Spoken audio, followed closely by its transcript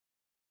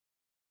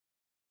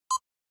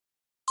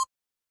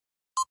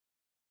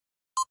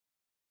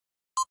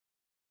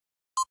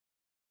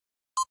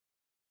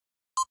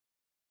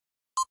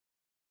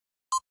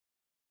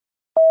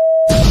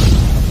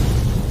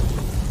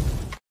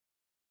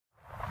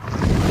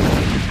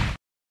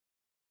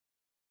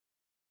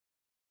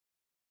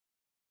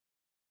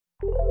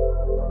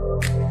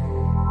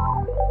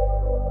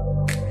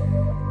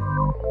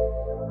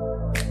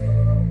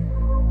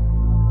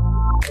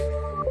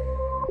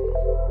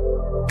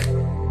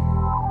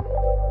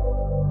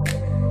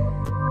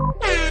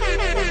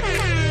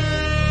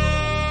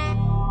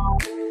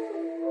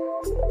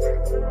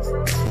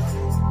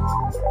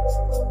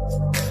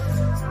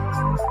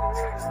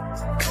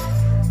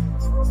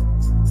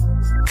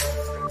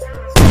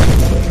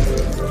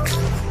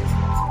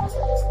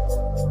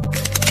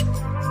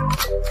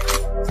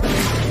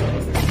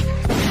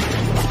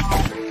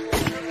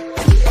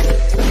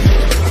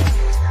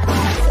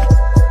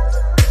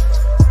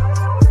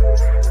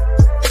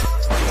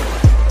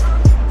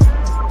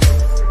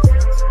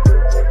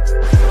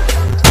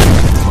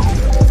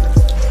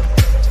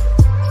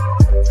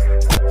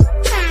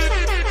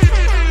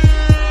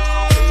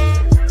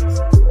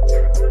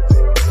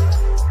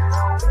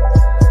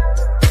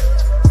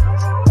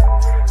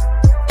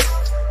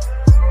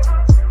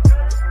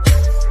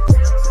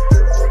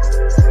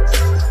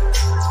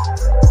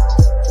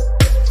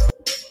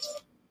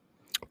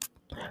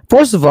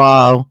First of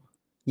all,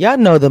 y'all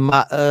know that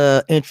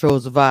my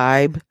intro's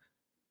vibe.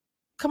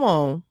 Come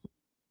on.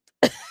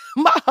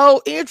 My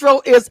whole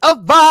intro is a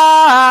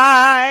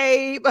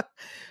vibe.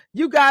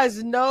 You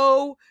guys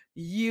know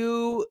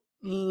you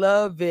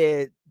love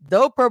it.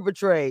 Don't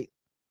perpetrate.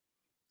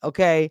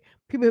 Okay.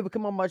 People who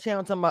come on my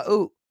channel talking about,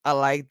 ooh, I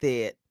like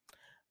that.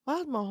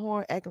 Why is my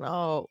horn acting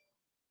all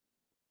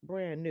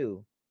brand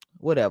new?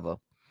 Whatever.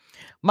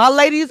 My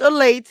ladies are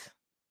late.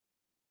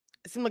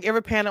 It seems like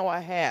every panel I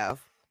have.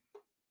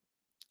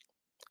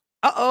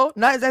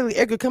 Not exactly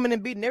Edgar coming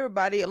and beating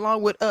everybody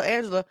along with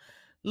Angela.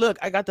 Look,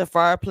 I got the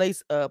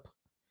fireplace up.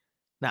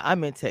 Now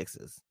I'm in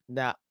Texas.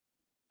 Now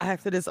I have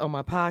said this on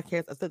my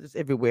podcast. I said this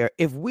everywhere.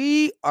 If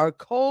we are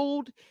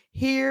cold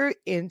here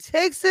in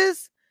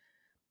Texas,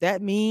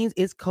 that means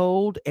it's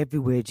cold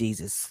everywhere,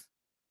 Jesus.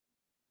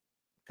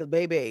 Because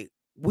baby,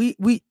 we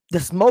the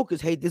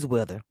smokers hate this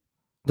weather.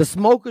 The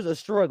smokers are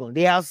struggling.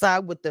 They outside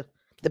with the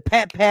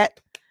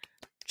pat,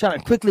 trying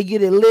to quickly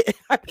get it lit.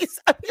 I mean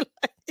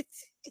like,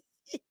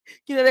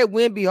 you know, that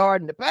wind be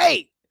hard in the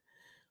paint,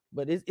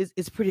 but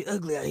it's pretty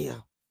ugly out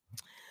here.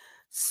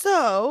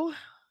 So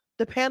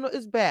the panel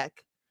is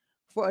back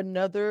for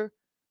another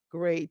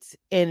great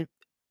and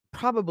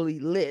probably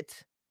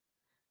lit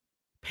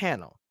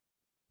panel,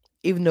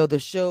 even though the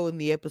show and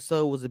the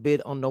episode was a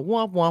bit on the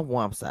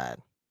womp side.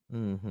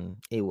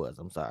 It was.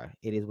 I'm sorry.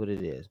 It is what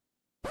it is.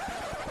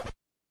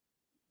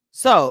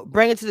 So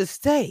bring it to the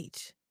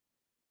stage.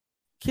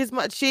 Kiss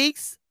my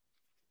cheeks.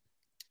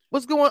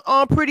 What's going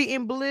on, pretty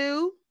in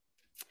blue?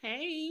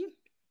 Hey.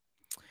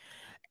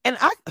 And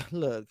I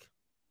look,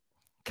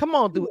 come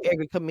on through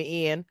Edgar coming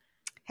in.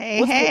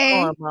 What's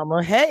going on,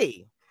 mama?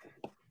 Hey.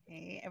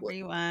 Hey,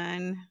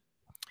 everyone.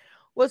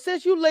 Well,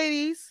 since you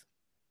ladies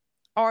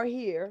are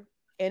here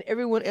and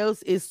everyone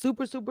else is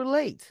super, super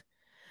late,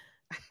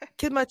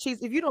 Kiss my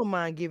cheeks, if you don't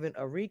mind giving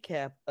a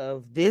recap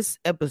of this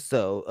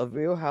episode of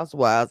Real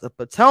Housewives of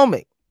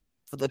Potomac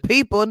for the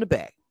people in the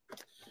back.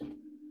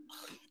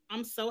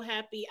 I'm so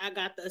happy I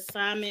got the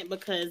assignment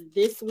because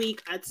this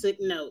week I took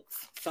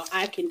notes, so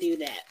I can do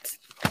that.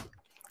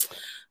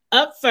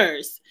 Up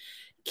first,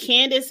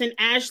 Candace and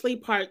Ashley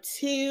part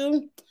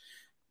 2.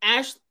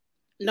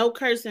 No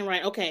cursing,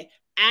 right? Okay.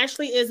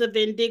 Ashley is a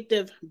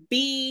vindictive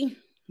B.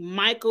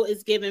 Michael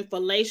is giving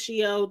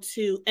fellatio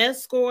to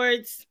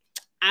escorts.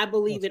 I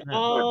believe it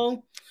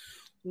all.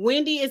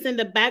 Wendy is in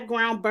the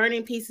background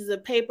burning pieces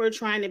of paper,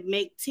 trying to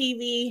make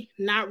TV,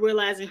 not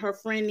realizing her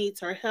friend needs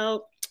her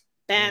help.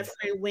 Bad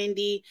friend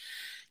Wendy.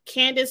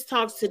 Candace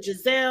talks to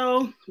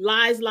Giselle.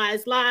 Lies.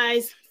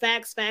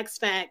 Facts.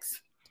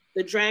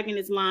 The dragon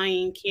is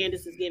lying.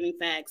 Candace is giving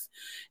facts.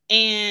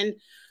 And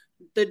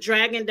the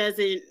dragon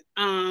doesn't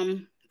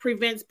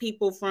prevents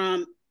people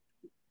from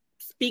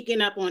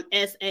speaking up on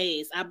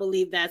SAs. I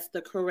believe that's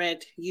the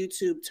correct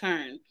YouTube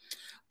term.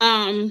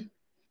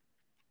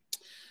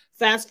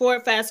 Fast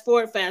forward.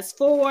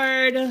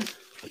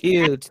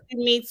 Cute. She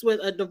meets with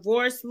a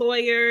divorce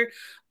lawyer.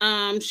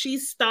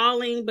 She's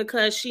stalling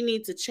because she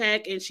needs to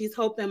check, and she's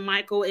hoping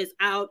Michael is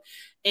out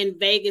in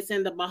Vegas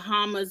and the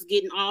Bahamas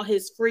getting all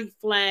his free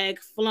flag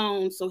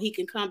flown so he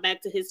can come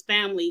back to his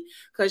family,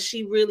 because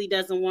she really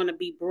doesn't want to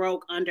be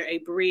broke under a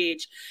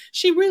bridge.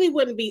 She really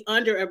wouldn't be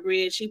under a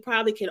bridge. She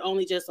probably could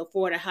only just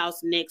afford a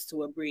house next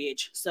to a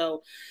bridge.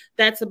 So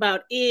that's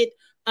about it.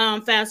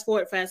 Fast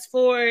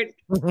forward.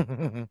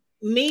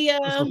 Mia,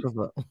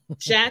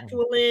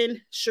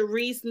 Jacqueline,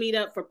 Sharice meet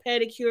up for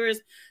pedicures.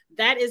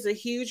 That is a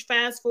huge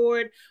fast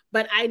forward.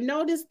 But I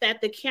noticed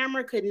that the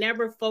camera could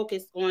never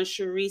focus on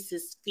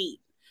Sharice's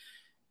feet.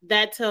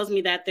 That tells me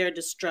that they're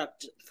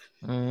destructive.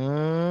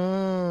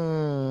 Let's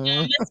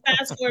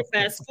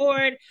fast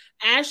forward.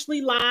 Ashley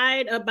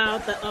lied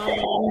about the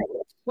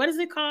what is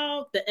it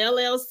called? The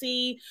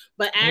LLC,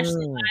 but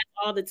Ashley lies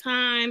all the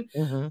time.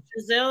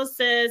 Giselle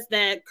says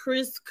that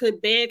Chris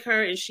could beg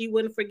her and she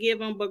wouldn't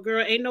forgive him, but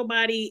girl, ain't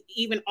nobody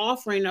even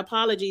offering an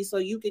apology, so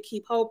you could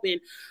keep hoping.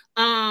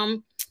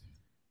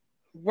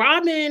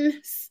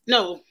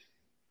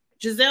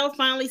 Giselle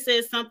finally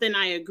said something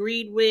I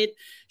agreed with.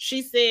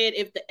 She said,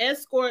 if the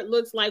escort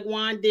looks like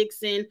Juan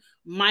Dixon,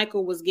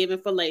 Michael was given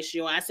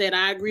fellatio. I said,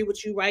 I agree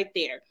with you right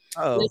there.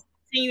 Oh, Let's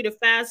continue to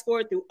fast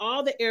forward through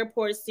all the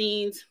airport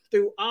scenes,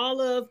 through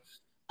all of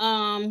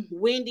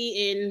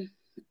Wendy and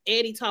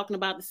Eddie talking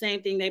about the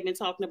same thing they've been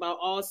talking about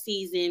all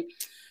season.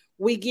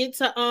 We get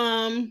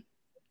to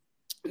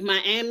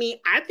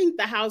Miami. I think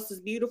the house is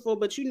beautiful,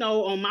 but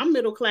on my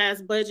middle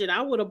class budget,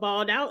 I would have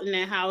balled out in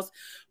that house.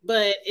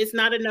 But it's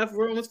not enough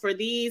rooms for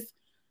these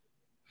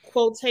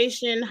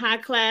quotation high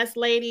class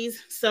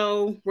ladies.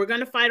 So we're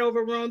gonna fight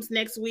over rooms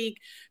next week.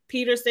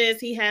 Peter says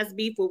he has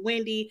beef with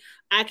Wendy.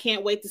 I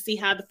can't wait to see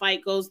how the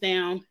fight goes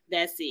down.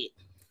 That's it.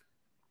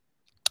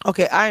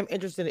 okay. I'm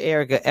interested in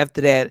Erica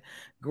after that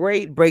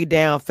great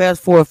breakdown.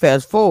 Fast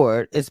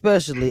forward,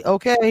 especially.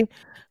 Okay.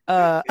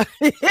 Uh,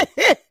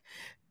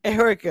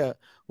 Erica,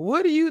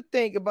 what do you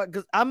think about?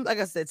 Because I'm like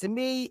I said, to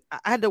me, I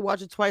had to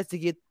watch it twice to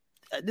get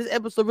this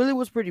episode. Really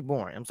was pretty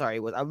boring. I'm sorry,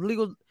 it was. I really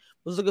was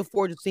looking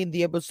forward to seeing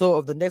the episode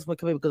of the next one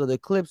coming because of the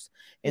clips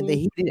and the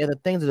heat and the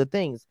things of the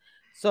things.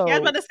 Yeah, I was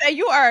So about to say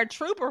you are a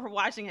trooper for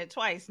watching it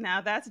twice.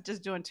 Now that's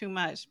just doing too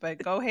much. But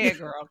go ahead,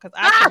 girl, because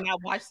I could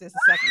not watch this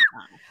a second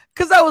time.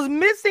 because I was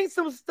missing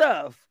some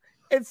stuff.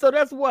 And so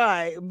that's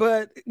why.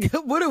 But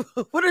go?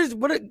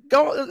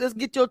 Let's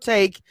get your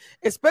take,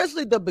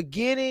 especially the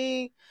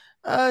beginning.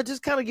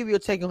 Just kind of give you a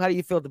take on how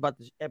you felt about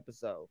this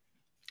episode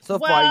so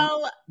far.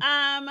 Well,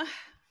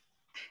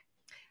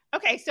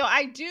 okay, so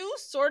I do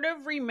sort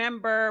of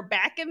remember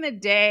back in the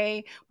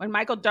day when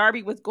Michael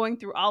Darby was going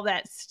through all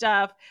that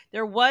stuff,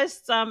 there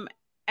was some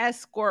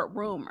escort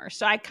rumor.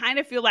 So I kind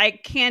of feel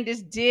like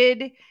Candace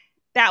did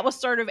that was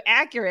sort of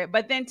accurate.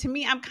 But then to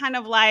me, I'm kind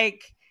of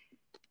like,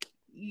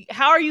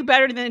 how are you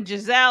better than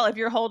Giselle if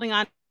you're holding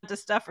on to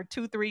stuff for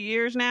 2-3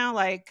 years now?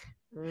 Like,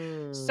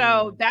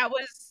 so that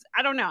was,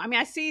 I don't know. I mean,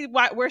 I see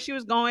where she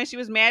was going. She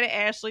was mad at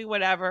Ashley,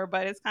 whatever,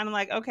 but it's kind of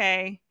like,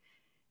 okay,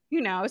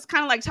 it's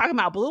kind of like talking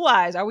about Blue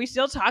Eyes. Are we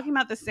still talking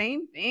about the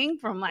same thing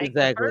from like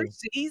the first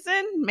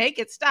season? Make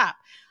it stop.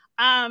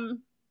 Now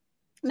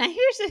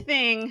here's the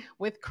thing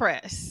with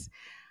Chris.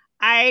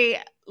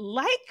 I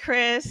like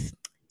Chris.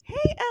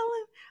 Hey,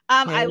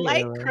 Ellen. I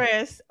like Ellen.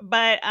 Chris,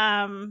 but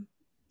I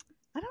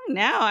don't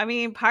know. I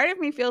mean, part of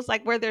me feels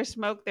like where there's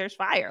smoke, there's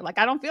fire. Like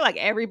I don't feel like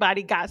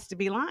everybody got to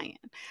be lying.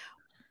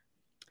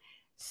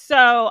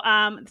 So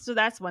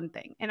that's one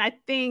thing. And I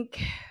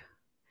think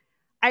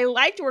I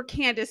liked where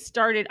Candace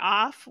started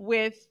off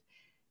with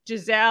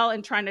Giselle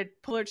and trying to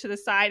pull her to the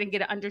side and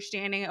get an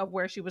understanding of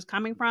where she was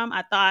coming from.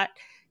 I thought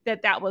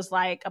that was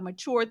like a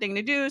mature thing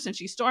to do since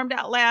she stormed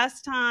out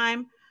last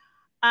time.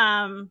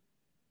 And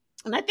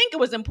I think it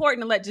was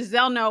important to let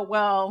Giselle know,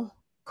 well,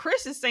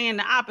 Chris is saying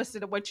the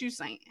opposite of what you're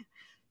saying.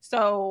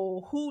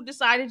 So who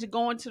decided to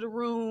go into the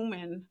room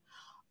and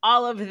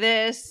all of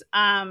this?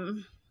 I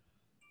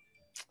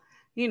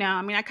mean,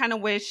 I kind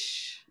of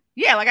wish...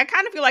 Yeah, like I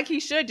kind of feel like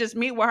he should just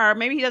meet with her.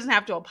 Maybe he doesn't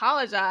have to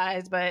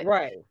apologize, but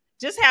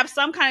just have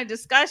some kind of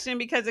discussion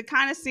because it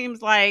kind of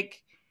seems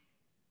like,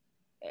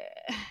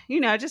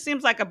 it just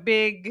seems like a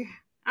big,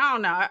 I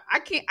don't know.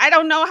 I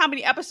don't know how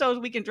many episodes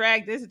we can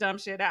drag this dumb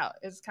shit out.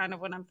 It's kind of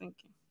what I'm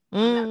thinking.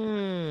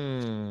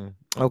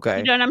 Okay.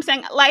 You know what I'm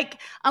saying? Like,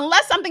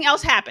 unless something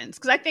else happens.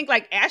 Because I think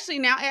like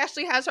Ashley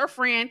has her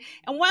friend.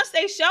 And once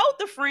they showed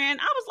the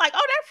friend, I was like,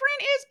 oh, that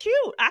friend is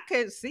cute. I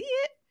could see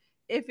it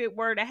if it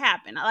were to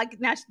happen. Like,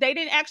 now they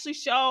didn't actually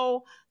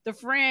show the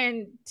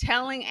friend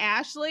telling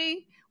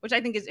Ashley, which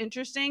I think is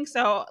interesting.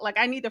 So like,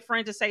 I need the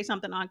friend to say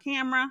something on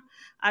camera.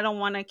 I don't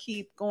want to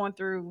keep going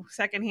through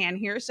secondhand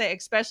hearsay,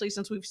 especially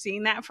since we've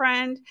seen that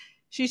friend.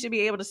 She should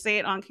be able to say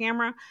it on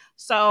camera.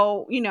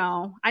 So,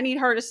 I need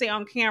her to say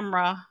on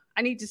camera,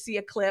 I need to see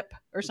a clip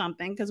or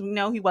something because we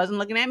know he wasn't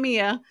looking at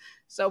Mia.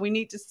 So we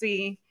need to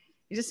see.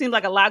 It just seems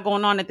like a lot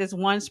going on at this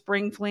one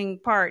spring fling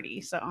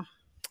party. So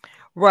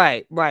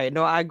Right.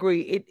 No, I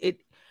agree.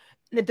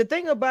 The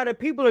thing about it,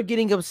 people are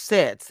getting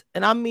upset,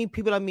 and I mean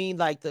people. I mean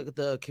like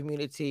the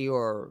community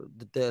or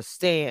the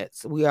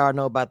stance. We all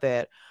know about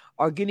that.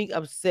 Are getting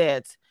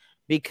upset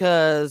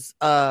because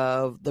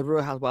of the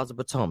Real Housewives of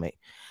Potomac,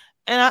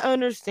 and I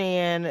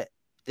understand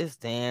the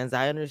stands.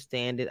 I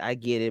understand it. I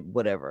get it.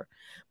 Whatever,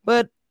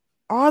 but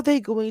are they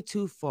going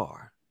too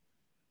far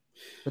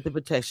with the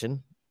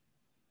protection?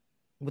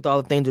 With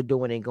all the things they're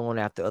doing and going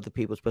after other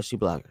people, especially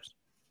bloggers.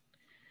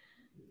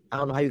 I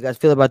don't know how you guys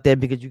feel about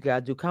that because you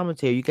guys do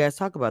commentary. You guys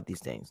talk about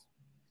these things.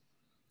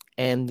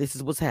 And this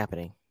is what's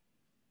happening.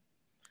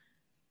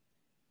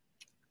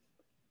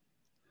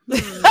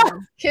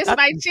 Kiss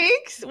my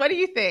cheeks? What do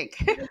you think?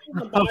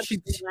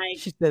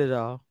 She said it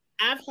all.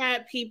 I've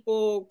had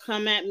people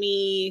come at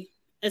me,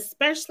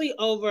 especially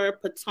over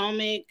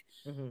Potomac,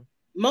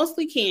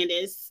 mostly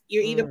Candace.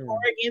 You're either for or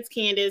against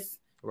Candace.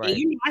 Right.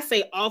 And I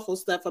say awful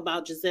stuff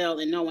about Giselle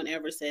and no one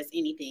ever says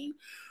anything.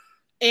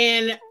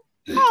 And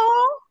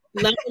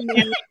Giselle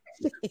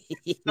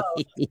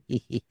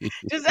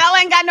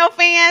ain't got no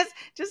fans.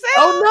 Giselle.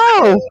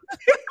 Oh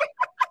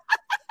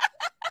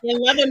no. In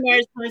Love and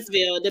Marriage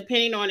Huntsville,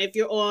 depending on if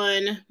you're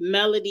on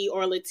Melody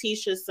or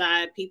Letitia's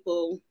side,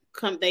 people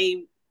come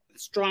they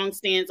strong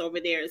stands over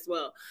there as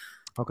well.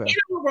 Okay. It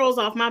all rolls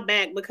off my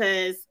back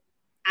because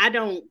I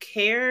don't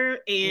care,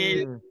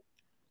 and Mm,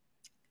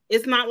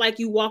 it's not like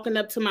you walking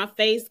up to my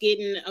face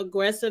getting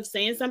aggressive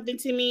saying something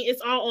to me.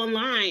 It's all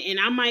online, and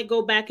I might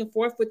go back and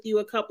forth with you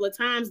a couple of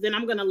times, then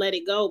I'm gonna let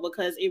it go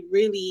because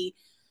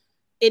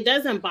it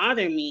doesn't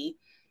bother me.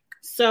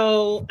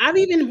 So I've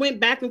even went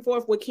back and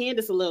forth with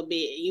Candace a little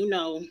bit.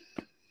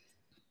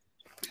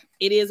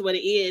 It is what it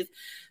is.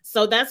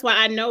 So that's why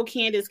I know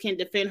Candace can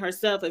defend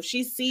herself. If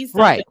she sees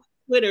something right. on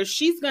Twitter,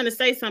 she's gonna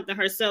say something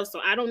herself. So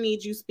I don't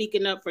need you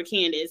speaking up for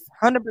Candace.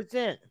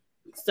 100%.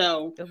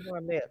 So That's what I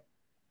meant.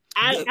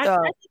 that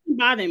doesn't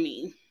bother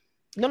me.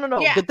 No, no, no.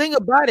 Yeah. The thing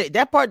about it,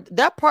 that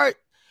part,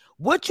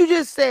 what you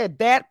just said,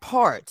 that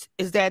part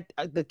is that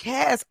the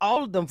cast,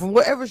 all of them, from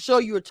whatever show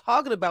you were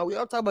talking about, we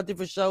all talk about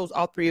different shows,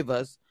 all three of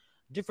us,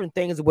 different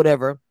things, or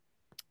whatever.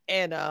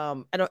 And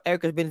I know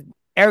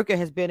Erica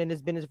has been in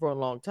this business for a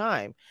long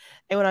time.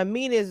 And what I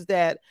mean is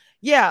that,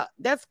 yeah,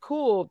 that's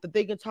cool that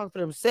they can talk for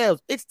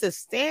themselves. It's the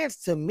stance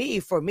to me,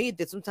 for me,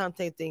 that sometimes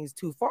take things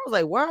too far. It's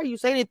like, why are you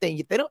saying anything?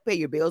 If they don't pay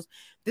your bills,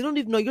 they don't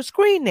even know your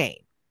screen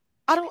name.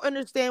 I don't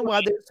understand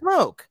why they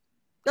smoke.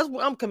 That's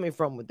where I'm coming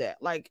from with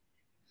that. Like,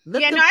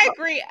 let Yeah, no, them I talk.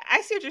 agree.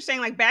 I see what you're saying.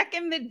 Like back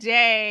in the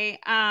day,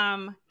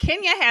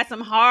 Kenya had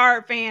some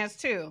hard fans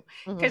too.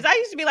 Because Mhm. I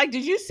used to be like,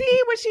 "Did you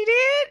see what she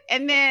did?"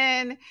 And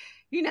then,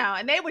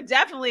 and they would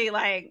definitely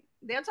like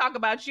they'll talk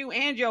about you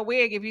and your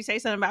wig if you say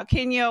something about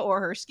Kenya or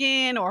her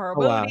skin or her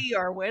Oh wow. booty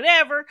or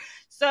whatever.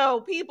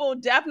 So people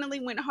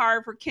definitely went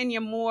hard for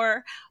Kenya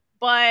more.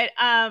 But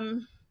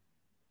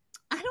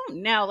I don't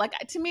know. Like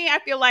to me, I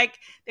feel like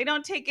they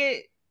don't take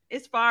it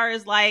as far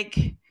as like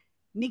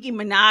Nicki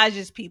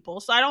Minaj's people.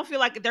 So I don't feel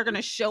like they're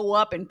gonna show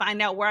up and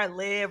find out where I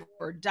live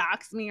or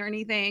dox me or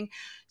anything.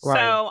 Right.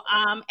 So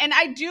and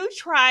I do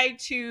try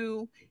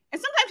to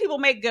and sometimes people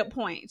make good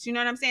points, you know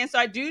what I'm saying? So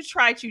I do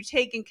try to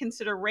take in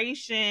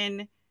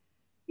consideration,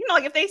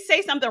 like if they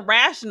say something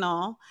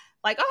rational,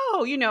 like,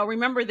 oh,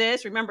 remember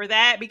this, remember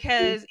that,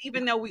 because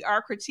even though we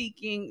are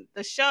critiquing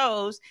the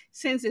shows,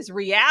 since it's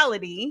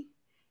reality,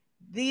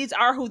 these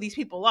are who these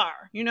people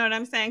are. You know what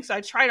I'm saying? So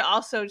I try to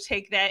also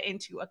take that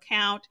into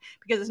account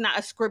because it's not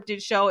a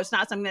scripted show. It's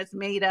not something that's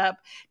made up.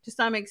 To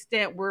some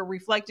extent, we're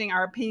reflecting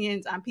our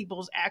opinions on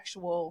people's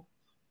actual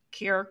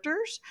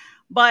characters.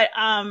 But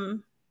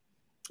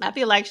I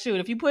feel like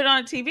shoot, if you put it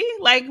on TV,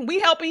 like we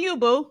helping you,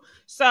 boo.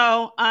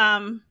 So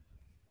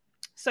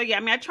yeah, I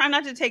mean I try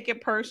not to take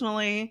it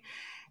personally,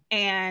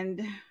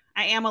 and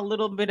I am a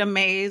little bit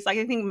amazed. Like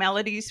I think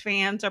Melody's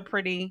fans are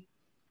pretty.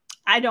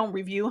 I don't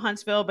review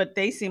Huntsville, but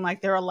they seem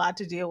like they're a lot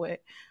to deal with.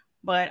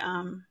 But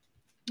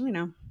you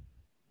know.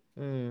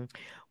 Mm.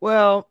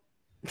 Well,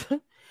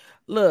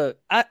 look,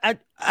 I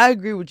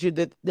agree with you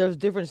that there's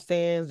different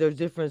stands, there's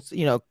different,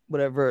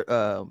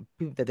 whatever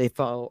people that they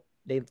fall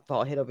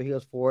head over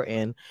heels for,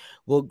 and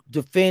will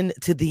defend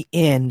to the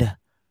end.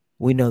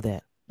 We know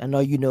that. I know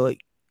you know it.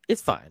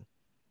 It's fine.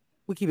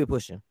 We keep it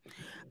pushing.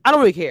 I don't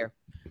really care.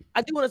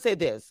 I do want to say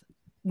this.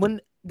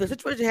 When the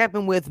situation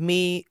happened with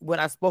me, when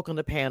I spoke on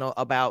the panel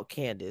about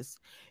Candace,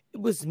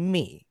 it was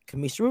me,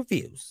 Commissioner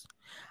Reviews.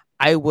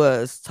 I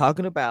was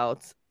talking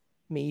about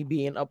me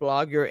being a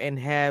blogger and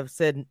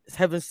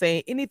haven't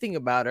said anything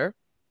about her.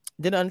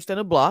 Didn't understand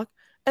the blog,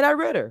 and I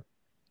read her.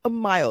 A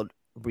mild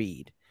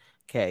read.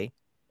 Okay.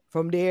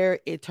 From there,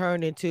 it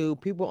turned into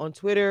people on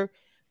Twitter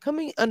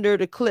coming under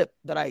the clip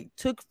that I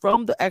took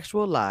from the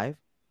actual live,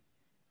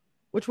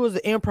 which was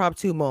an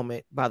impromptu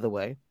moment, by the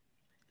way,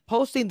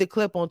 posting the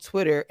clip on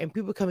Twitter and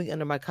people coming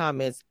under my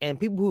comments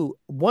and people who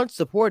once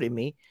supported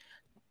me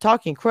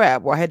talking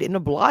crap or I had to end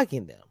up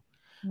blocking them.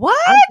 What?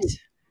 I'm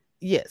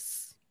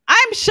yes.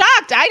 I'm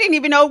shocked. I didn't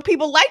even know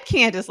people liked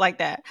Candace like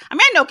that. I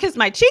mean, I know Kiss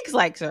My Cheeks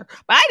likes her,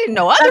 but I didn't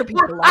know other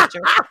people liked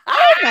her.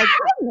 Oh my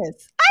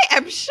goodness. I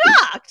am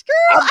shocked,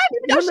 girl. I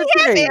didn't even Let know me she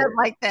had tell fans you,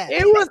 like that.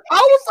 I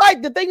was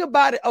like, the thing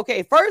about it,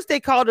 okay, first they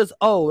called us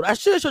old. I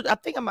should have showed, I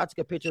think I'm about to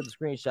take a picture of the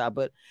screenshot,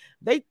 but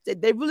they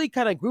really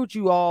kind of grouped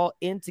you all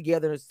in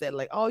together and said,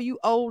 like, oh, you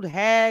old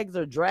hags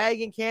or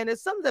dragon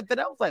Candace, something that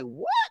I was like,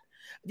 what?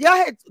 Y'all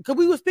had, because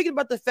we were speaking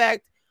about the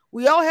fact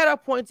we all had our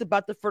points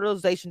about the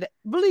fertilization that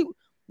really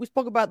we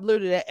spoke about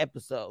literally that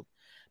episode.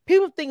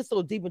 People think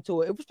so deep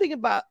into it. If we're speaking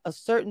about a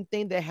certain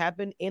thing that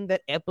happened in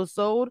that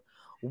episode,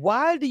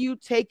 why do you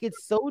take it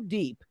so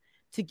deep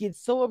to get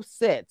so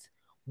upset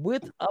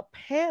with a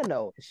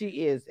panel? She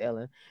is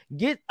Ellen.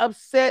 Get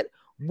upset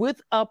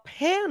with a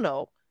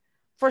panel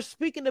for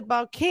speaking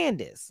about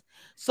Candace.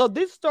 So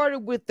this started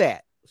with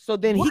that. So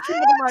then What? he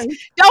came into my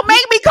Don't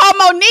make me call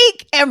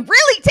Monique and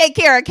really take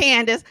care of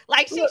Candace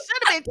like she look,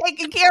 should have been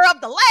taken care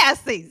of the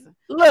last season.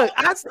 look,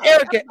 I said,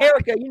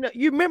 Erica,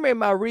 you remember in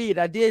my read,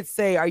 I did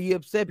say, are you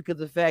upset because of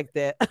the fact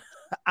that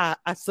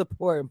I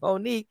support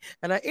Monique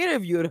and I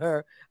interviewed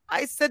her?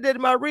 I said that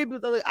in my read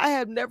because I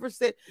have never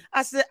said,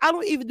 I said, I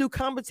don't even do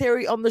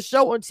commentary on the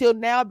show until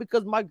now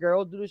because my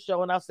girl do the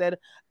show. And I said,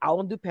 I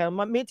want to do panel.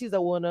 My mentees, I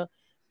want to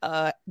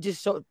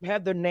just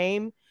have their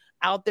name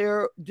out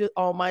there just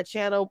on my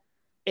channel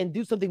and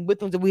do something with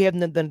them that we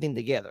haven't done anything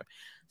together.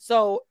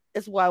 So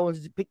that's why I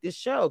wanted to pick this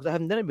show because I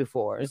haven't done it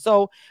before. And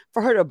so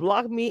for her to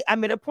block me, I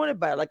made a point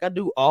about it, like I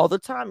do all the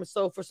time. And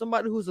so for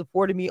somebody who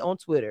supported me on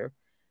Twitter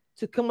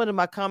to come into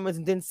my comments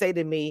and then say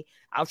to me,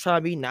 "I'll try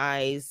to be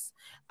nice.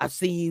 I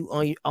see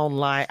you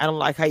online. I don't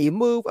like how you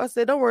move." I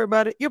said, "Don't worry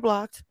about it. You're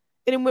blocked."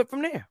 And it went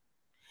from there.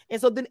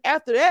 And so then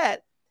after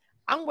that,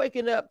 I'm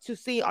waking up to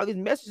see all these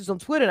messages on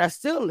Twitter, and I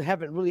still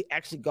haven't really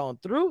actually gone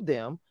through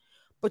them.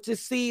 But to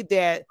see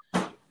that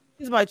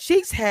my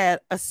cheeks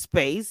had a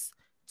space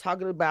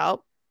talking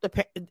about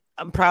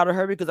I'm proud of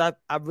her because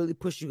I really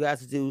push you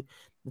guys to do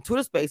the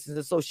Twitter spaces.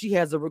 And so she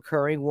has a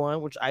recurring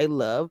one, which I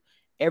love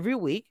every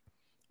week.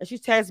 And she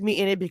tags me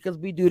in it because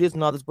we do this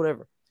and all this,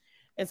 whatever.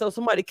 And so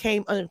somebody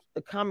came on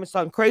the comments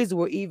talking crazy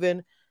where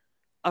even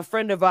a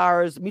friend of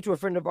ours, mutual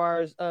friend of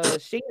ours,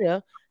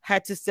 Sheena,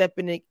 had to step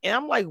in it. And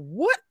I'm like,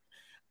 what?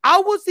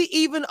 I wasn't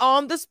even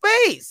on the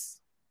space.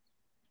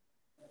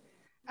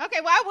 Okay,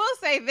 well, I will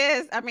say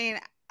this. I mean,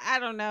 I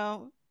don't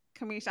know,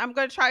 Kamisha. I'm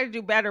going to try to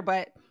do better,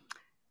 but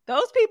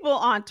those people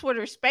on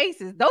Twitter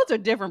Spaces, those are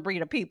different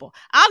breed of people.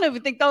 I don't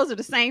even think those are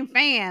the same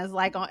fans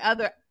like on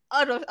other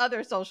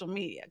social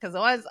media. Because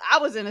I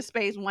was in a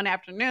space one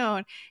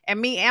afternoon and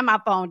me and my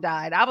phone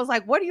died. I was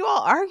like, "What are you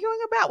all arguing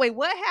about? Wait,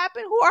 what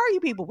happened? Who are you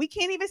people? We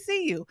can't even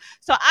see you."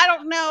 So I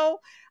don't know.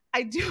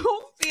 I do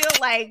feel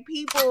like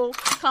people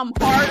come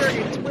harder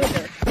in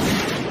Twitter.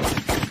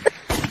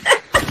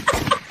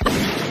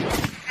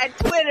 At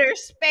Twitter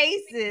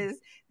Spaces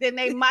than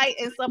they might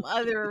in some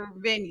other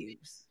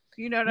venues.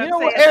 You know what I'm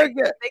saying?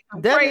 Erica,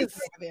 they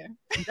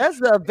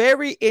that's a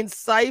very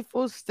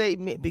insightful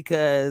statement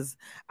because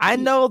I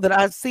know that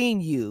I've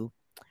seen you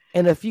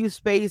in a few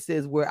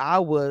spaces where I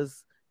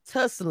was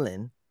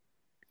tussling.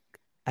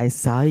 I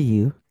saw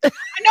you. I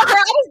know, girl.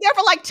 I was there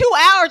for like 2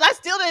 hours. I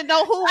still didn't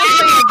know who was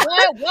saying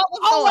what was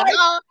going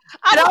on.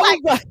 I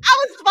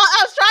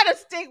was trying to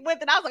stick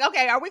with it. I was like,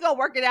 okay, are we gonna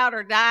work it out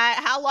or not?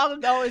 How long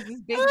ago is this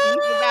big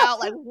beef about?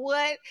 Like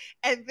what?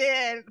 And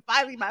then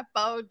finally my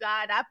phone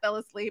died. I fell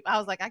asleep. I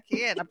was like, I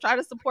can't. I'm trying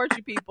to support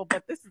you people,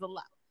 but this is a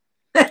lot.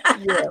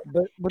 Yeah,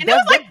 but and there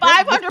was like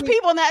 500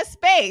 people in that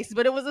space,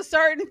 but it was a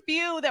certain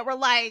few that were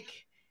like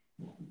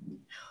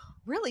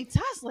really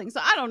tussling. So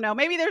I don't know.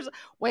 Maybe there's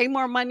way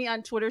more money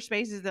on Twitter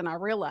Spaces than I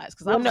realized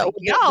because I'm like,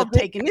 y'all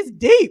taking this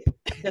deep.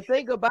 The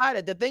thing about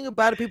it,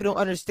 people don't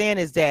understand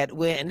is that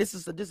and this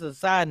is a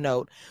side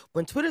note,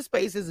 when Twitter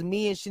Spaces,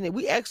 me and Shannon,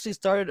 we actually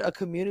started a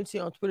community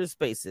on Twitter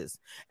Spaces,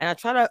 and I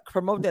try to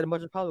promote that as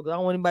much as possible because I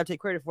don't want anybody to take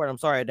credit for it. I'm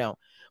sorry, I don't.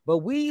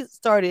 But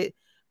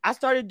I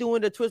started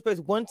doing the Twitter Space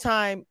one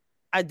time.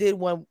 I did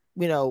one.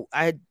 We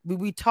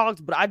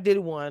talked, but I did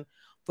one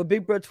for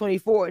Big Brother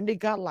 24, and they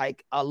got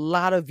like a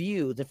lot of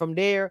views. And from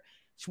there,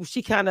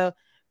 she kind of,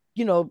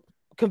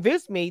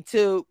 convinced me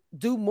to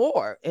do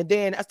more. And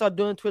then I started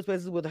doing Twitter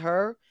Spaces with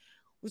her.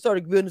 We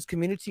started building this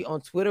community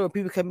on Twitter where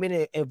people come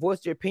in and voice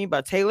their opinion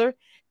about Taylor.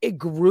 It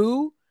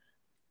grew.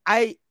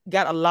 I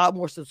got a lot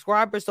more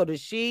subscribers. So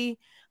did she.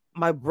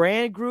 My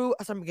brand grew.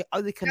 I started getting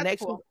other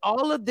connections. Cool.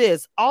 All of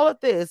this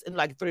in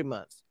like 3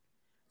 months.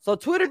 So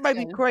Twitter might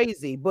be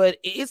crazy, but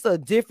it's a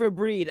different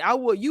breed.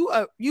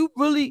 You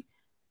really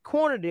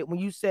cornered it when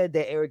you said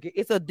that, Erica.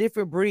 It's a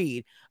different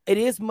breed. It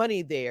is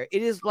money there.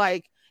 It's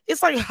like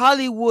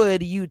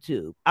Hollywood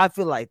YouTube. I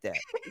feel like that.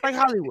 It's like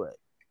Hollywood.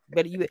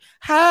 Better you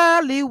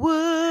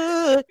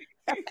Hollywood.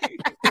 Yeah,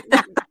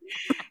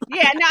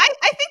 no, I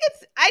think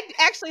I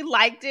actually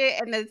liked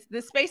it, and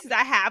the spaces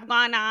I have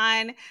gone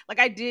on, like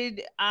I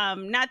did,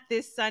 not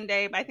this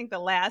Sunday, but I think the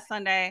last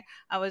Sunday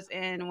I was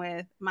in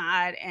with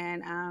Mod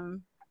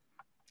and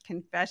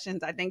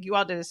Confessions. I think you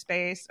all did a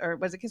space, or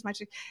was it Kiss My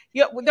Cheek?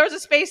 Yeah, there was a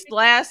space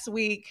last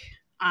week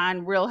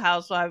on Real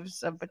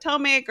Housewives of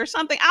Potomac or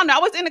something. I don't know. I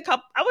was in a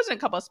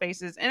couple of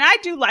spaces, and I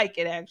do like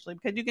it actually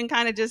because you can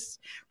kind of just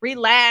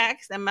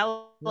relax and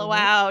mellow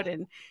out,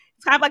 and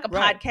it's kind of like a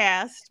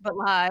podcast but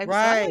live.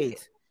 Right. So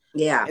like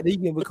yeah. And then you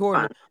can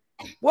record it.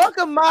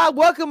 Welcome, Ma.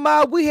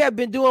 We have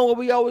been doing what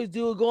we always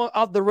do, going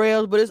off the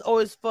rails, but it's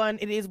always fun.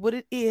 It is what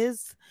it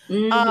is.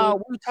 We were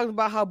talking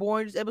about how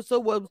boring this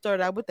episode was. We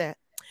started out with that.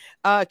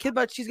 Kid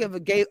About Cheese gave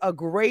a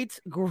great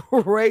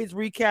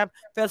recap.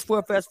 Fast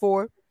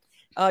forward.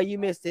 You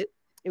missed it.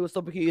 It was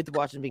so peculiar to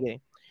watch in the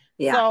beginning.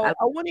 Yeah. So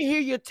I want to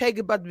hear your take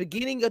about the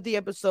beginning of the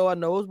episode. I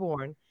know it was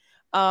boring.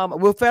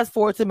 We'll fast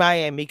forward to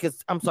Miami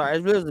because I'm sorry,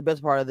 it really was the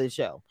best part of the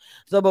show.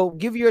 So, but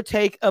give your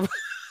take of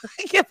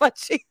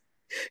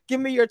give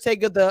me your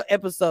take of the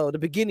episode, the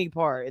beginning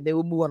part, and then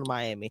we'll move on to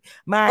Miami.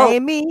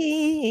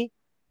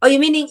 Oh, you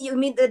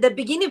mean the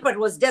beginning part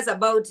was just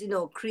about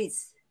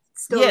Chris.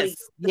 Story. Yes.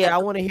 Yeah, I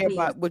want to hear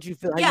about what you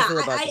feel. How you feel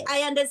about that.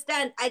 I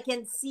understand. I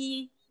can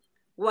see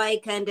why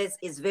Candace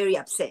is very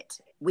upset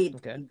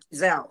with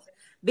Zell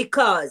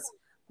because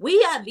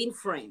we have been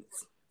friends.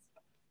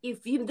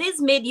 If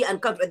this made you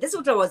uncomfortable, this is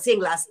what I was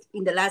saying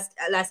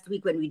last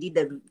week when we did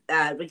the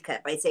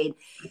recap. I said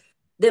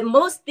the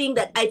most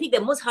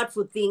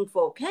hurtful thing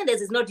for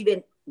Candace is not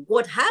even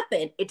what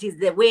happened. It is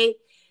the way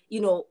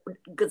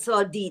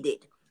Gasol did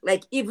it.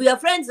 Like if we are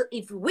friends,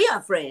 if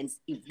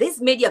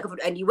this media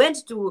and you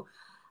went to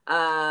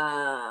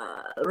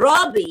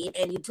Robin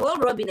and you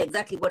told Robin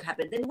exactly what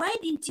happened, then why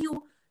didn't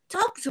you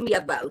talk to me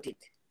about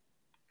it?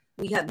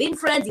 We have been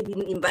friends. You've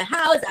been in my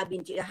house. I've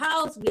been to your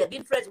house. We have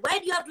been friends. Why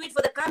do you have to wait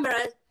for the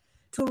cameras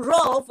to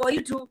roll for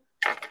you to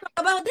talk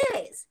about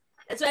this?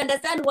 And so I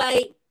understand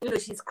why,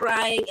 she's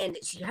crying and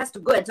she has to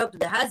go and talk to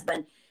the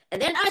husband.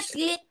 And then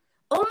Ashley,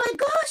 oh my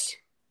gosh,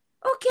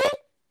 okay.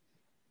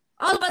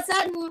 All of a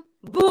sudden,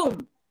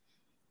 boom,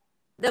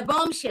 the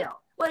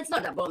bombshell. Well, it's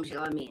not a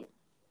bombshell,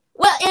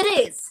 well,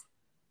 it is.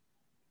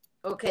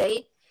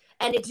 Okay.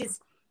 And it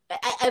is,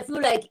 I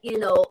feel like,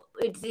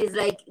 it is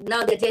like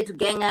now they're trying to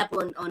gang up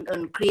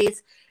on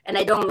Chris, and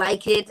I don't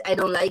like it. I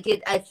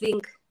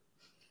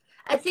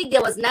think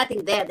there was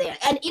nothing there.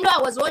 And,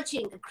 I was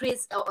watching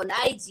Chris on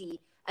IG.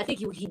 I think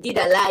he did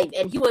a live,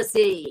 and he was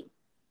saying,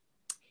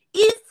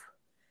 if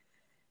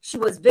she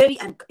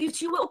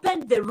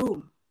opened the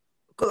room,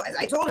 because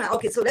I told her,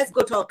 okay, so let's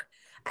go talk.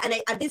 And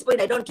at this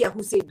point, I don't care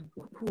who said,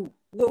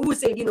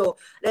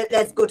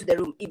 let's go to the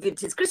room. If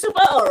it is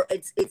Christopher or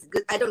it's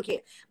good, I don't care.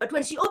 But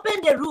when she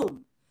opened the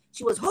room,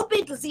 she was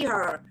hoping to see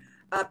her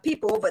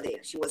people over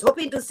there. She was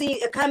hoping to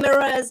see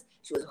cameras.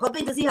 She was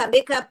hoping to see her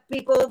makeup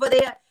people over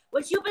there.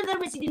 When she opened the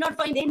room, she did not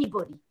find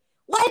anybody.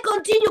 Why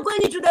continue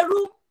going into the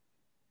room?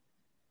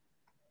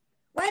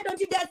 Why don't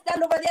you just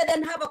stand over there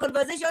and have a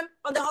conversation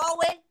on the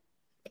hallway?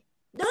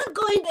 Don't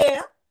go in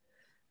there.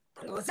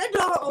 Close the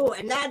door. Oh,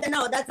 and now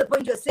that's the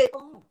point you're saying.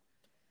 Oh,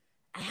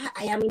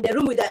 I am in the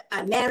room with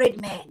a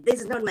married man.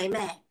 This is not my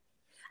man.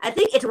 I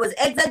think it was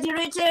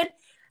exaggerated.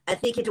 I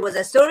think it was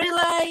a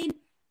storyline,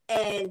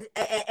 and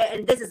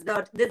this is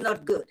not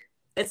good.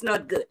 It's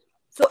not good.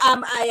 So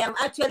I am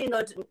actually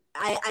not.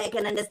 I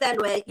can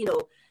understand where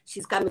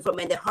she's coming from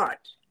in the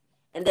heart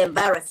and the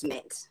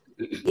embarrassment.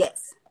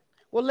 Yes.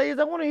 Well, ladies,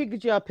 I want to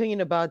get your opinion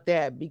about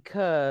that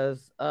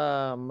because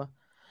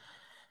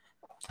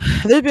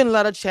there's been a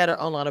lot of chatter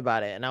online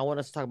about it, and I want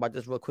us to talk about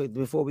this real quick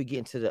before we get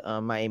into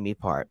the Miami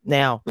part.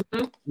 Now,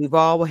 we've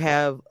all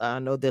I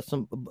know there's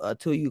some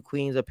two of you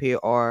queens up here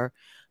are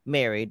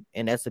married,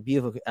 and that's a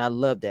beautiful. I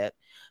love that.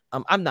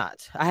 I'm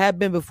not. I have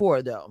been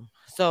before though,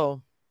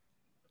 so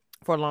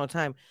for a long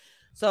time.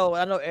 So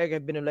I know Eric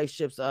has been in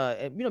relationships,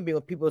 and being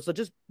with people. So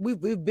just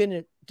we've been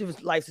in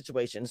different life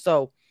situations.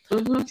 So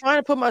I'm trying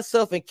to put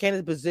myself in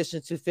Candace's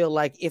position to feel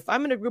like if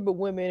I'm in a group of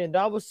women and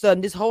all of a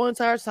sudden this whole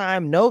entire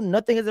time,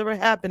 nothing has ever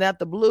happened out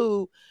the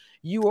blue,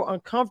 you are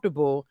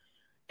uncomfortable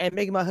and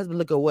making my husband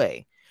look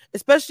away,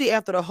 especially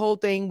after the whole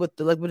thing with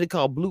the, like what they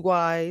call blue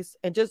eyes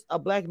and just a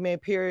black man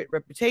period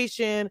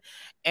reputation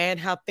and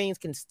how things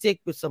can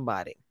stick with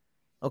somebody.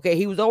 Okay,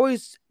 he was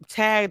always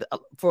tagged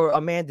for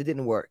a man that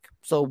didn't work,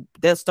 so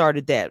that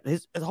started that.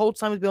 His whole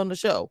time he's been on the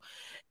show,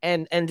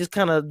 and just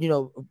kind of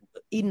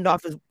eating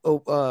off his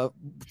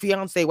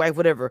fiance, wife,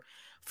 whatever,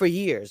 for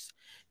years.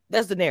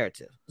 That's the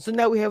narrative. So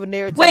now we have a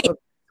narrative. Wait,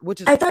 which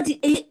is I thought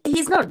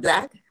he's not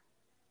black.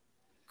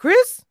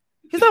 Chris.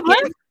 He's not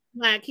black. He's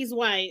black. He's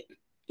white.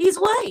 He's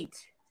white.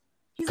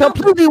 He's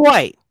completely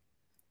white.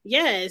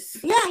 Yes.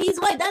 Yeah, he's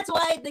white. That's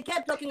why they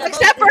kept talking about.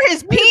 Except for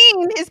his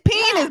peen. His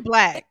peen is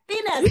black.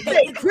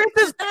 Chris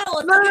is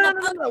no.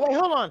 Wait,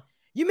 hold on.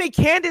 You mean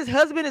Candace's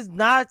husband is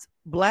not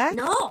black?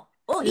 No.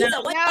 Oh, he's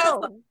a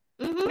white.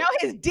 No,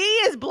 his D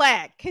is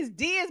black. His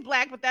D is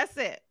black, but that's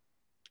it.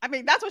 I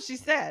mean, that's what she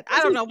said.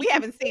 I don't know. We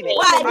haven't seen it.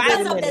 Why?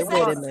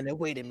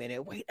 Wait a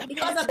minute.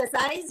 Because of the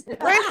size? Wait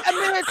a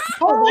minute.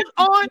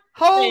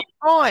 Hold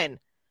on.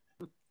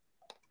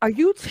 Are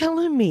you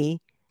telling me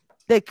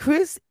that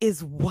Chris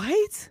is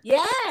white?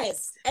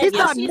 Yes. He's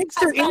not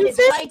mixed or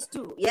anything? White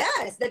too.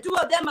 Yes, the two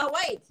of them are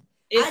white.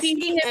 Who's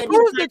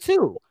the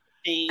two?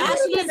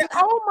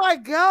 Oh my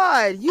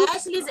God!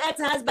 Ashley's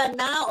ex-husband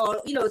now,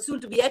 or soon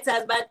to be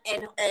ex-husband,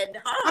 and her.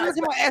 I'm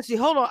talking about Ashley.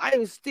 Hold on, I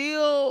am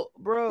still,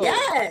 bro.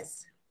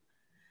 Yes.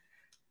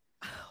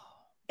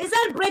 Is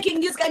that breaking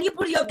news? Can you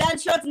put your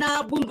gunshots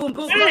now? Boom, boom,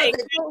 boom. Right.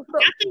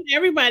 I think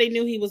everybody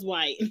knew he was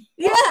white.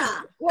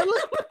 Yeah. Well,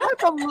 look,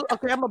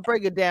 okay, I'm gonna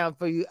break it down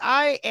for you.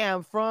 I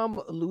am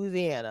from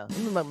Louisiana.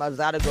 My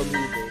Zydeco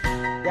music.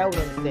 That would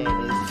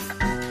understand this.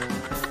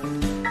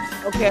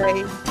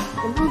 Okay,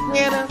 in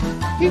Louisiana,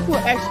 people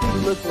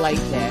actually look like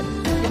that,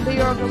 and they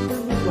are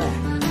completely black.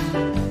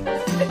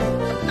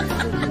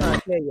 I'm trying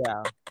to tell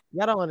y'all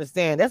don't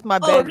understand. That's my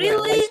background.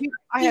 Really? Like,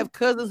 I have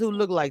cousins who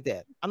look like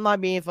that. I'm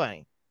not being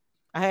funny.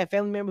 I have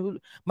family members who.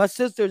 My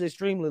sister is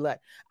extremely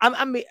black.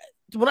 I mean,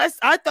 when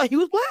I thought he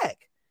was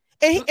black,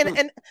 and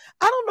and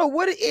I don't know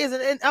what it is,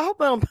 and I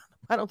hope I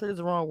don't take this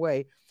the wrong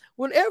way.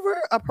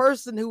 Whenever a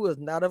person who is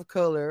not of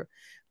color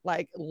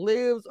like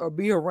lives or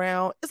be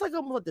around, it's like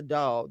almost like the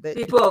dog that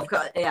people of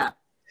color, yeah.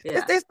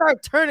 They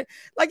start turning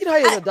like how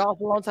you had a dog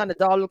for a long time. The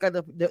dog look like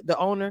the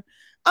owner.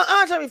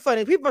 I'm trying to be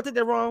funny. People think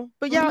they're wrong,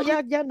 but y'all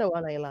know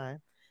I ain't lying.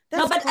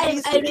 That's but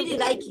I really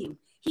like him.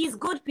 He's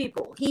good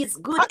people. He's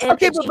good.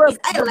 Okay,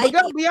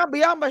 but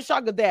beyond my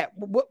shock of that,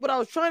 what I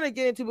was trying to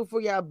get into before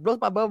y'all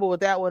broke my bubble with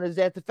that one is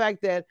that the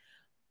fact that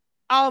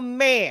a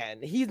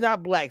man, he's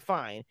not black,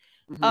 fine.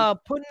 Mhm.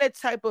 Putting that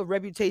type of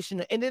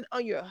reputation and then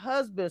on your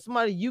husband,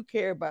 somebody you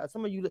care about,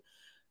 somebody you,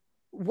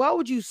 why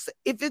would you say,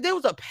 if there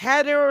was a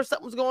pattern or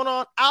something's going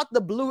on out the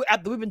blue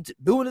after we've been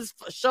doing this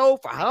show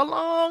for how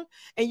long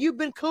and you've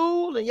been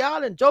cool and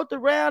y'all done joked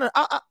around and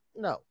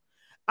no,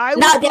 I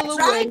Now would they're feel away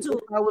trying if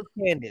to. I was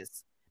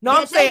Candace. No,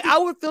 They're I'm saying trying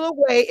to. I would feel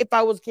away if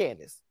I was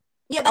Candace.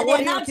 Yeah, I but want they're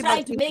to hear now what you about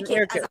trying to to say make from it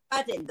Erica. as a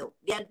pattern, though.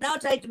 They are now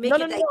trying to No, make no, it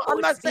no, like, no. oh,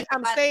 I'm not it's saying. being a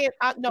I'm pattern. saying.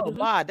 No, Mhm.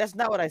 Ma, that's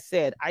not what I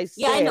said. I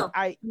Yeah,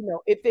 I said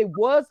know. if it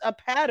was a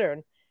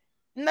pattern,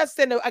 I'm not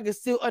saying that I can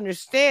still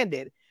understand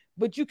it,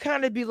 but you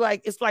kind of be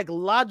like, it's like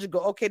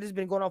logical. Okay, this has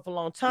been going on for a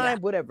long Yeah.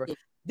 time. Whatever.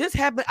 This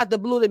happened at the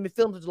blue. They've been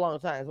filmed such a long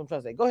time. That's what I'm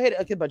trying to say. Go ahead,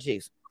 okay, about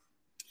Cheese.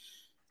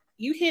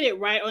 You hit it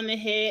right on the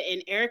head,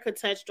 and Erica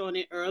touched on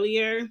it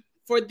earlier.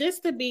 For this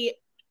to be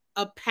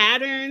a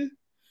pattern,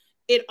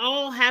 it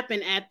all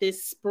happened at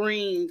this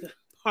spring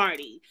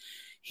party.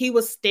 He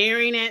was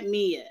staring at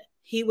Mia.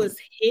 He was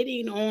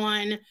hitting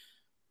on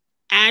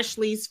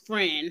Ashley's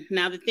friend.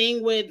 Now the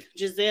thing with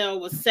Giselle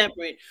was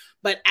separate,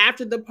 but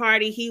after the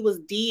party, he was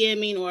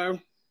DMing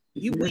or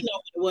we know what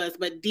it was,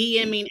 but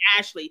DMing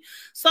Ashley.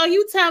 So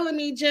you telling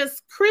me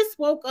just Chris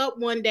woke up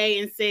one day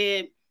and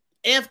said,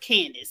 F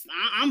Candace,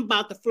 I'm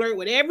about to flirt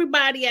with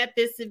everybody at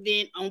this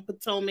event on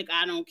Potomac.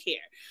 I don't care.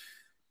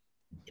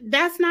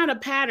 That's not a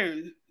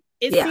pattern.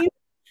 It Yeah. seems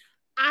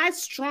I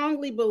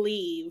strongly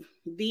believe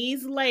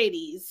these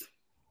ladies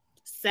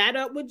sat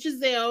up with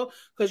Giselle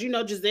because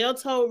Giselle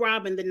told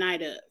Robin the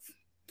night of,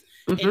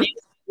 and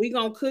we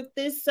gonna cook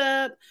this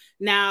up.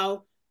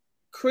 Now,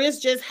 Chris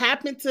just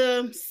happened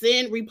to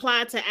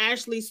reply to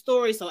Ashley's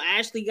story, so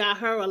Ashley got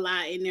her a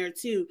lot in there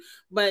too.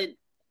 But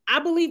I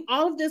believe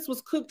all of this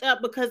was cooked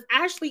up because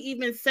Ashley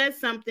even said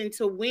something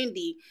to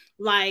Wendy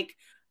like,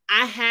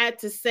 "I had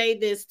to say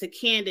this to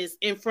Candace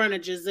in front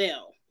of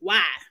Giselle.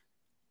 Why?"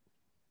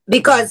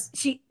 Because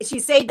she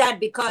said that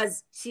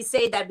because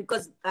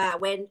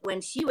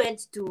when she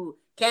went to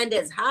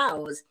Candace's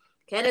house,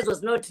 Candace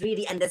was not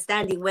really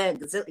understanding where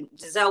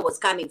Giselle was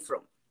coming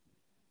from.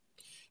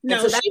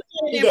 No, she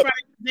put it in front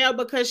of Giselle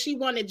because she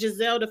wanted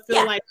Giselle to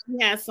feel like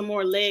she has some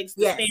more legs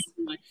to stand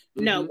on.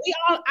 No,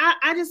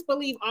 I just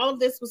believe all of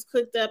this was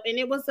cooked up and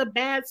it was a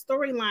bad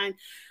storyline.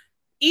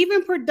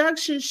 Even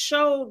production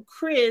showed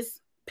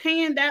Chris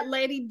paying that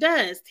lady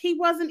dust. He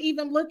wasn't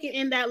even looking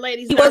in that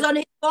lady's. He was on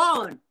his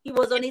phone.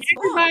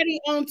 Everybody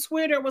on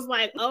Twitter was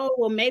like, "Oh,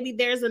 well, maybe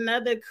there's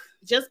another."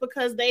 Just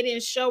because they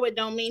didn't show it,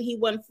 don't mean he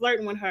wasn't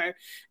flirting with her.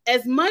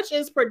 As much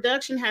as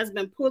production has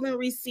been pulling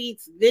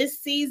receipts this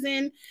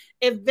season,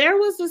 if there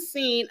was a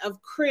scene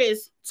of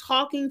Chris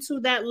talking to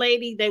that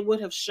lady, they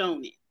would have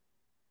shown it.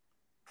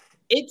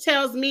 It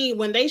tells me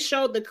when they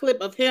showed the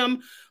clip of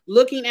him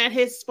looking at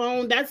his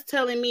phone, that's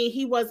telling me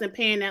he wasn't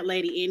paying that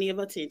lady any of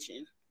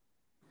attention.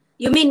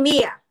 You mean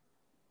Mia?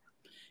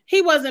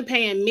 He wasn't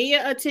paying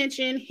Mia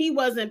attention. He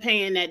wasn't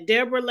paying that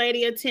Deborah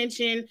lady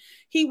attention.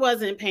 He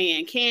wasn't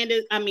paying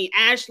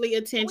Ashley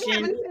attention. We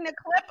haven't seen a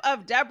clip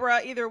of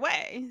Deborah either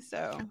way.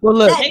 So, well,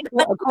 look,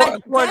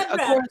 according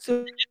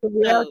to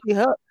Reality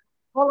Hub,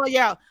 hold on,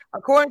 y'all.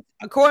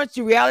 According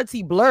to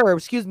Reality Blurb,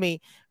 excuse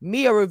me,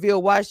 Mia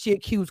revealed why she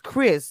accused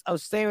Chris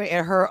of staring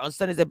at her on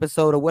Sunday's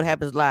episode of What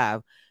Happens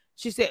Live.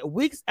 She said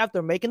weeks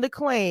after making the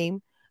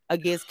claim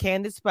against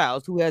Candace's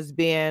spouse, who has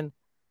been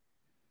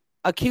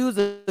accused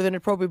of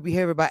inappropriate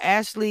behavior by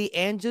Ashley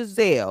and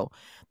Giselle,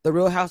 the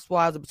Real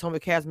Housewives of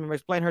Potomac cast member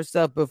explained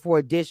herself before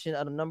edition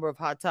of a number of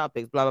hot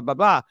topics, blah, blah, blah,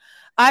 blah.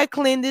 I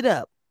cleaned it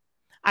up.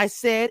 I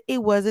said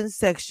it wasn't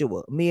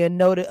sexual. Mia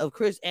noted of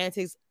Chris'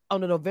 antics on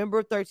the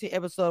November 13th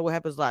episode of What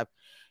Happens Live.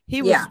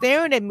 He was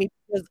staring at me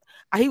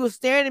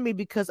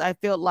because I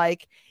felt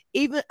like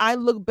even I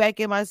looked back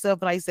at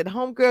myself and I said,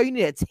 homegirl, you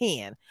need a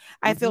 10.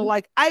 I feel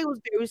like I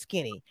was very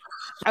skinny.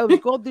 I was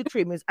going through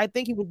treatments. I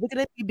think he was looking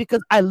at me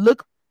because I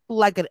look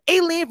like an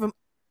alien from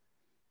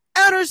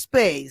outer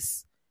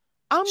space.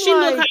 I'm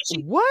like,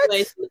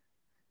 what?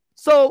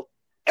 So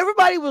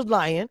everybody was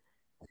lying.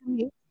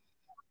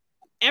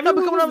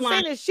 Everyone what I'm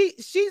saying is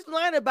she's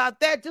lying about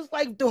that, just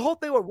like the whole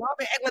thing with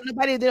Robin acting like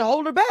nobody didn't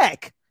hold her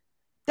back.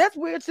 That's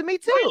weird to me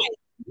too.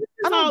 Right.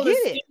 I don't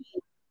get it.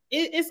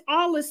 It's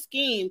all a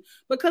scheme.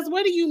 Because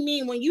what do you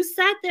mean when you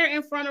sat there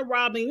in front of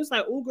Robin? You was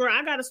like, "Oh, girl,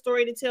 I got a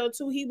story to tell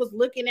too." He was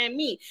looking at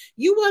me.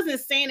 You wasn't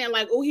saying that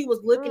like, "Oh, he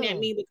was looking at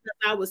me because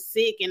I was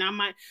sick and I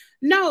might."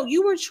 No,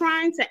 you were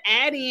trying to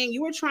add in.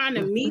 You were trying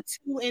to me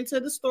too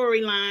into the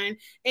storyline,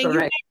 and you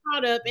got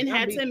caught up and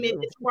had to admit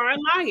that you are a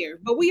liar.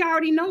 But we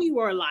already know you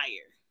are a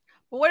liar.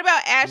 But what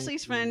about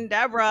Ashley's friend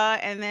Deborah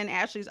and then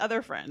Ashley's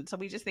other friend? So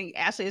we just think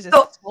Ashley is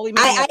just totally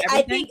making up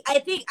everything.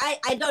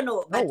 I don't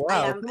know. But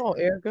Come on,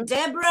 Erica.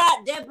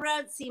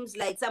 Deborah seems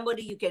like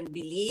somebody you can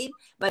believe,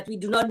 but we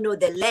do not know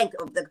the length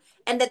of the.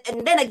 And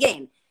then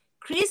again,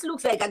 Chris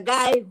looks like a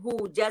guy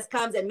who just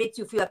comes and makes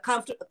you feel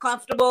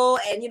comfortable,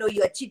 and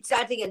you are chit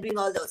chatting and doing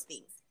all those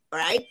things. All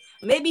right,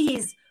 maybe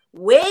he's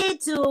way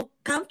too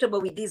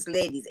comfortable with these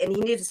ladies, and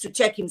he needs to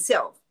check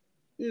himself.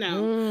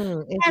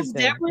 No. Has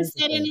Deborah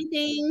said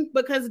anything?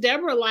 Because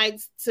Deborah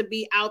likes to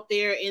be out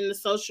there in the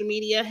social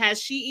media.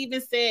 Has she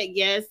even said,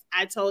 yes,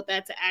 I told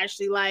that to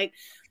Ashley? Like,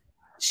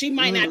 she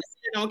might not have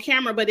said it on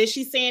camera, but is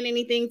she saying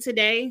anything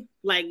today?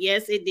 Like,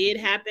 yes, it did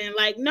happen.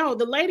 Like, no,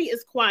 the lady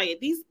is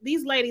quiet.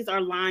 These ladies are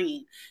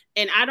lying.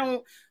 And I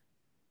don't,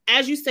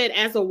 as you said,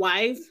 as a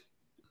wife,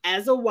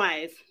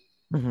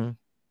 I'm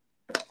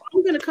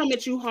going to come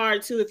at you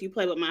hard too if you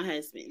play with my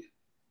husband.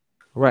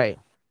 Right.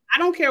 I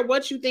don't care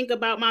what you think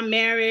about my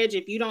marriage,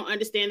 if you don't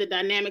understand the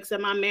dynamics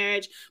of my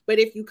marriage, but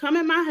if you come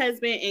at my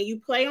husband and you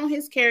play on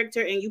his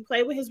character and you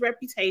play with his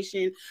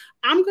reputation,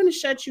 I'm going to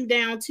shut you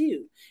down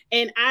too.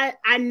 And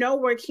I know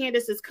where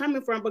Candace is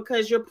coming from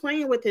because you're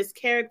playing with his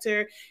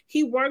character.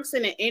 He works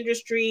in an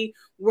industry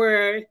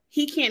where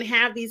he can't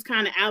have these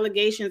kind of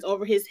allegations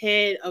over his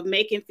head of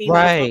making females.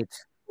 Right.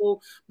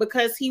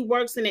 Because he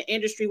works in an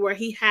industry where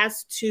he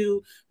has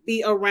to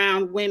be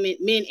around women,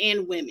 men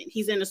and women.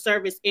 He's in a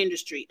service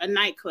industry, a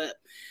nightclub.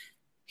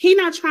 He's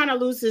not trying to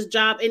lose his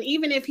job. And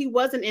even if he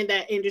wasn't in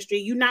that industry,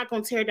 you're not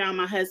going to tear down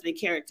my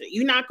husband's character.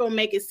 You're not going to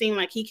make it seem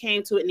like he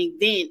came to an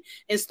event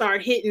and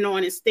start hitting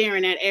on and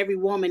staring at every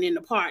woman in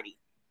the party.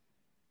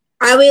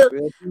 I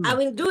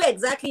will do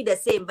exactly the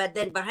same, but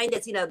then behind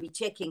the scene, I'll be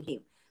checking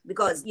him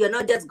because you're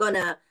not just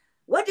gonna,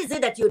 what is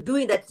it that you're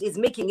doing that is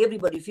making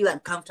everybody feel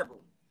uncomfortable?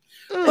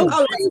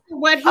 I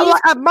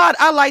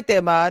like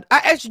that, Mod. I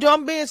actually do.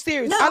 I'm being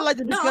serious. No, I like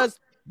it because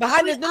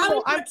behind this,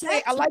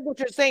 I like what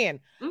you're saying.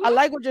 I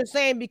like what you're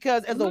saying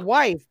because as a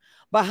wife,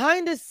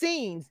 behind the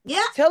scenes,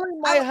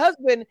 telling my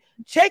husband,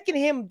 checking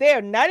him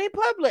there, not in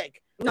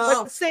public,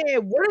 but saying,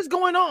 what is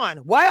going on?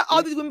 Why are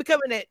all these women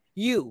coming at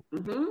you?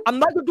 I'm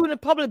not going to do it in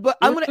public, but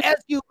I'm going to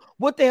ask you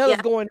what the hell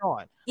is going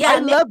on. I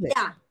love it.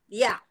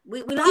 Yeah. We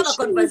have a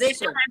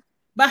conversation.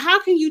 But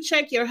how can you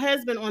check your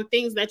husband on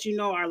things that you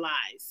know are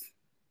lies?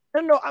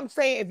 No, I'm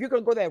saying if you're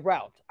going to go that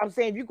route, I'm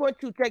saying if you're going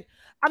to check,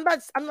 I'm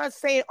not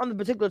saying on the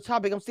particular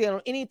topic, I'm saying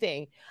on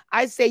anything.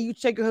 I say you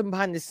check your husband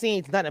behind the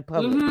scenes, not in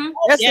public.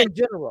 That's in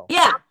general.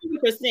 Yeah,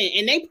 100%.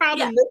 And they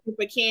probably looking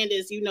for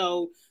Candace,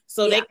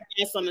 so they can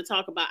have something to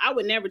talk about. I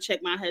would never check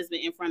my husband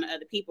in front of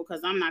other people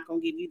because I'm not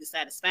going to give you the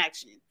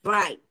satisfaction.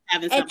 Right.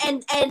 And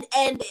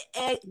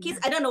Kiss,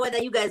 I don't know whether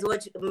you guys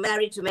watch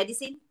Married to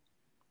Medicine.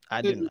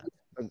 I do not.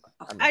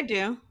 I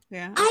do.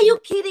 Yeah. Are you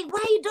kidding?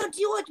 Why don't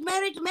you watch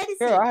Married to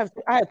Medicine? Girl, I have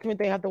too many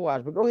things I have to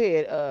watch. But go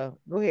ahead.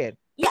 Go ahead.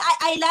 Yeah,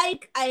 I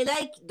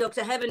like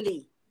Dr.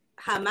 Heavenly,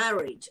 her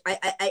marriage.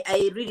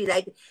 I really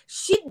like it.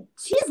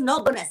 She's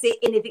not gonna say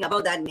anything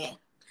about that man.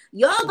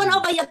 You're gonna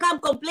over here come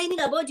complaining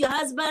about your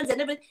husbands and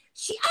everything.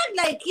 She act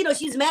like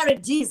she's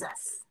married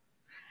Jesus.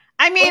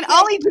 I mean,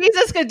 only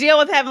Jesus could deal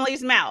with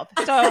Heavenly's mouth.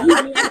 So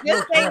I'm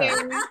just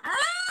saying.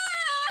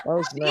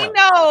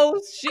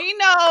 She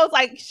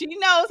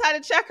knows how to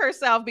check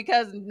herself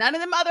because none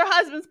of them other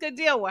husbands could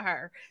deal with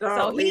her.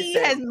 So he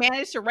has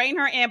managed to rein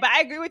her in. But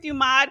I agree with you,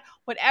 Maude.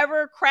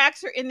 Whatever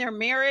cracks are in their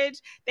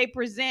marriage, they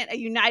present a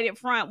united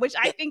front, which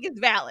I think is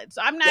valid.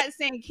 So I'm not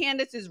saying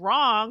Candace is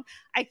wrong.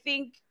 I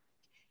think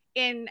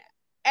in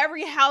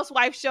every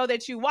housewife show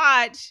that you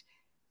watch,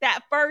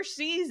 that first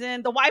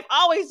season, the wife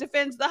always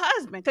defends the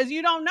husband because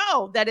you don't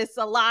know that it's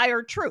a lie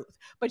or truth,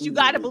 but you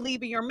got to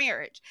believe in your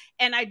marriage.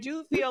 And I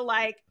do feel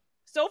like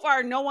so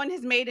far, no one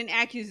has made an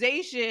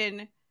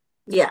accusation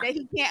that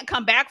he can't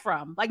come back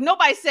from. Like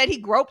nobody said he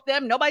groped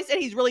them. Nobody said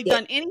he's really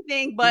done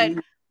anything but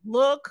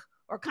look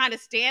or kind of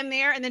stand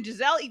there. And then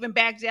Giselle even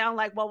backed down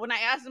like, well, when I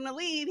asked him to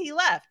leave, he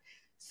left.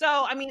 So,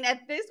 I mean,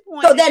 at this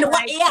point. So then,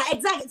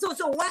 exactly.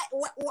 So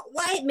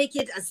why make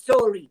it a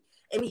story?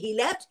 I mean, he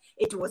left.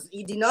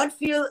 He did not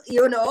feel,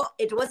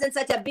 it wasn't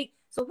such a big.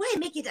 So why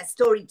make it a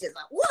story? Just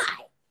like,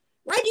 why?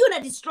 Why do you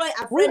want to destroy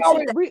a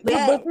friendship?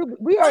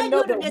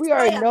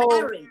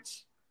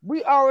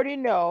 We already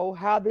know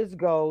how this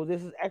goes.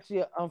 This is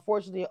actually,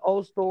 unfortunately, an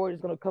old story.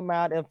 It's going to come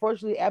out.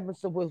 Unfortunately, it happens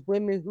with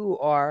women who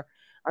are,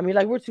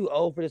 we're too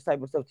old for this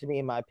type of stuff, to me,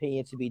 in my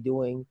opinion, to be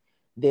doing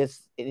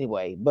this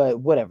anyway. But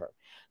whatever.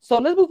 So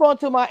let's move on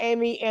to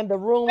Miami and the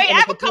room. Wait, I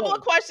have a couple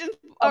of questions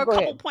or a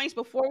couple points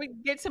before we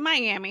get to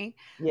Miami.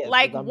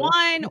 Yes,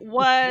 one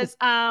was,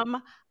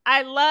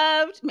 I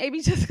loved,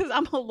 maybe just because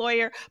I'm a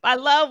lawyer, but I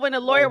love when a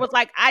lawyer was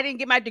like, I didn't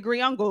get my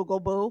degree on Google,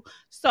 boo.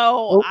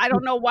 So I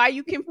don't know why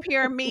you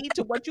compare me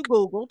to what you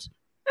Googled.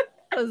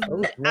 Because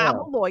I'm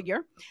a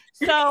lawyer.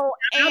 So,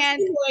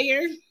 and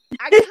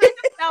I kind of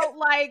felt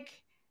like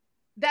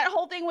that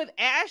whole thing with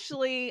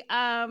Ashley,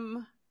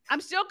 I'm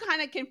still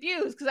kind of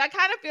confused because I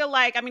kind of feel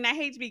like, I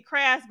hate to be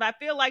crass, but I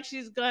feel like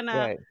she's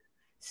gonna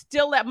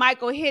still let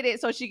Michael hit it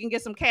so she can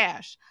get some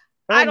cash.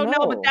 I don't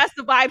know, but that's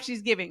the vibe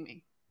she's giving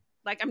me.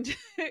 Like because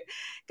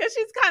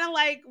she's kind of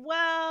like,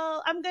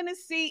 well, I'm gonna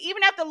see.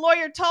 Even after the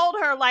lawyer told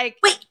her, like,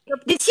 wait,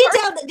 did she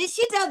tell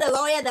the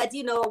lawyer that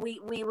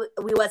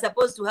we were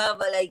supposed to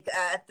have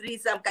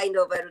some kind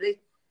of a? Did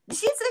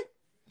she say?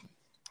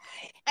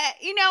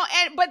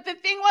 But the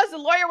thing was, the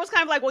lawyer was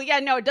kind of like, well, yeah,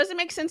 no, it doesn't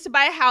make sense to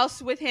buy a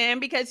house with him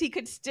because he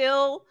could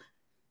still,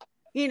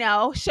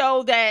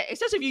 show that,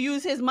 especially if you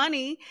use his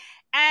money.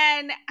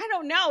 And I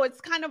don't know,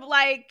 it's kind of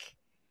like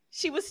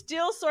she was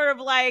still sort of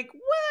like,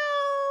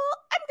 well,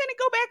 I'm gonna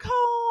go back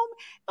home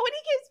when he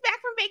gets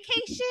back from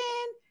vacation.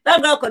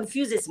 That girl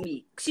confuses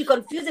me. She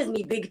confuses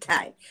me big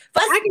time.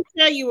 First, I can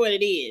tell you what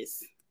it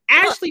is.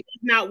 Ashley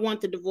does not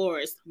want the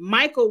divorce.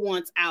 Michael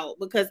wants out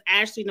because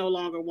Ashley no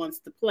longer wants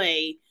to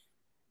play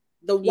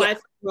the wife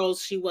role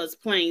she was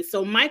playing.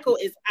 So Michael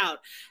is out.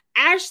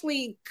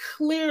 Ashley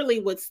clearly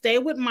would stay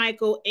with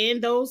Michael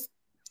and those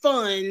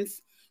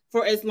funds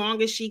for as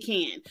long as she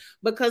can.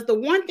 Because the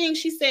one thing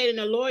she said in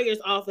the lawyer's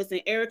office,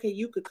 and Erica,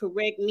 you could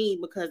correct me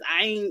because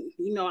I ain't,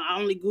 I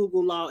only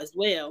Google law as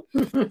well.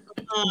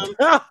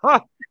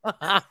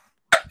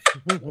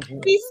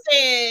 He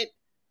said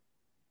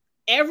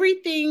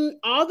everything,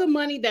 all the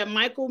money that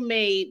Michael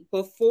made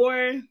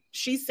before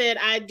she said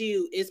I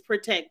do is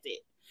protected.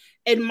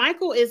 And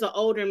Michael is an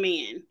older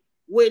man,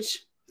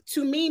 which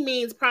to me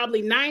means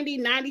probably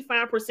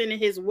 95% of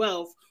his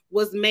wealth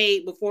was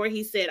made before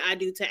he said I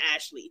do to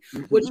Ashley,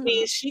 which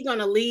means she's going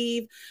to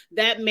leave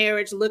that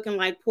marriage looking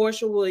like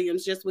Portia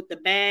Williams, just with the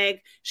bag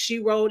she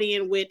rode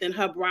in with and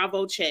her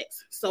Bravo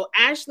checks. So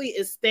Ashley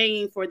is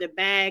staying for the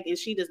bag and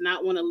she does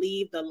not want to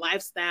leave the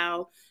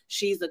lifestyle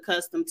she's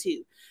accustomed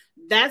to.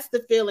 That's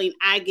the feeling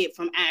I get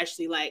from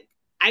Ashley. Like,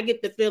 I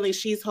get the feeling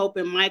she's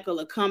hoping Michael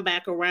will come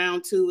back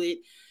around to it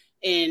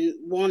and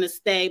want to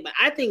stay. But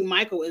I think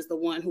Michael is the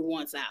one who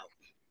wants out.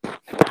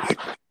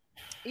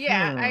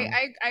 Yeah,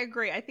 I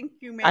agree. I think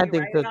you may be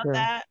right about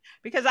that.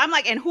 Because I'm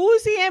like, and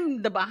who's he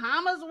in the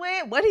Bahamas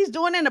with? What he's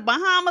doing in the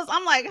Bahamas?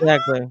 I'm like, huh?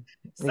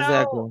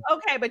 Exactly.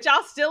 Okay, but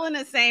y'all still in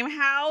the same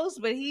house,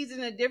 but he's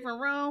in a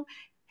different room.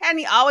 Hadn't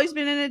he always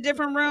been in a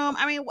different room?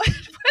 I mean, what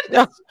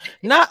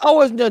not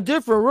always in a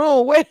different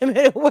room. Wait a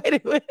minute.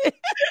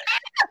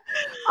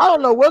 I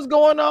don't know what's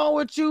going on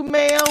with you,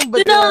 ma'am,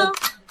 but I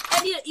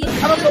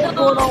don't know what's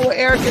going on with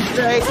Erica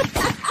today.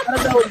 I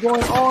don't know what's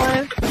going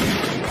on.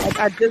 Like,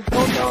 I just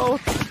don't know.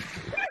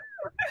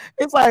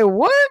 It's like,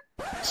 what?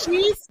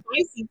 She's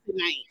spicy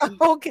tonight.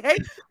 Okay.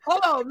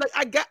 Hold on.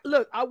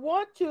 I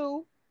want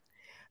to.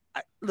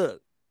 I know.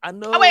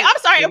 Oh, wait, I'm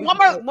sorry. One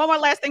more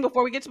last thing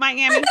before we get to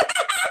Miami.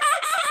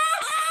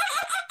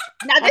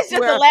 Now, this is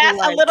just the last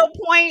little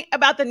point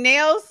about the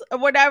nails or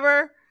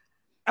whatever.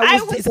 I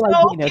was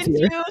so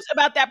confused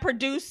about that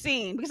produced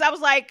scene because I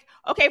was like,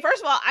 okay,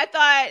 first of all, I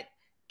thought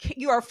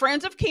you are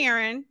friends of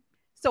Karen.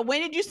 So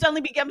when did you suddenly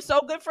become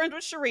so good friends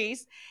with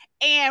Charisse?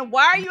 And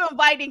why are you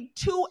inviting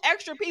 2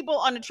 extra people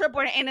on the trip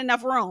where there ain't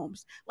enough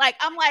rooms? Like,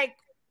 I'm like,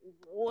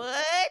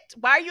 what?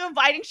 Why are you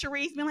inviting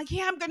Charisse? Being like,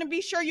 yeah, I'm going to be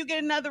sure you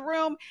get another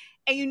room.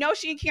 And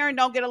she and Karen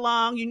don't get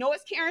along.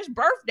 It's Karen's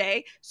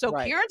birthday. So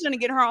Karen's going to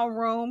get her own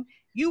room.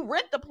 You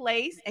rent the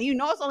place and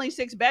it's only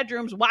 6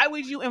 bedrooms. Why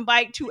would you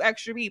invite 2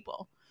 extra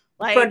people?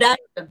 Like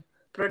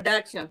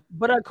production.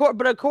 But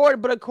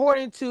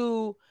according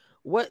to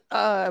what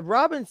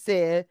Robin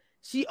said,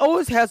 she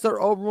always has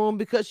her own room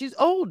because she's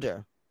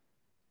older.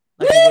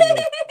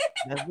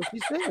 That's what she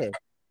said.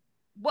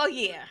 Well,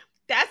 yeah,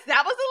 that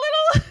was a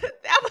little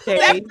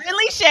that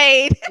friendly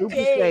shade. Super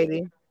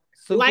shady.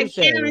 Like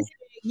Karen said,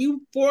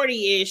 you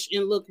 40-ish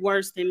and look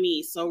worse than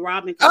me. So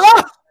Robin.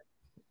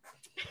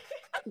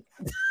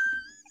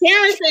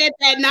 Karen said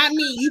that, not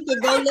me. You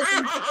could go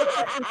listen.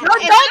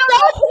 Don't give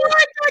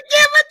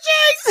a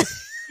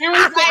cheese.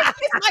 Karen's like,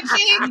 kiss my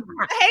cheek.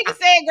 I hate to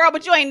say it, girl,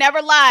 but you ain't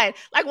never lied.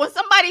 Like when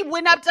somebody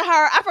went up to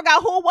her, I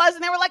forgot who it was,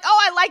 and they were like, "Oh,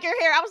 I like your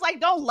hair." I was like,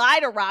 "Don't lie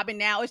to Robin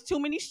now. It's too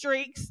many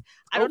streaks.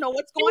 I don't know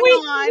what's going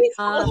on."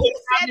 Who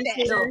said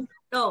that?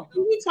 No.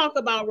 Can we talk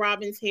about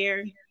Robin's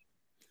hair?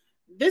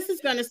 This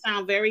is going to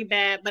sound very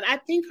bad, but I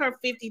think her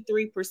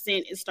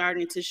 53% is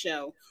starting to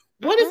show.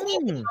 What is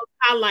up with those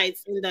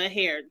highlights in the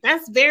hair?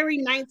 That's very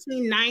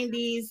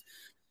 1990s.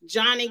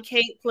 Johnny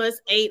Kate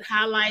plus 8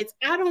 highlights.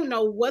 I don't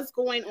know what's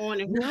going on.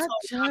 Not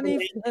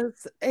Johnny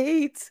plus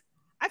 8.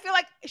 I feel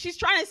like she's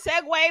trying to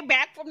segue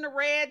back from the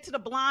red to the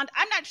blonde.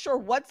 I'm not sure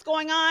what's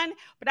going on,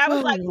 but I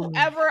was like,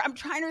 I'm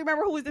trying to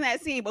remember who was in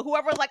that scene, but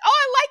whoever was like, "Oh,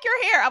 I like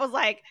your hair." I was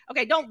like,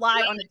 okay, don't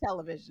lie on the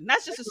television.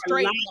 That's just a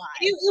straight lie.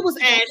 It was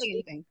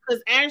Ashley,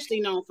 because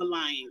Ashley known for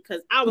lying.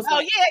 Because I was and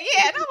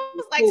I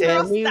was like,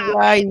 tell me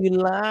why you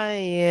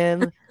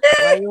lying?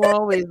 Why you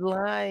always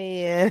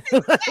lying?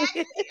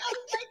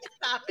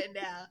 Stop it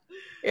now.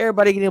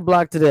 Everybody getting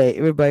blocked today.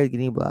 Everybody's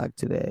getting blocked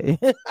today.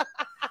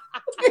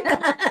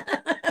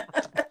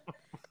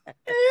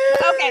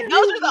 Okay,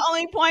 those are the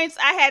only points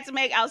I had to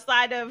make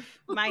outside of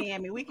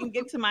Miami. We can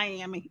get to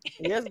Miami.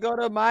 Let's go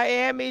to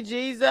Miami,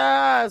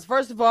 Jesus.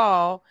 First of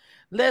all,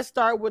 let's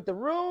start with the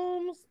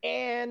rooms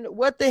and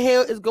what the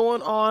hell is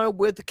going on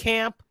with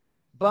Camp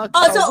Buck.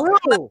 But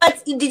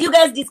did you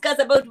guys discuss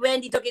about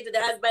Wendy talking to the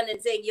husband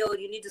and saying, "Yo,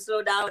 you need to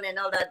slow down" and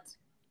all that?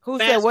 Who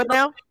said what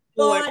now?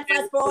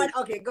 Fast forward.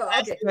 Okay, go.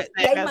 Okay.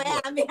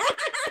 Miami.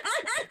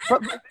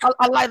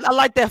 I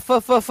like that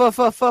fast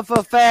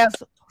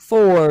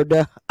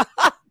forward.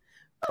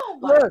 Oh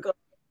my God.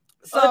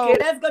 So, okay,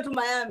 let's go to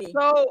Miami.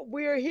 So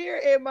we're here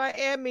in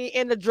Miami,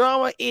 and the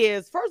drama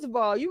is, first of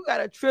all, you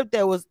got a trip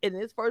that was in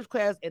this first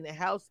class, and the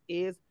house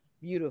is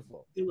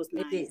beautiful. It was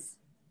nice. It is.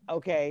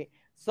 Okay.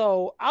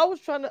 So I was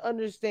trying to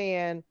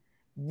understand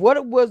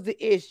What was the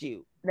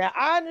issue? Now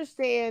I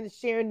understand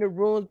sharing the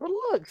rooms, but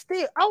look,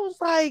 still, I was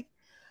like,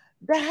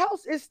 the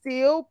house is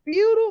still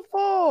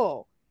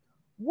beautiful.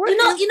 What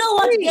is You know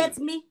what free? gets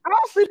me?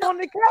 I'll sleep on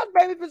the couch,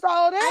 baby, if it's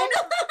all I that.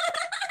 know.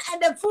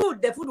 And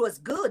the food was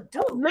good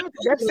too.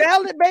 That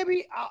salad,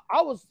 baby,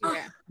 I was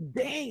damn.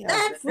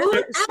 That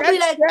food, I'll be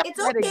like, it's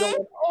okay.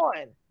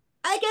 On.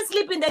 I can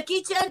sleep in the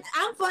kitchen.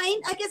 I'm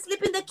fine. I can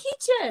sleep in the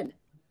kitchen.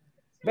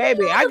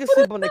 Baby, I can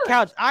sleep on the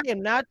couch. I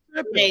am not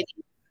tripping.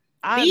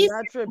 I'm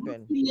not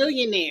tripping.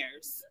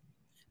 Millionaires,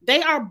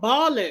 they are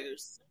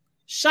ballers,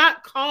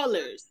 shot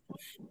callers.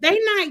 They're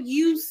not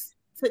used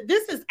to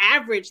this. Is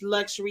average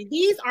luxury.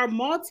 These are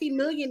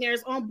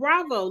multi-millionaires on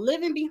Bravo,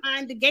 living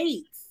behind the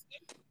gates.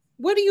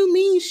 What do you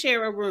mean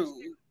share a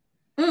room?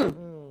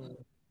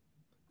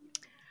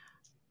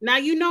 Now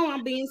you know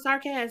I'm being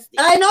sarcastic.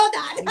 I know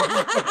that.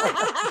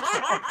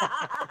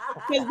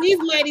 Because these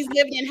ladies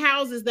living in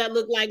houses that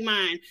look like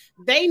mine,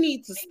 they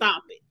need to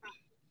stop it.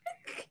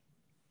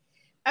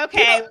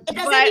 Okay, but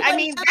I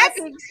mean, that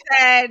being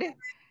said,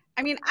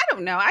 I mean, I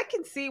don't know. I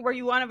can see where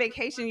you want a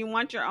vacation, you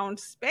want your own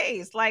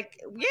space.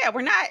 Like, yeah,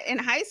 we're not in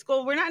high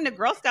school, we're not in the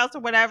Girl Scouts or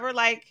whatever.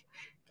 Like,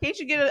 can't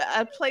you get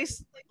a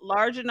place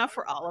large enough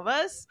for all of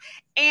us?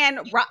 And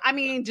I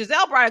mean,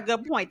 Giselle brought a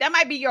good point. That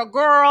might be your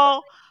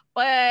girl,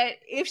 but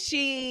if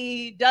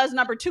she does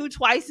number 2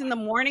 twice in the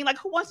morning, like,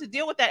 who wants to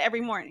deal with that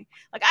every morning?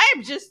 Like, I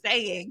am just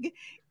saying,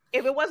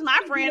 if it was my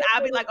friend,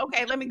 I'd be like,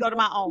 okay, let me go to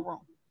my own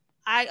room.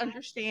 I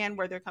understand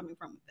where they're coming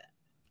from with that.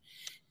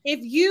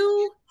 If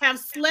you have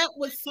slept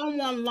with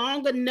someone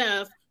long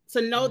enough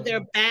to know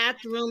their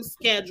bathroom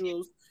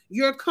schedules,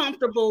 you're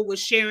comfortable with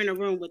sharing a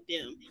room with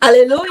them.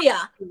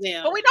 Hallelujah.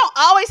 Yeah. But we don't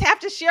always have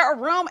to share a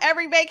room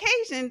every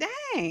vacation.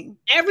 Dang.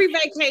 Every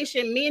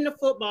vacation, me and the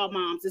football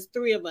moms, it's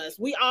 3 of us.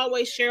 We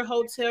always share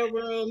hotel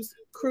rooms,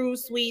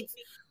 cruise suites.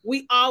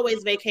 We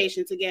always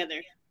vacation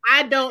together.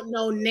 I don't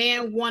know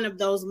nan one of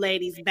those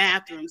ladies'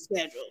 bathroom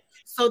schedule.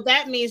 So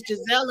that means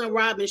Giselle and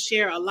Robin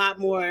share a lot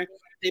more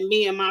than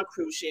me and my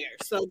crew share.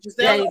 So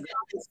Giselle, and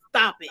Robin,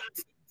 stop it.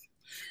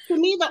 To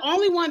me, the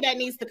only one that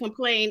needs to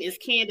complain is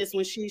Candace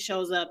when she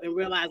shows up and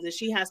realizes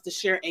she has to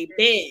share a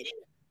bed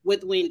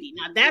with Wendy.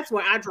 Now that's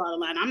where I draw the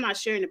line. I'm not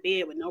sharing a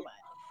bed with nobody.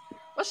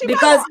 Well, she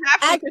because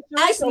have to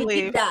Ashley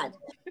leave. did that.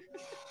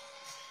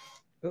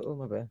 Oh,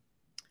 my bad.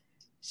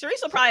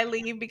 Sharice will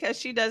probably leave because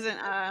she doesn't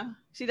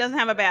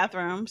have a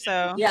bathroom,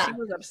 so yeah. She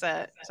was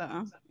upset.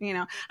 So, you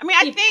know, I mean,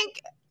 I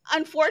think,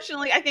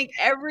 unfortunately, I think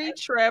every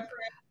trip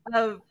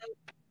of,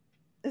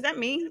 is that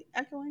me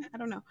echoing? I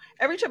don't know.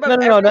 Every trip of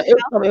no,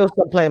 it was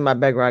some playing in my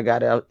background. I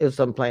got it. It was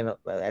some playing.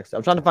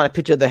 I'm trying to find a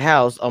picture of the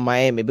house on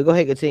Miami, but go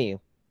ahead, continue.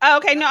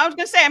 Okay, no, I was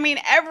gonna say, I mean,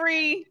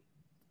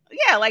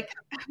 like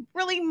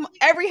really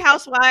every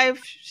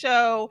Housewives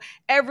show,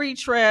 every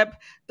trip,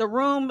 the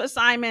room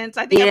assignments.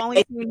 I think I've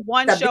only seen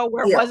one show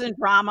where it wasn't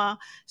drama.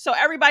 So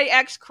everybody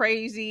acts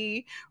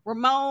crazy.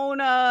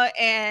 Ramona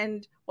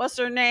and what's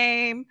her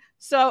name?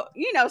 So,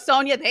 you know,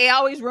 Sonia, they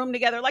always room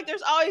together. Like,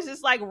 there's always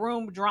this like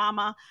room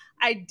drama.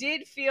 I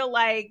did feel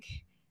like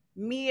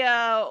Mia,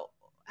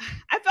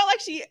 I felt like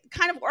she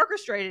kind of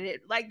orchestrated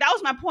it. Like, that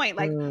was my point.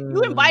 Like,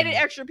 you invited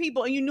extra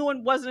people and you knew it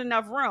wasn't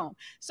enough room.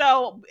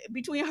 So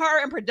between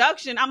her and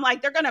production, I'm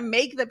like, they're going to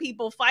make the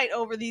people fight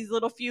over these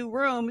little few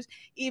rooms,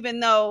 even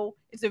though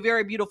it's a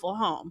very beautiful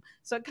home.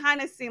 So it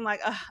kind of seemed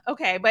like,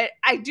 okay. But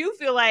I do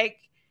feel like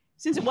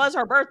since it was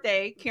her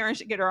birthday, Karen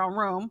should get her own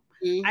room.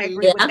 Mm-hmm. I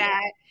agree with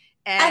that.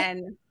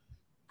 And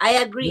I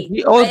agree.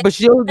 But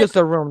she always gets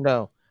a room,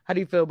 though. How do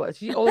you feel about it?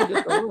 She always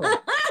gets a room.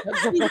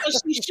 What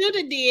she should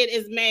have did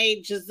is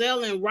made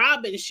Giselle and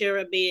Robin share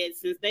a bed,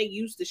 since they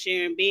used to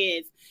sharing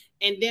beds,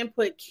 and then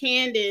put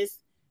Candace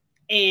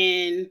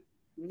and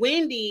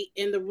Wendy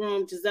in the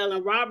room Giselle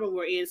and Robin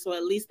were in, so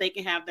at least they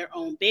can have their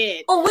own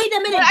bed. Oh, wait a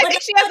minute. I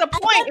think she has a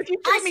point. If you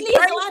Ashley is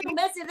the one who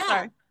messed it up.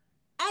 Sorry.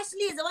 Ashley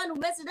is the one who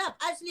messed it up.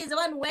 Ashley is the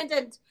one who went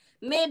and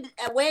made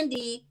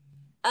Wendy.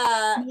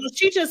 Well,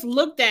 she just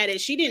looked at it.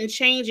 She didn't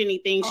change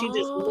anything. She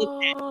just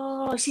looked at it.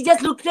 Oh, she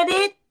just looked at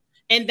it?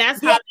 And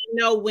that's how they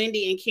know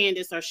Wendy and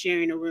Candace are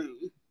sharing a room.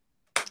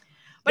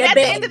 But at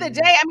the end of the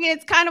day, I mean,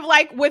 it's kind of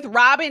like with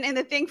Robin and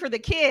the thing for the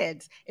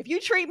kids. If you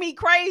treat me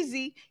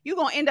crazy, you're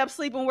going to end up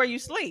sleeping where you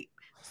sleep.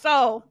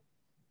 So,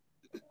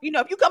 you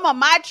know, if you come on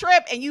my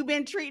trip and you've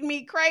been treating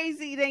me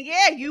crazy, then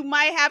yeah, you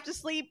might have to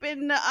sleep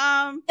in the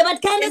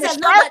but Candace has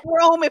shark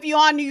room if you're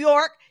on New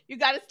York. You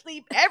got to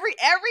sleep. Every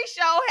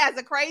show has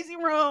a crazy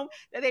room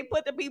that they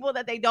put the people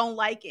that they don't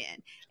like in.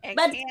 And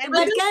but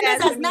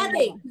Candace has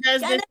nothing.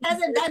 Candace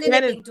hasn't done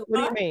anything to her.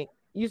 What do you mean?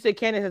 You said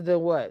Candace has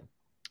done what?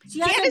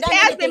 Candace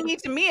has been mean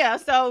to Mia,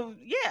 so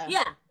yeah.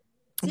 Yeah.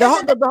 The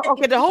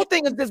whole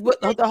thing is this.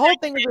 The whole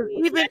thing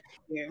is this,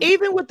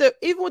 even with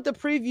the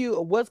preview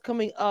of what's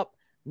coming up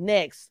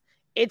next,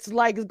 it's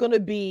like it's gonna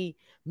be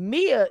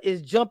Mia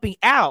is jumping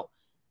out.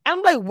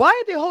 I'm like, why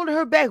are they holding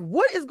her back?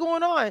 What is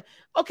going on?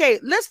 Okay,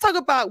 let's talk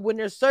about when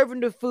they're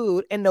serving the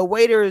food and the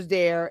waiter is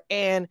there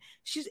and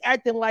she's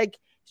acting like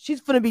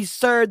she's gonna be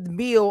served the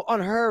meal on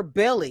her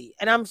belly.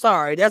 And I'm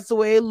sorry, that's the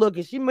way it looks.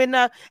 And she may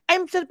not.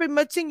 I'm celebrating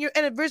my 10-year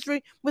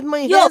anniversary with my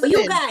Yo, you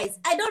husband. guys,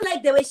 I don't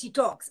like the way she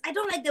talks. I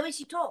don't like the way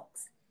she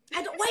talks.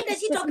 I don't. Why does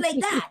she talk like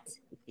that?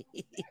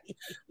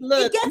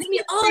 Look, it gets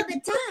me all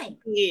the time.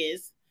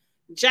 Is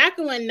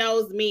Jacqueline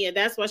knows Mia.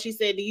 That's why she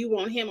said, "Do you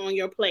want him on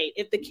your plate?"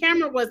 If the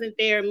camera wasn't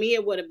there,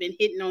 Mia would have been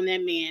hitting on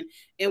that man,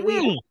 and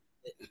we.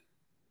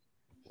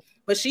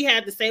 But she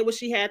had to say what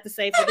she had to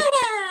say for the.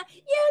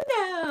 You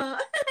know.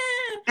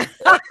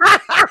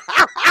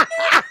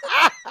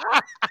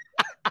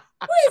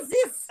 Who is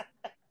this?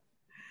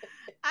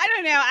 I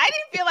don't know. I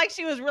didn't feel like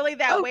she was really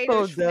that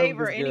waiter's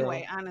flavor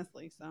anyway,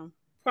 honestly. So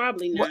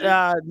probably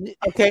not.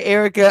 Okay,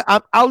 Erica,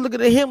 I'll look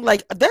at him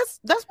like that's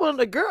one of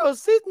the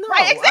girls. See, no,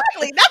 right,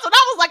 exactly. That's what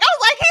I was like. I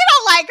was like, he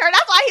don't like her.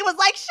 That's why he was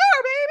like,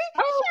 sure, baby.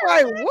 I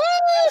was like,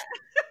 what?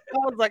 I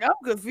was like, I'm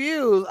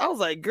confused. I was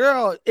like,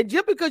 girl, and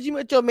just because you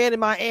met your man in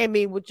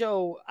Miami with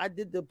I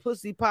did the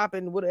pussy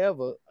popping,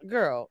 whatever,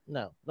 girl,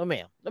 no,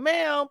 ma'am, no,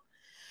 ma'am.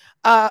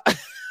 I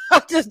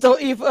just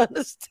don't even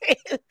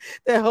understand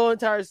that whole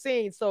entire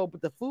scene. So,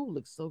 but the food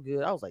looks so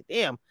good. I was like,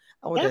 damn,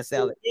 I want that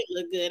salad. It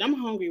looked good. I'm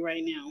hungry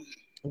right now,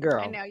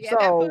 girl. I know. Yeah,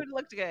 that food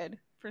looked good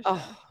for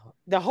sure.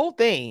 The whole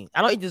thing.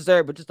 I don't eat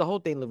dessert, but just the whole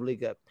thing looked really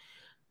good.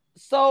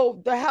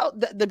 So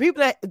the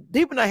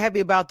people not happy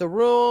about the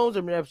rooms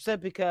are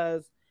upset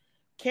because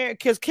Karen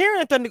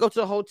threatened to go to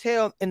the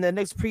hotel in the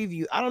next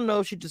preview. I don't know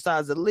if she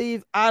decides to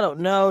leave. I don't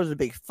know. There's a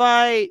big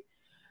fight.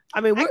 I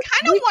mean, I kind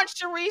of want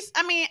Charisse.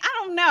 I mean, I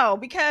don't know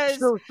because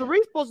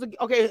Charisse supposed to.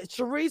 Okay,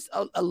 Charisse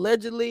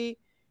allegedly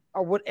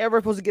or whatever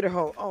supposed to get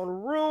her own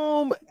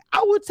room.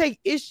 I would take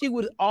issue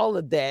with all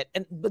of that.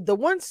 But the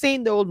one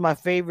scene that was my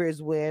favorite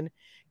is when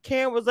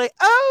Karen was like,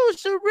 "Oh,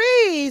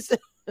 Charisse."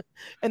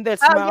 And that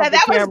smile. Yeah,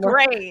 that was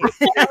great.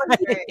 That was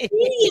great.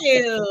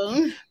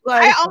 You.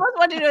 Like, I almost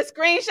wanted to do a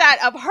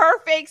screenshot of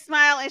her fake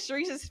smile and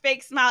Charisse's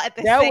fake smile at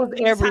the same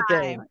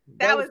time.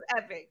 That was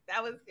epic.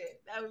 That was good.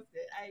 That was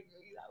good. I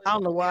agree. I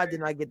don't know why I did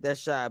not get that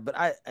shot, but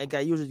I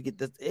usually get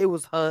this. It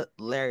was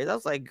hilarious. I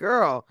was like,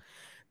 girl,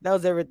 that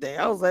was everything.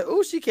 I was like,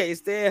 oh, she can't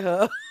stand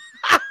her.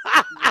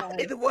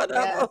 Either one of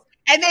them.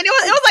 And then it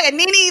was like a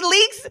Nene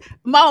Leaks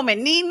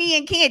moment. Nene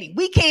and Candy,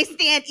 we can't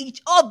stand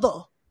each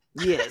other.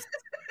 Yes.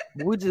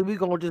 we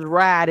gonna just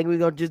ride and we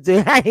gonna just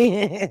do. Karen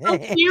is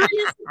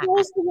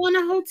supposed to want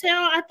a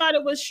hotel. I thought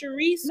it was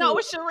Charisse. No, it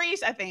was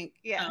Charisse. I think.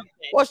 Yeah. Okay.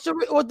 Well,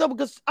 Charisse. Well, no,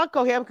 because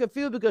I'm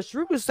confused because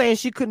Charisse was saying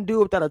she couldn't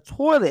do it without a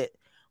toilet,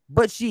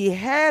 but she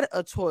had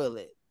a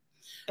toilet.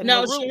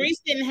 No,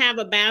 Charisse didn't have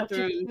a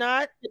bathroom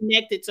not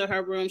connected to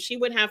her room. She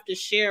would have to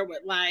share with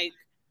like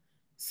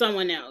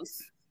someone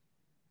else.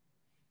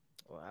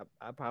 Well,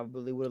 I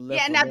probably would have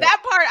left. Yeah, now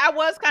that part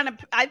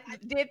I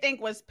did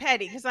think was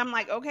petty because I'm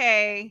like,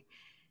 okay,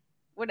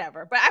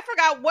 whatever. But I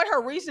forgot what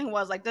her reasoning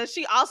was. Like, does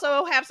she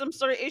also have some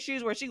sort of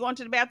issues where she going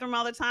to the bathroom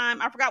all the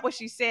time? I forgot what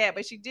she said,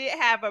 but she did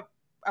have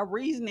a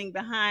reasoning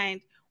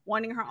behind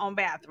wanting her own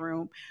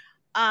bathroom.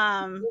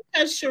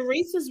 Because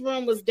Charisse's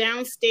room was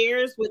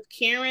downstairs with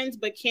Karen's,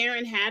 but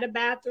Karen had a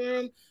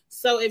bathroom.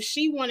 So if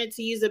she wanted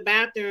to use a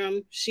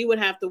bathroom, she would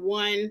have to,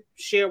 one,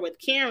 share with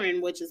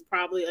Karen, which is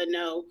probably a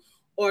no,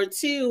 or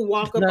two,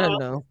 walk up all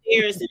the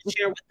stairs and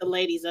share with the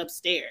ladies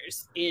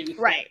upstairs.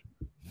 Right.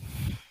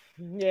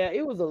 Yeah,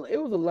 it was a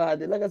lot.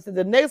 Like I said,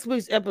 the next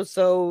week's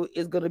episode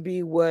is going to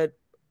be what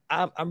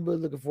I'm really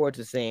looking forward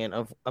to seeing.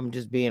 I'm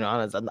just being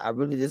honest. I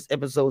really, this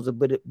episode was a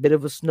bit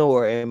of a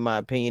snore in my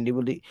opinion. It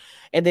really,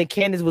 and then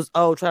Candace was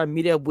trying to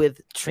meet up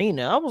with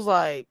Trina. I was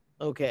like,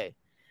 okay,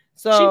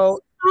 so she's doing a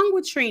song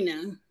with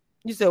Trina.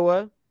 You said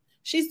what?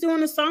 She's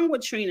doing a song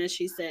with Trina.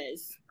 She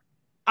says.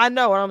 I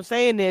know what I'm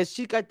saying is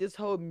she got this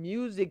whole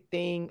music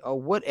thing or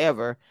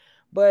whatever.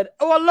 But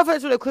I love her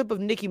to the clip of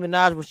Nicki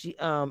Minaj when she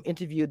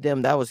interviewed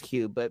them. That was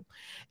cute, but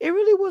it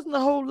really wasn't a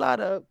whole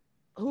lot of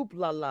hoop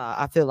la la.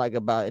 I feel like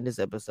about in this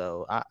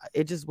episode.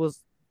 It just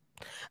was.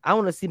 I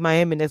want to see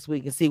Miami next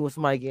week and see when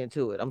somebody get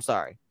into it. I'm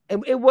sorry.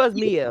 It was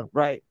Mia,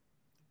 right?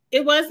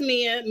 It was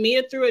Mia.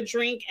 Mia threw a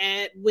drink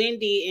at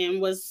Wendy and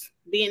was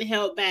being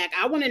held back.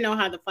 I want to know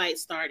how the fight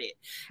started.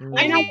 Mm-hmm.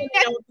 I think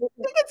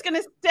it's going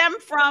to stem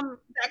from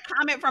that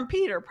comment from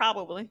Peter,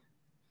 probably.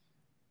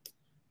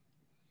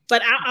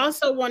 But I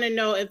also want to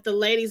know if the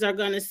ladies are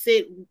going to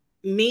sit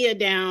Mia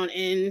down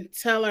and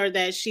tell her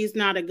that she's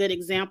not a good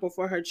example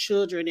for her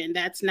children and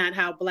that's not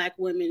how Black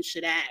women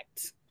should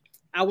act.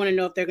 I want to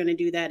know if they're going to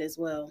do that as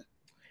well.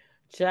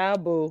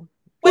 Child boo.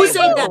 Who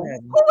said that?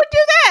 Who would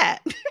do that?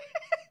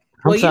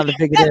 I'm trying to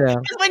figure it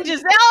out. When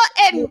Giselle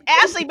and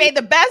Ashley made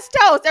the best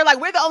toast, they're like,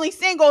 we're the only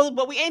singles,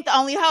 but we ain't the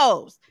only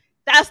hoes.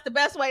 That's the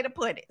best way to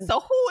put it. So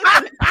who is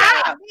going to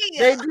tell Mia?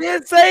 They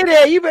did say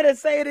that. You better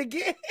say it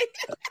again.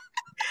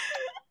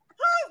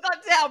 Who's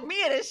going to tell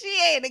Mia that she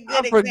ain't a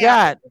good example?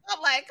 Forgot.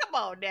 I'm like, come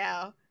on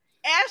now.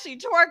 Ashley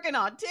twerking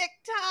on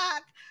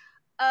TikTok.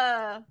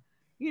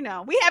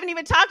 We haven't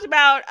even talked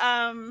about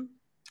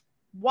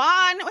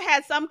Juan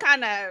had some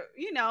kind of,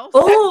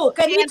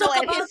 can we talk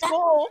at about his that?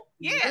 school.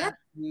 Yeah.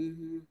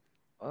 Mm-hmm.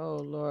 Oh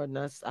Lord,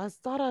 I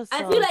thought I saw.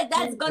 I feel like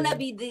that's gonna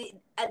be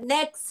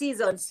next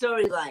season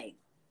storyline.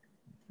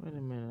 Wait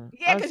a minute.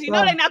 Yeah, because you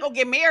know they're not gonna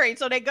get married,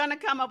 so they're gonna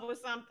come up with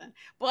something.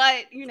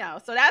 But you know,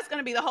 so that's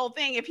gonna be the whole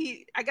thing. If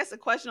he, I guess the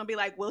question will be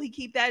like, will he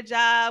keep that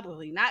job? Will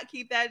he not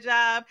keep that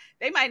job?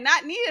 They might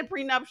not need a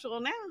prenuptial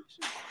now.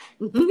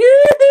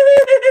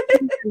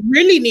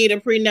 Really need a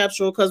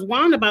prenuptial because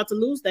Juan about to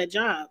lose that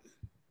job.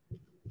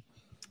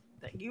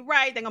 You're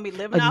right. They're gonna be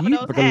living off of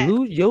those hats.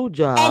 Lose your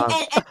job.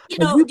 And you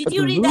know, did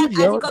you read that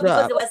article?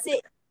 Because they were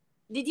saying,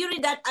 did you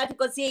read that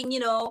article saying, you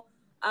know,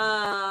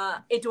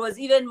 it was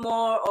even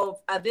more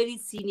of a very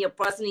senior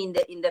person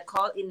in the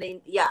call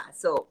yeah.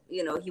 So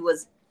you know, he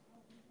was.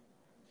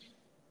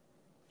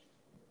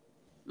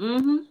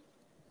 Mm-hmm.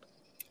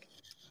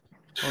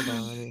 Hold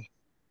on.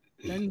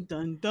 Dun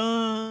dun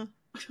dun.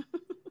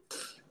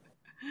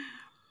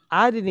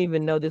 I didn't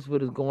even know this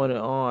was going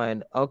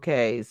on.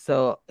 Okay,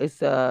 so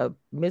it's I'm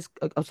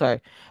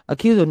sorry,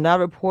 accused of not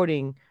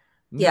reporting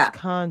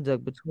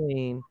misconduct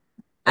between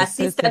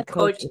assistant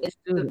coach and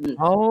student.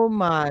 Oh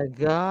my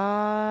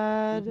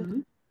God. Mm-hmm.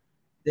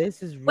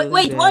 This is really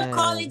wait, bad. what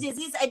college is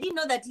this? I didn't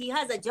know that he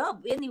has a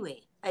job anyway.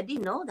 I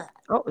didn't know that.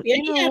 Oh, yeah,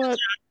 you know what?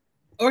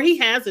 Or he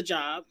has a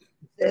job.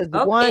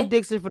 Juan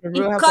Dixon for the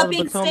Real Housewives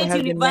of Potomac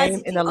has been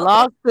named in a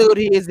lawsuit.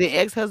 He is the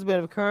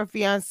ex-husband of current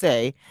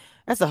fiance.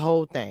 That's the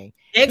whole thing.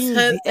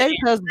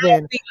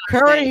 Ex-husband,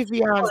 current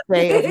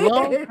fiance of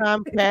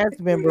longtime cast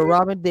member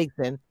Robin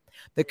Dixon,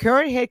 the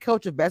current head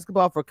coach of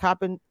basketball for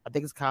Coppin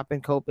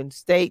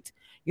State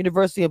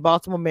University of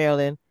Baltimore,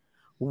 Maryland.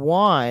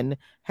 Juan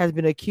has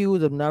been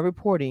accused of not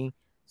reporting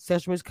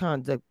sexual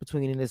misconduct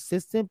between an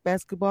assistant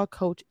basketball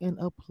coach and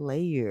a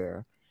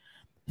player.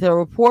 The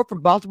report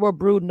from Baltimore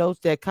Brew notes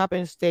that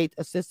Coppin State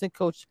assistant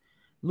coach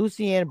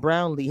Lucianne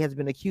Brownlee has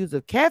been accused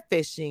of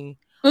catfishing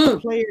a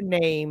player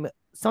named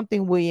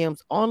something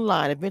Williams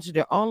online. Eventually,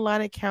 their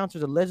online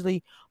encounters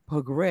allegedly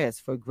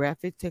progressed for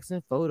graphic text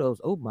and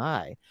photos. Oh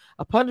my.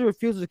 Upon the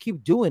refusal to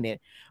keep doing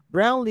it,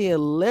 Brownlee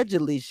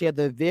allegedly shared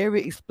the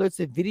very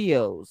explicit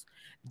videos.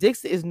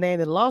 Dixon is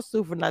named in a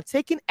lawsuit for not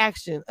taking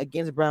action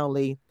against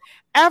Brownlee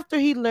after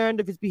he learned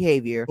of his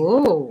behavior.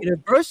 The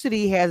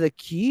university has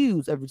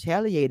accused of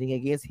retaliating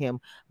against him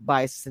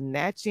by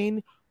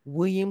snatching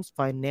Williams'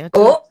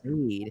 financial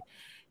aid.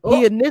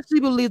 He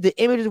initially believed the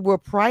images were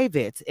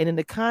private and in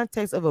the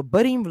context of a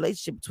budding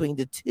relationship between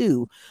the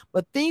two,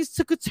 but things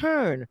took a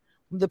turn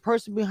when the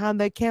person behind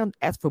the account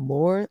asked for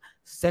more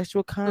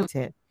sexual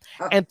content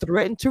and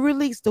threatened to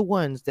release the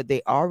ones that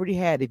they already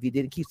had if he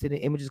didn't keep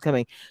sending images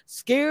coming.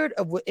 Scared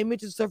of what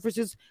images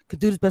surfaces could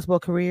do to his basketball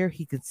career,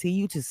 he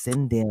continued to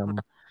send them.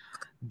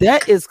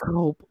 That is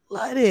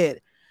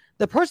cold-blooded.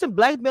 The person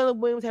blackmailing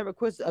Williams had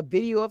requested a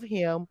video of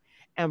him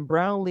and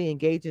Brownlee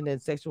engaging in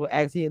sexual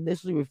acts. He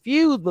initially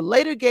refused, but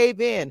later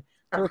gave in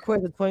to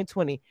request in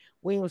 2020.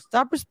 Williams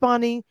stopped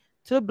responding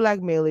to the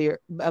blackmailer,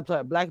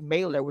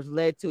 which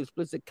led to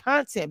explicit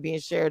content being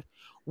shared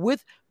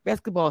with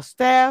basketball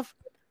staff,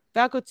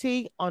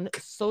 faculty on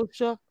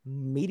social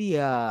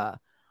media.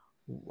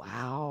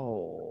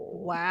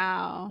 Wow.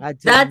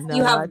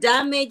 You have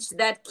damaged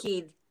that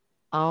kid.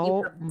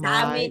 Oh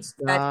my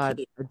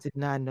God. I did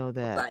not know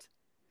that.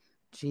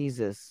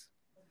 Jesus.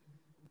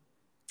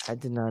 I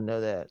did not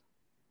know that.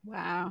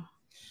 Wow.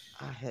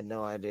 I had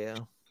no idea.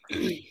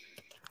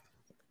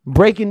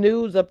 Breaking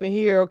news up in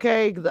here,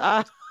 okay?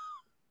 Because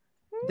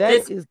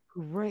that is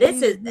crazy.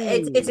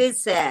 It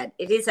is sad.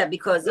 It is sad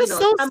because it's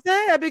so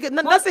sad because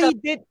not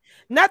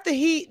that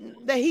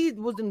he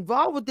was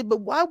involved with it,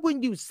 but why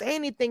wouldn't you say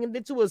anything and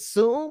then to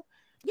assume?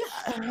 Yeah,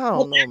 I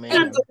don't know, man.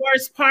 That's the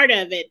worst part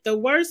of it. The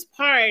worst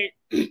part,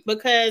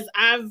 because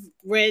I've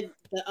read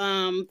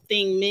the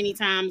thing many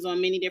times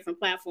on many different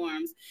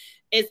platforms,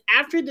 is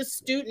after the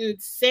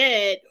student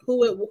said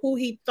who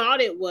he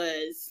thought it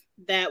was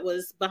that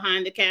was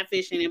behind the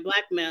catfishing and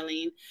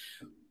blackmailing.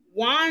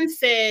 Juan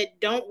said,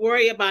 "Don't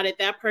worry about it.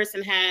 That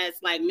person has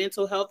like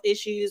mental health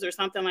issues or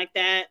something like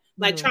that."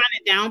 Like trying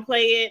to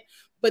downplay it.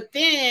 But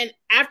then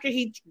after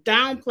he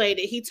downplayed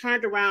it, he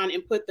turned around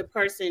and put the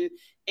person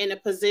in a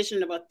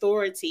position of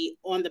authority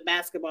on the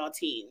basketball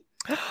team.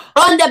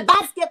 On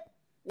the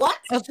what?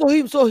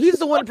 So he's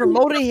the one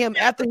promoting him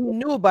after he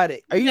knew about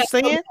it. Are you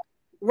saying?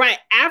 Right.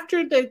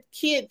 After the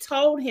kid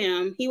told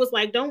him, he was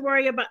like, "Don't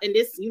worry about," and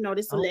this,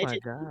 this alleged.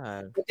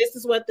 But this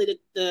is what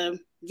the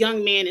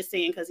young man is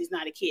saying because he's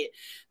not a kid.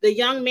 The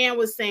young man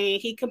was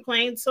saying he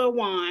complained to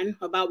Juan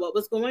about what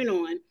was going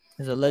on.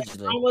 It's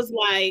allegedly. Juan was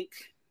like,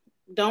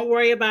 "Don't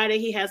worry about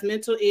it. He has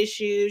mental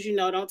issues.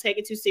 Don't take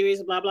it too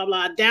serious, blah, blah,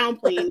 blah,"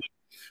 downplaying it.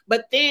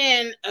 But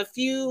then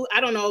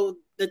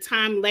the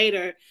time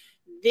later,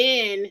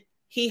 then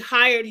he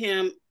hired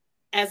him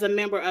as a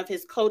member of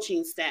his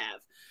coaching staff,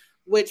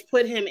 which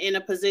put him in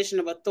a position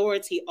of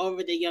authority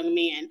over the young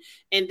man.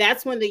 And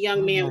that's when the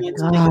young man went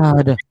to the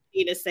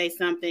university to say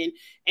something.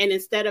 And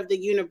instead of the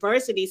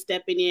university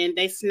stepping in,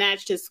 they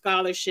snatched his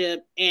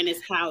scholarship and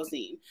his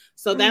housing.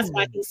 So that's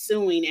why he's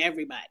suing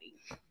everybody.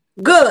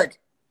 Good.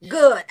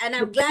 And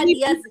I'm glad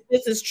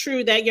this is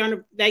true. That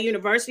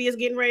university is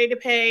getting ready to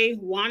pay.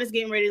 Juan is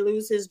getting ready to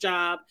lose his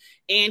job,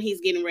 and he's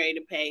getting ready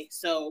to pay.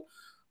 So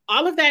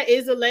all of that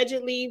is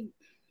allegedly,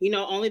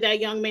 only that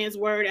young man's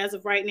word as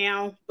of right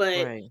now,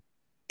 but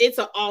it's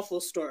an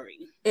awful story.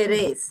 It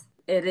is.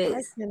 It I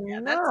is. Yeah,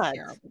 that's cannot.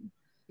 terrible.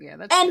 Yeah,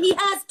 that's And he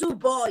terrible. has 2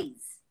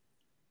 boys.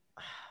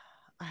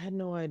 I had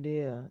no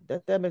idea.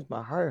 That makes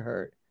my heart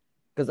hurt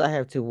because I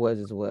have 2 boys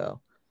as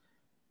well.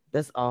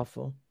 That's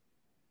awful.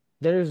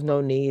 There's no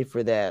need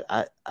for that.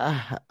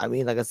 I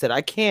mean, like I said,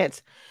 I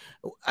can't.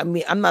 I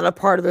mean, I'm not a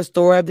part of the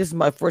story. This is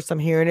my first time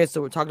hearing it,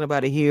 so we're talking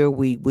about it here.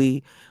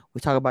 We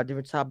talk about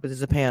different topics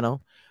as a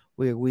panel,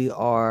 where we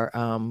are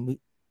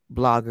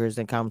bloggers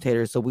and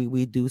commentators. So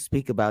we do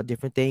speak about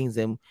different things,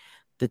 and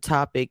the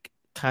topic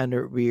kind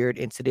of reared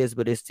into this,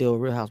 but it's still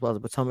Real Housewives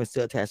of Potomac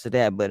still attached to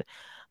that. But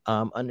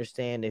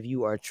understand if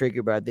you are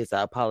triggered by this,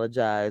 I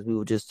apologize. We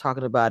were just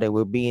talking about it.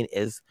 We're being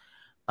as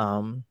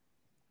um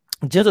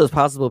gentle as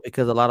possible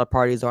because a lot of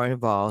parties are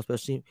involved,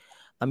 especially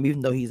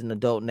even though he's an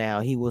adult now,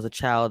 he was a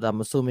child,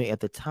 I'm assuming, at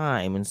the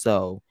time. And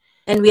so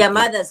And we are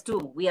mothers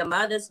too. We are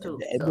mothers too.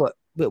 So.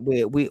 but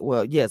we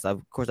well, yes,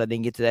 of course I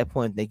didn't get to that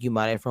point. Thank you,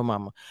 Maya, from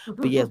mama.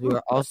 But yes, we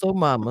are also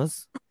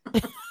mamas.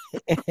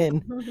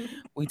 And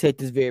we take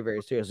this very,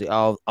 very seriously.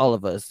 All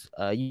of us.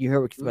 You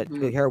heard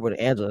what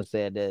Angela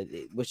said.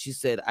 What she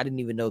said, I didn't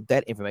even know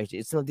that information.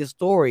 It's like this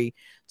story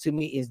to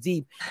me is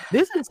deep.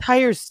 This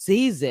entire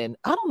season,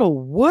 I don't know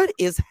what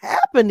is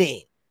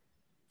happening.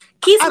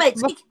 Kiss my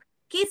cheek.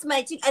 Kiss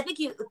my cheek. I think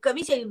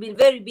Commissioner, you've been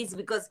very busy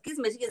because Kiss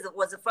my cheek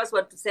was the first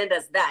one to send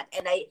us that,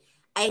 and I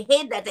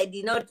hate that I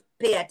did not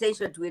pay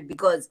attention to it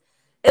because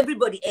every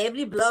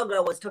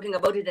blogger was talking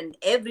about it, and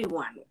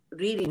everyone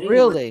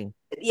really.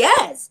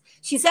 Yes,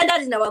 she said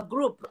that in our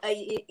group.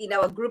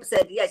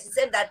 Said she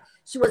said that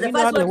she was the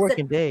first one.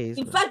 Working days.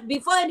 In fact,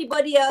 before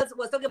anybody else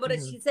was talking about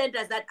it, she sent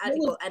us that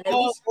article, and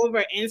all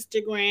over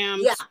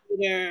Instagram,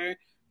 Twitter.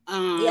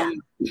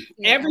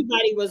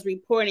 Everybody was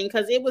reporting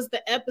because it was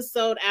the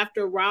episode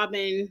after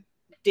Robin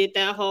did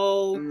that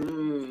whole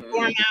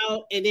storm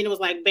out, and then it was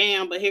like,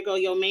 bam! But here go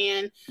your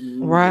man,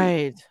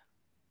 right?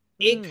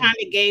 It kind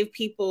of gave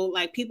people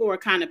were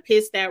kind of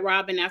pissed at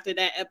Robin after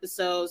that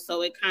episode,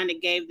 so it kind of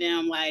gave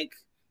them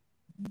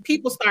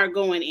people start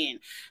going in.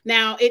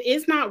 Now it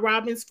is not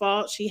Robin's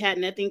fault; she had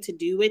nothing to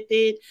do with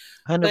it.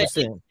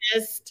 100%.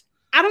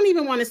 I don't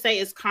even want to say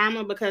it's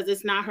karma because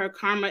it's not her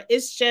karma.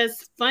 It's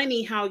just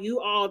funny how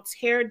you all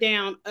tear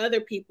down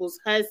other people's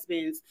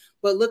husbands,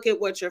 but look at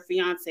what your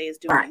fiance is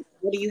doing. Right.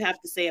 What do you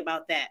have to say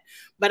about that?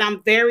 But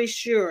I'm very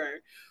sure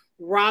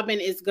Robin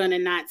is going to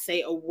not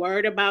say a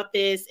word about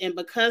this. And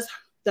because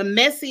the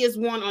messiest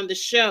one on the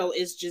show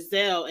is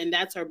Giselle, and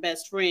that's her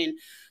best friend,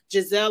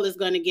 Giselle is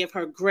going to give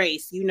her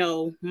grace.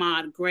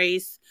 Maud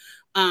Grace.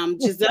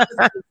 Giselle is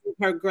going to give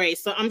her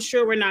grace. So I'm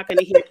sure we're not going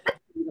to hear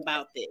anything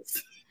about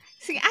this.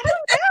 See, I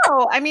don't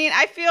know. I mean,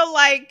 I feel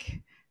like,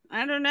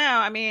 I don't know.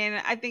 I mean,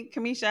 I think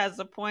Kamisha has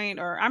a point,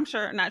 or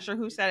not sure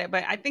who said it,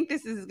 but I think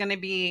this is going to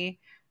be,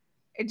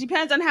 it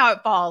depends on how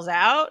it falls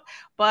out.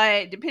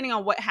 But depending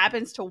on what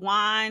happens to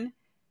Juan,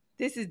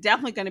 this is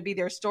definitely going to be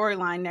their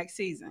storyline next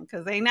season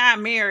because they're not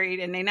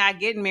married and they're not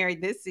getting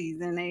married this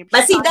season.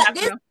 But see,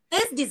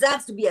 this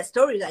deserves to be a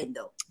storyline,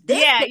 though.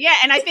 Yeah,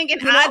 and I think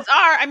odds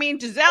are, I mean,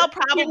 Giselle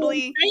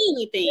probably,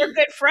 they're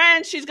good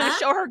friends. She's going to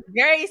show her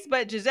grace,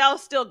 but Giselle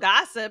still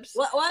gossips.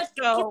 What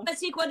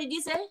did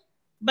you say?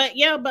 But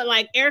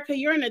like, Erica,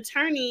 you're an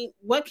attorney.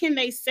 What can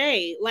they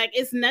say? Like,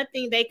 it's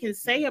nothing they can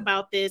say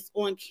about this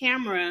on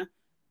camera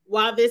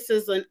while this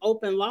is an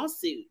open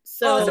lawsuit.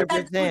 So we're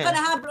gonna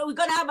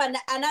have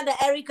another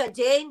Erica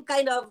Jane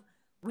kind of.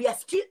 We are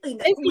still in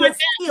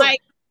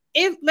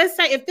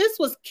if this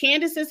was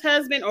Candace's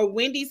husband or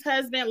Wendy's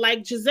husband,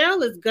 like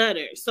Giselle is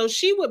gutter. So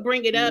she would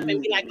bring it up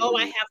and be like, oh,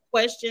 I have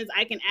questions.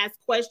 I can ask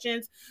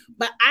questions.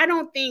 But I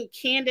don't think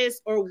Candace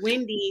or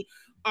Wendy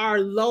are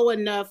low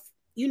enough.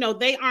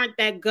 They aren't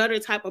that gutter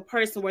type of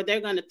person where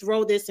they're going to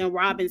throw this in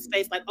Robin's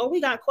face. Like, oh,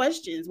 we got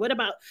questions. What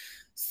about?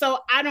 So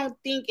I don't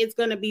think it's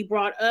going to be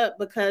brought up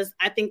because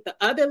I think the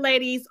other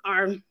ladies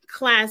are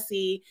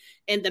classy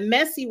and the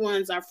messy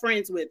ones are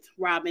friends with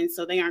Robin.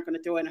 So they aren't going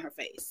to throw it in her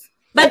face.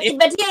 But if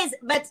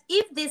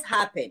this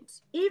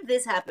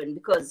happened,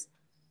 because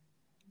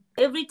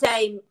every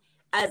time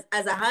as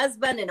a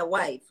husband and a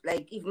wife,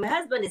 like if my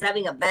husband is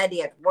having a bad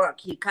day at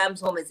work, he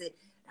comes home and says,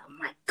 oh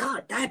my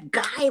God, that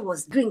guy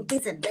was doing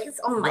this and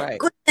this. Oh my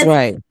goodness.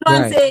 Right.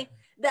 I'm saying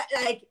that,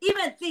 like,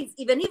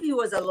 even if he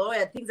was a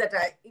lawyer, things that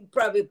are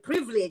probably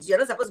privileged, you're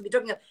not supposed to be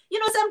talking about.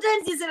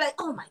 Sometimes you say like,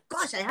 oh my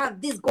gosh, I have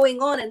this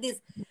going on and this.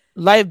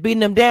 Life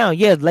beating them down.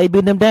 Yes, life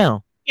beating them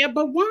down. Yeah,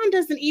 but Juan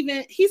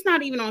he's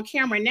not even on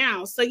camera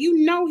now. So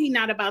he's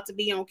not about to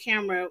be on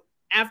camera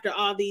after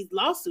all these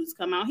lawsuits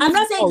come out. I'm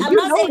not saying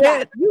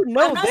that.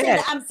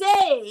 I'm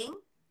saying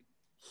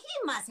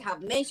he must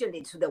have mentioned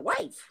it to the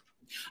wife.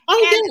 Oh,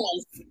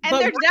 yes. And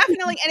they're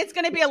definitely, and it's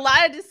going to be a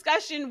lot of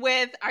discussion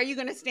with, are you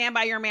going to stand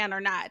by your man or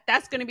not?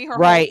 That's going to be her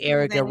right,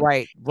 Erica.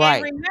 Right.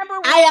 And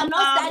remember, I am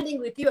not standing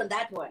with you on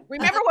that one.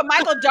 Remember when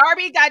Michael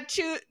Darby got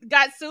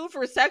sued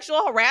for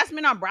sexual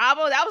harassment on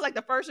Bravo? That was like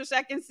the first or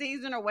second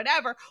season or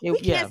whatever. We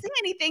can't see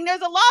anything.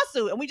 There's a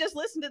lawsuit, and we just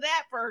listened to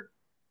that for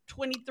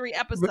 23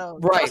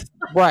 episodes.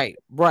 Right.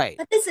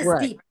 But this is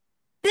Right. deep.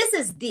 This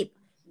is deep.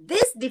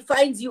 This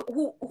defines you.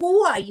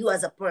 Who are you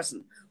as a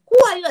person?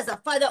 Who are you as a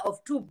father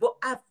of two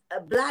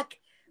black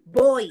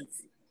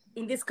boys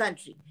in this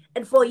country?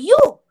 And for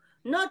you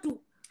not to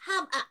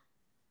have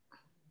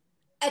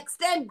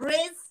extend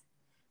grace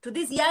to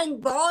this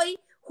young boy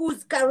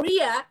whose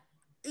career,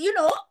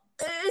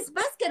 is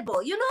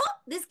basketball.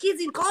 These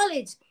kids in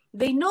college,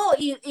 they know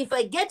if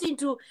I get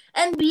into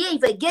NBA,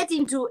 if I get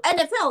into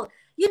NFL,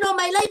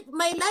 my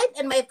life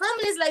and my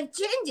family's life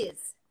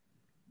changes.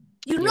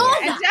 Know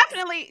that. And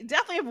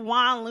definitely if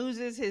Juan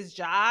loses his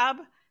job,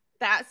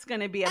 that's going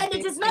to be and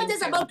it is not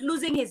just about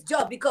losing his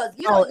job, because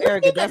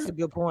Erica, that's a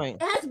good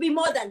point. It has to be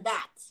more than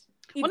that.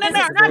 Well,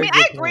 no. I mean,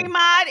 I agree,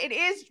 Maude. It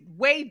is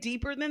way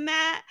deeper than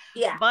that.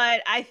 Yeah.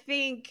 But I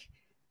think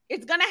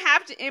it's going to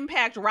have to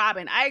impact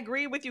Robin. I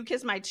agree with you,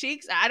 Kiss My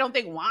Cheeks. I don't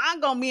think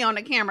Juan going to be on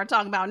the camera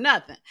talking about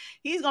nothing.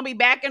 He's going to be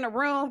back in the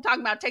room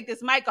talking about take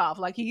this mic off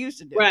like he used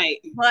to do. Right.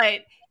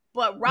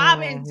 But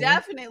Robin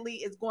definitely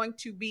is going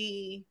to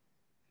be...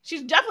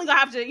 She's definitely going to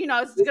have to,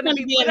 it's going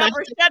to be put up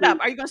or shut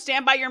up. Are you going to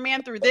stand by your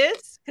man through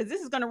this? Because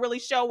this is going to really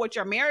show what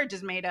your marriage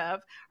is made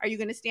of. Are you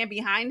going to stand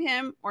behind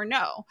him or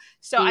no?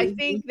 So I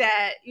think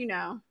that,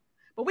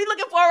 but we're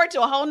looking forward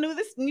to a whole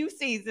new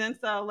season.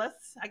 So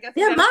I guess.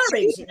 They're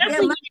married. She's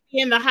definitely going to be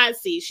in the hot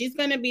seat. She's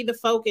going to be the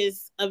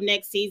focus of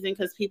next season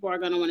because people are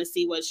going to want to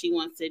see what she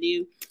wants to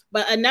do.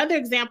 But another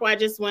example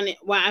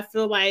why I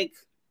feel like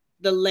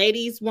the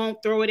ladies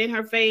won't throw it in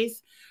her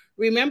face.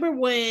 Remember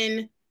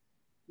when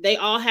they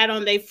all had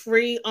on their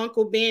free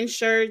Uncle Ben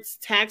shirts,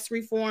 tax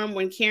reform,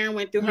 when Karen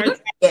went through her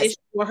tax issue,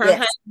 or her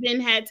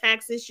husband had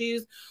tax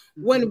issues.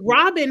 When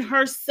Robin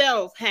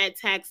herself had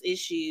tax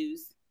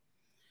issues,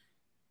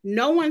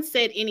 no one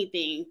said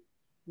anything.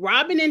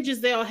 Robin and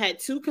Giselle had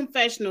 2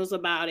 confessionals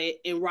about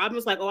it, and Robin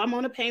was like, "Oh, I'm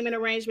on a payment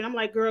arrangement." I'm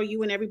like, "Girl,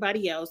 you and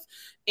everybody else,"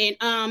 and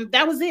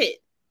that was it.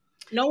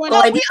 No one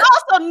else. We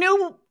also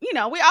knew,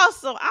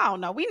 I don't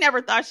know. We never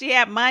thought she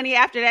had money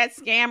after that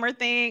scammer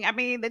thing. I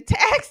mean, the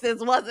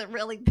taxes wasn't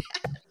really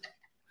that.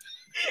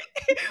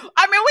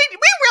 I mean, we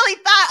really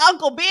thought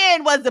Uncle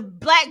Ben was the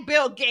Black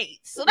Bill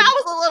Gates. So that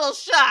was a little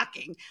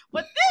shocking.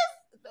 But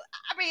this,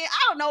 I mean, I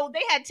don't know.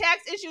 They had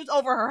tax issues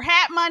over her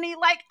hat money.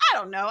 Like, I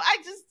don't know.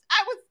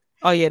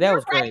 Oh, yeah, that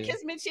was right, great.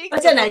 Kiss Me Cheeks.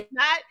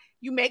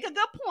 You make a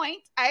good point.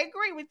 I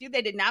agree with you.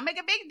 They did not make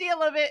a big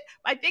deal of it.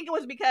 I think it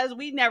was because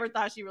we never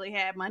thought she really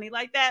had money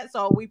like that.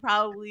 So we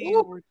probably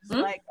were just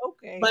like,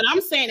 okay. But I'm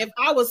saying if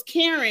I was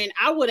Karen,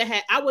 I would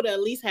have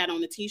at least had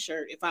on the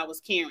t-shirt if I was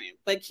Karen.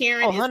 But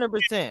Karen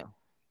 100%.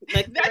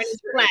 Like that's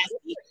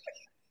classy.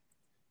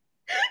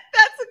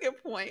 That's a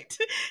good point.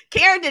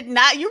 Karen did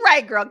not, you're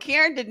right, girl.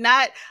 Karen did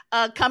not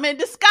come in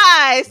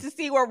disguise to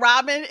see where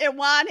Robin and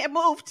Juan had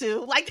moved to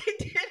like they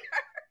did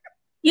her.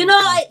 In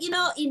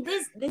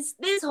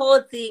this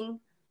whole thing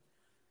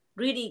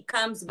really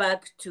comes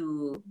back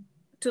to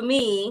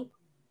me,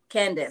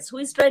 Candace, who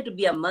is trying to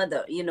be a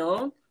mother.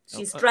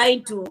 She's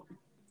trying to,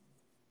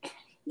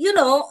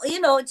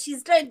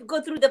 she's trying to go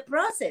through the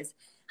process.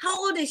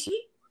 How old is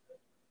she?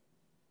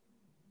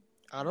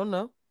 I don't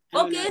know.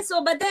 Okay,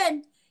 so but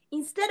then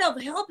instead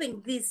of helping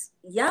this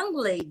young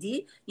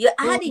lady, you're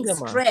adding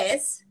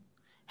stress.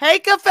 Hey,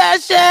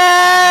 confessions!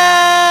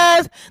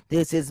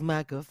 This is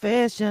my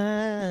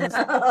confessions.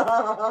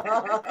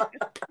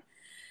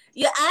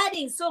 You're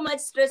adding so much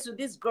stress to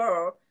this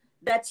girl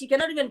that she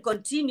cannot even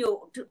continue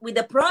with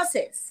the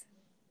process.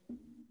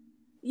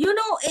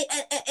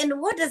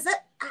 And what does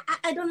that?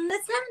 I don't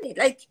understand it.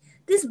 Like,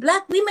 these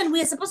Black women,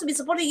 we are supposed to be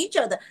supporting each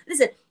other.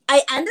 Listen,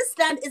 I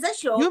understand it's a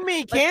show. You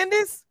mean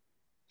Candace?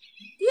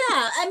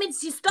 Yeah, I mean,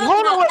 she's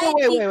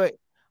talking Wait.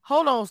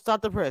 Hold on,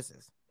 stop the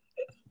presses.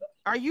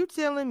 Are you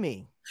telling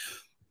me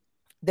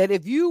that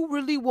if you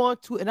really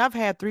want to, and I've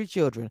had 3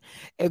 children,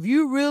 if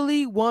you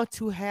really want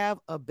to have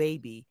a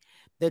baby,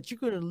 that you're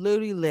going to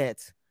literally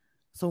let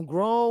some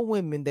grown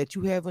women that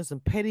you having some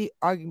petty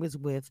arguments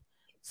with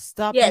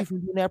stop you from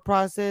doing that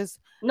process?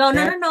 No.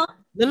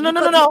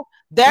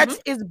 That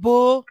is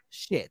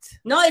bullshit.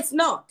 No, it's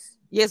not.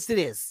 Yes, it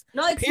is.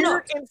 No, it's Pure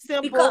not. and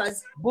simple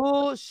Because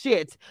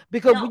bullshit.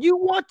 Because when you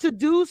want to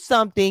do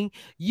something,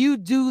 you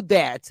do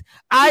that.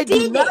 I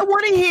do not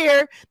want to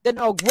hear that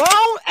a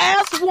grown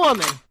ass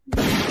woman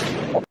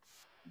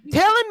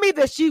telling me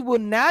that she will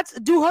not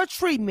do her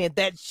treatment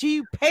that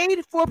she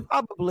paid for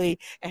probably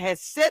and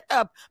has set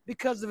up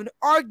because of an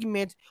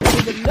argument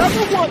with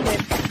another woman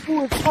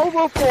who is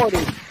over 40.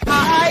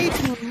 I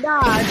do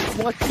not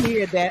want to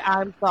hear that.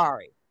 I'm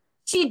sorry.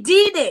 She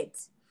did it.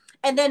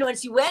 And then when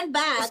she went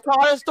back, it's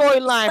called a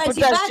storyline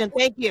production.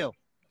 Thank you.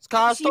 It's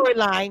called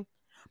storyline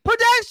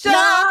production.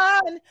 No.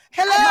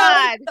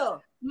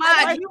 Hello,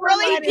 Maude, you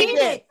really did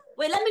it.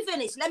 Wait, let me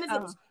finish.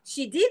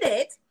 She did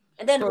it,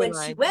 and then when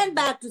she went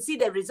back to see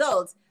the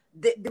results,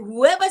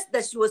 whoever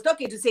that she was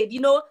talking to said,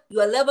 your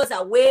levels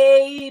are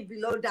way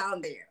below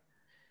down there,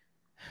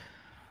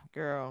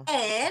 girl.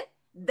 And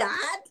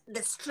that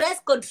the stress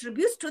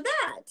contributes to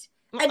that.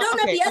 I don't want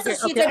to be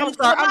associated okay. I'm with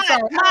sorry. I'm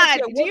sorry. I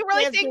don't care Do you what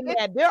really man's think been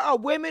mad. There are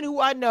women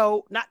who I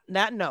know,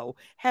 not know,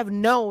 have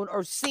known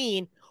or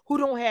seen who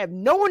don't have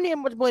nowhere near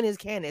much money as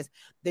Candace.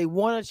 They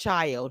want a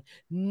child.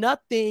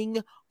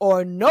 Nothing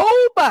or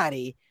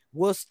nobody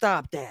will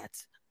stop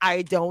that.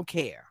 I don't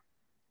care.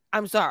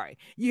 I'm sorry.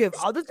 You have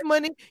all this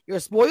money. You're a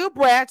spoiled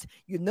brat.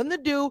 You have nothing to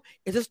do.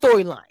 It's a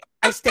storyline.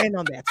 I stand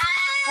on that.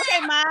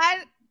 Okay,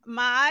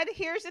 Mod,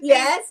 here's the thing.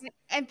 Yes.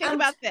 And think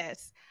about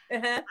this.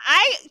 Uh-huh.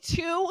 I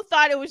too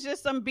thought it was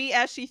just some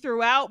BS she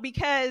threw out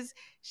because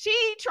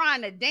she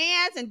trying to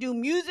dance and do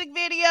music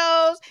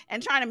videos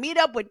and trying to meet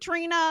up with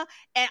Trina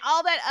and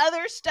all that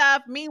other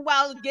stuff.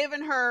 Meanwhile, giving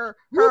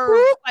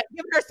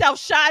giving herself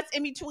shots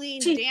in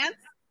between dance.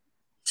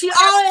 She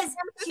always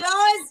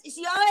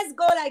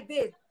go like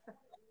this.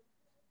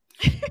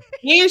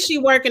 And she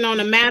working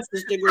on a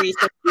master's degree,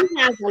 so she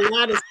has a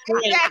lot of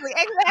strength.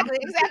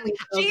 Exactly.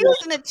 She's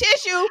using the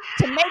tissue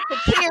to make the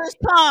tears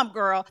come,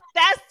 girl.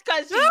 That's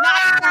because she's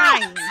not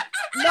crying.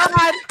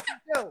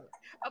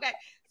 Okay.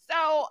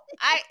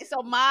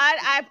 So Mod,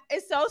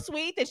 it's so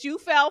sweet that you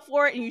fell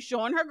for it and you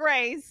showing her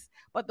grace.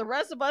 But the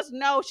rest of us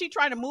know she's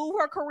trying to move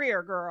her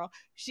career, girl.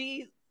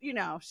 She's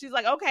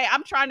like, okay,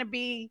 I'm trying to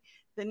be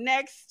the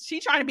next.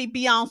 She's trying to be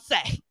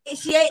Beyonce.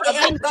 She ain't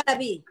gonna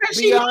be.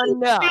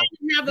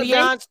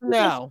 Beyonce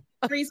no.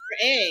 Freeze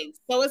for eggs,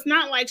 so it's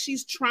not like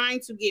she's trying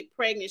to get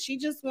pregnant. She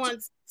just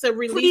wants to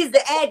freeze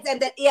the eggs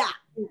and then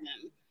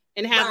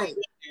and have a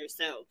dinner.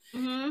 So,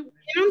 so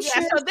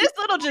this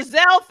little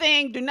Giselle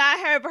thing, do not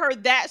have her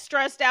that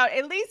stressed out.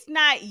 At least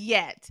not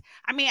yet.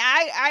 I mean,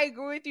 I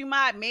agree with you,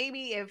 Mod.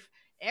 Maybe if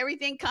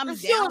everything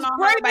comes down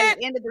on her by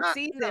the end of the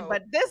season,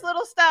 but this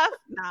little stuff,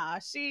 nah,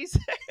 she's.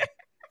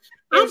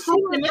 I'm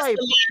hoping this is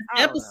the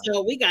last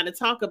episode. We got to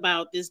talk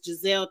about this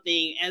Giselle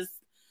thing. As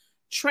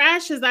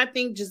trash as I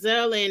think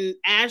Giselle and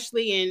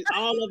Ashley and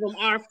all of them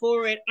are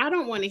for it, I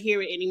don't want to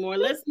hear it anymore.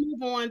 Let's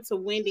move on to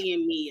Wendy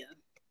and Mia.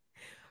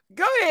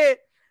 Go ahead,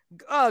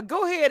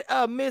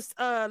 Miss.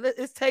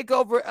 Let's take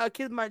over.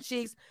 Kiss my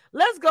cheeks.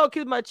 Let's go,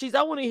 kiss my cheeks.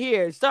 I want to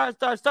hear it. Start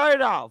it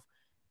off.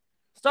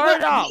 Start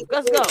it off.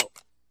 Let's go.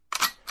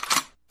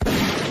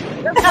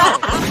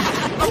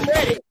 I'm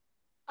ready.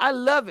 I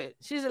love it.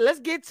 She said, let's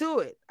get to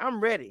it. I'm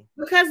ready.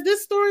 Because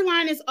this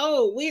storyline is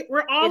old.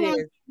 We're all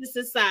on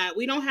this side.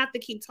 We don't have to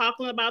keep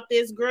talking about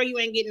this. Girl, you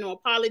ain't getting no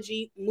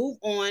apology. Move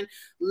on.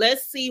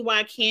 Let's see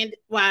why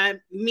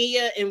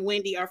Mia and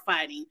Wendy are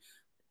fighting.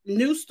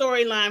 New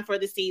storyline for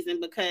the season,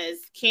 because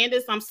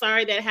Candace, I'm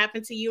sorry that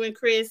happened to you and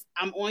Chris.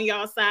 I'm on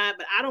y'all side,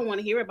 but I don't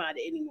want to hear about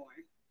it anymore.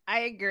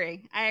 I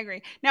agree.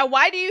 Now,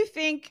 why do you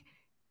think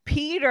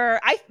Peter,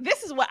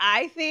 this is what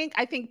I think.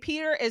 I think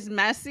Peter is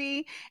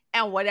messy,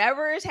 and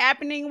whatever is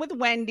happening with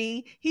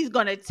Wendy, he's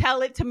going to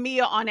tell it to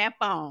Mia on that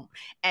phone.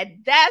 And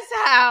that's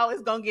how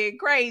it's going to get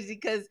crazy,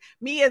 because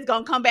Mia's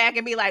going to come back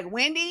and be like,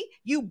 Wendy,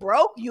 you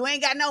broke? You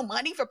ain't got no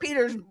money for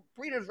Peter's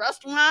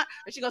restaurant?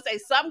 And she's going to say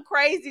something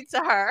crazy to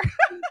her.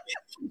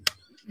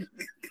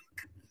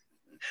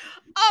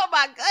 Oh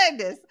my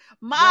goodness.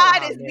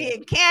 Mod is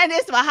being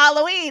Candace for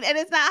Halloween, and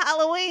it's not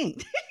Halloween.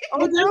 That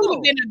would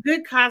have been a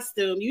good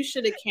costume. You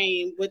should have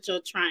came with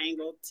your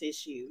triangle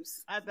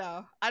tissues. I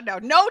know.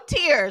 No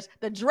tears.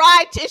 The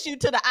dry tissue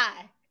to the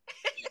eye.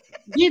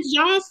 Did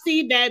y'all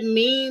see that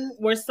meme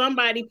where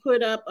somebody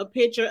put up a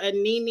picture of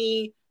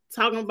Nene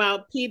talking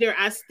about Peter,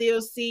 I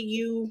still see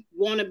you,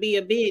 wanna be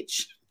a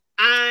bitch?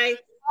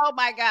 Oh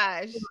my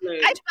gosh.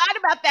 I thought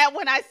about that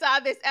when I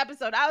saw this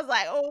episode. I was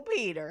like, oh,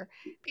 Peter,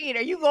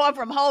 you going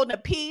from holding a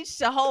peach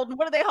to holding,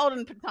 what are they holding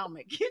in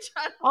Potomac?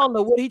 I don't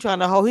know what he's trying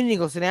to hold. He need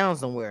to go sit down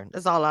somewhere.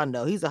 That's all I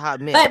know. He's a hot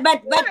man.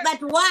 But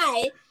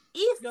why,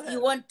 if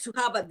you want to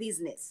have a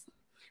business,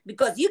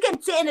 because you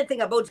can say anything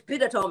about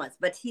Peter Thomas,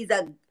 but he's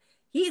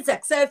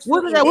successful.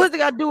 What's it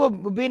got to do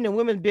with being in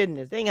women's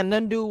business? They ain't got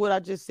nothing to do with what I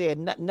just said.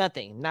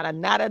 Nothing. Not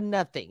a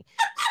nothing.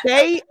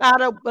 Stay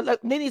out of.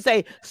 Then he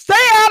say, stay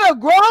out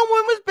of grown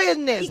women's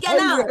business. He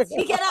cannot.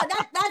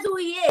 That's who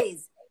he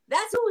is.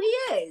 That's who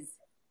he is.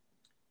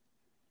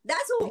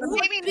 That's who.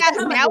 Maybe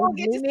now we'll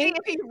get to see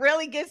if he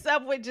really gets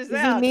up with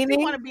Giselle. He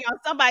want to be on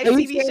somebody's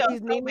TV show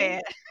so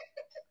bad.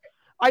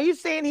 Are you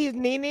saying he's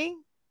Nene?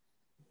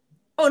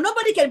 Oh,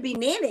 nobody can be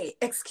Nene.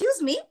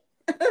 Excuse me.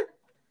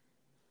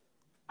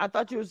 I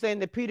thought you were saying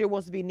that Peter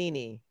wants to be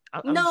Nene.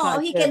 No,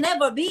 he can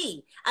never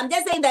be. I'm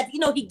just saying that,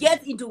 he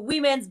gets into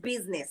women's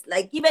business.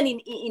 Like even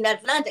in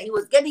Atlanta, he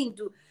was getting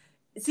into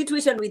a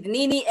situation with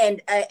Nene and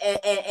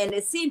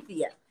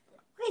Cynthia.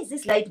 Why is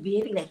this light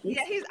behaving like this?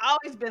 Yeah, he's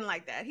always been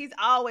like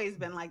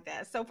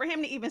that. So for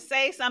him to even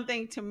say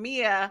something to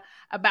Mia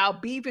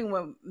about beefing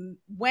with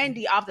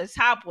Wendy off the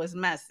top was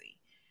messy.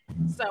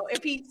 So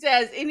if he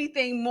says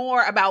anything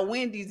more about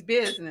Wendy's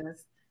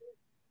business,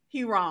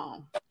 he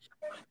wrong.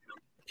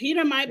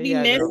 Peter might be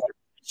messy.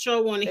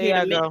 Sure want to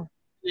hear the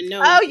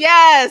no. Oh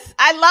yes,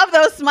 I love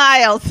those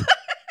smiles.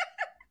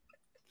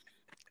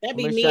 That'd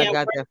be me.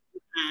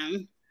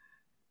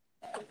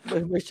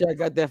 Wish I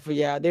got that for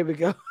y'all. There we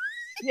go.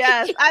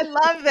 Yes, I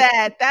love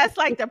that. That's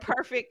like the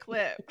perfect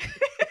clip.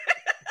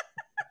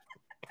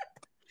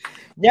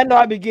 Y'all know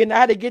I had to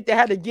get there,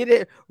 had to get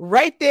it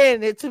right there,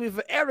 and it took me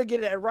forever to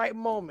get it at the right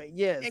moment.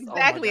 Yes.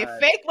 Exactly. Oh If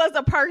fake was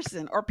a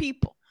person or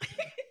people.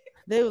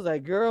 they was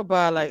like, girl,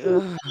 bye, like,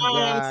 oh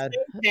God.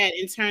 Take that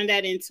and turn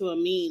that into a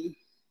meme.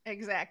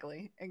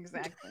 Exactly.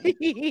 But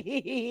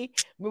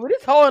with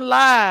this whole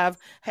live,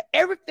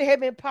 everything had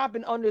been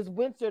popping on this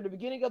winter, the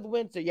beginning of the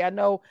winter. Y'all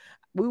know,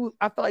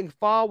 I felt like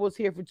fall was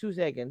here for 2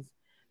 seconds,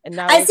 and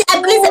now I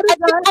still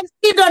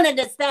don't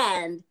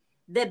understand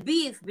the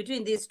beef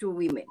between these two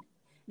women.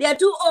 They are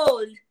too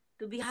old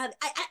to be having.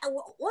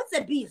 What's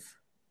the beef?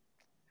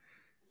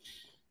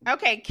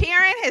 Okay,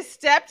 Karen has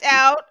stepped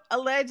out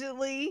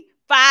allegedly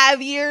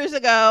 5 years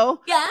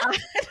ago. Yeah.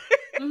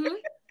 Mm-hmm.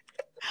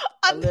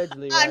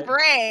 Allegedly, on right?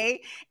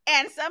 Bray,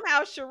 and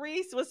somehow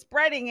Sharice was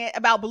spreading it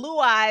about Blue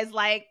Eyes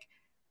like,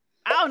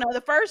 I don't know,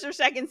 the first or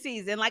second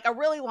season, like a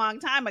really long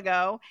time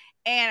ago.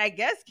 And I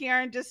guess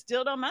Karen just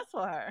still don't mess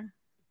with her.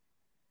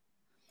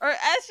 Or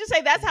let's just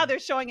say that's how they're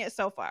showing it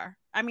so far.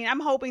 I mean,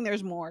 I'm hoping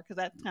there's more because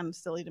that's kind of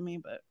silly to me,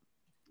 but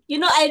You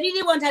know, I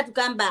really want her to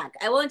come back.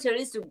 I want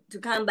Sharice to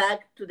come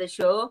back to the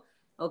show.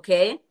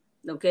 Okay.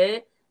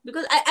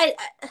 Because I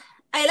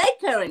like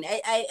Karen.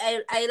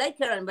 I like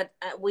Karen, but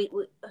we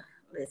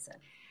listen.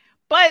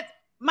 But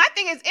my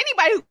thing is,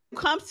 anybody who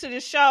comes to the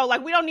show,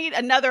 like, we don't need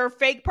another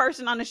fake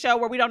person on the show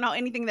where we don't know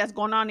anything that's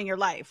going on in your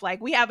life.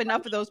 Like, we have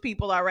enough of those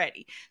people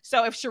already.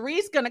 So if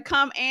Sharice's gonna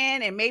come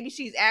in and maybe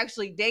she's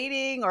actually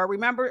dating, or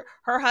remember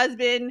her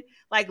husband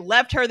like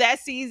left her that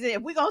season,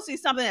 if we're gonna see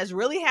something that's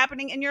really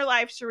happening in your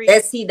life, Sharice,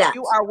 let's see that.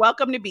 You are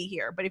welcome to be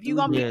here. But if you're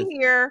gonna Yes. be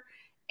here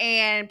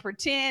and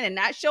pretend and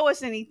not show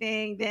us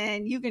anything,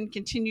 then you can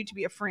continue to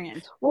be a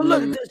friend. Well,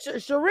 look,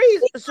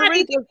 Sharice, there's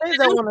things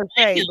I want to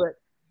say, but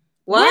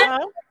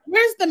what?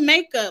 Where's the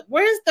makeup?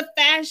 Where's the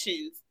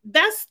fashions?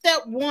 That's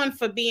step one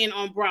for being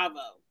on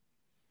Bravo.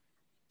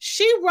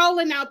 She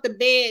rolling out the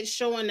bed,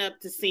 showing up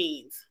to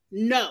scenes.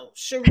 No,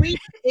 Sharice,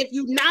 if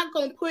you're not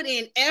gonna put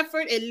in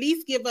effort, at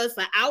least give us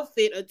an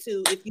outfit or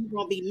two. If you're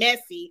gonna be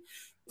messy,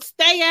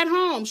 stay at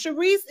home.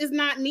 Sharice is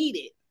not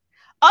needed.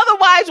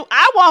 Otherwise,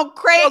 I want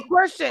crazy Katie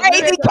question.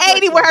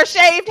 with her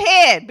shaved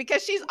head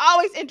because she's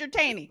always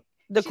entertaining.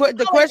 The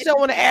question I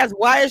want to ask: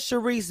 why is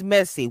Sharice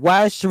messy?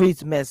 Why is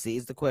Sharice messy?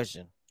 Is the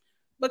question.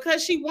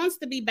 Because she wants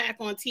to be back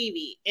on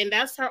TV, and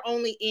that's her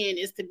only end,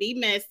 is to be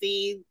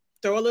messy,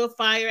 throw a little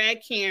fire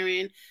at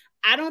Karen.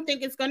 I don't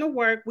think it's going to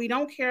work. We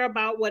don't care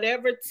about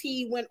whatever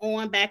tea went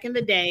on back in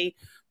the day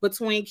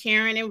between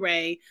Karen and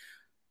Ray.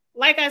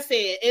 Like I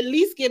said, at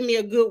least give me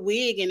a good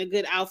wig and a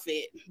good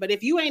outfit. But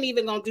if you ain't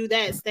even going to do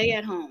that, stay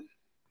at home.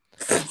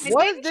 Was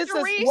this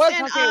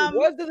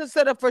a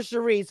setup for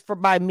Sharice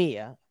by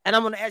Mia? And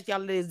I'm going to ask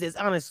y'all this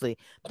honestly.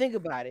 Think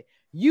about it.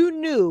 You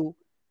knew.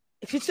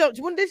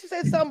 When did she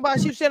say something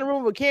about she was sharing a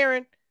room with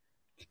Karen?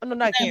 Oh, no,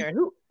 not Karen.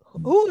 Who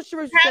was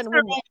Sharice sharing a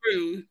room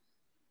with?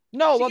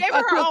 No, she gave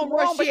her own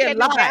room, but she had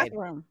no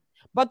bathroom.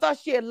 But I thought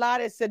she had lied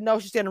and said no,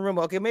 she's in a room.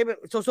 Okay, maybe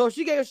so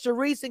she gave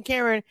Sharice and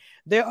Karen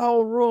their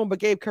own room, but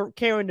gave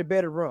Karen the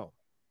better room.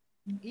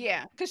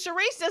 Yeah, because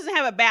Sharice doesn't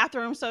have a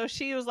bathroom, so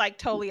she was like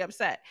totally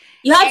upset.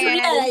 You have to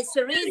realize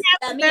Sharice.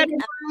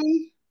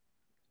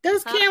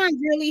 Does Karen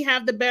really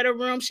have the better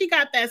room? She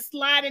got that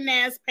sliding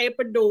ass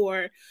paper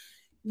door.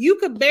 You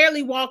could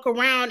barely walk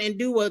around and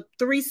do a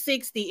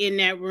 360 in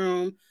that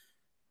room.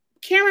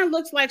 Karen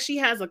looks like she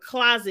has a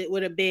closet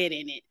with a bed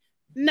in it.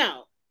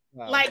 No,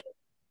 like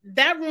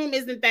that room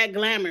isn't that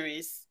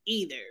glamorous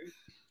either.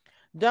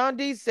 Don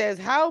D says,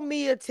 how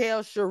Mia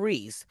tells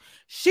Sharice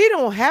she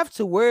don't have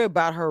to worry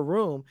about her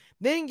room,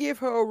 then give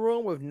her a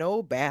room with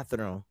no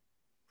bathroom.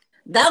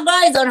 That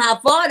girl is on her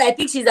phone. I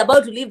think she's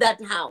about to leave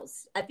that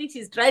house. I think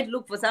she's trying to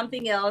look for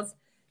something else.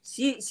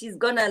 She's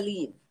gonna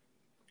leave.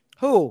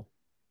 Who?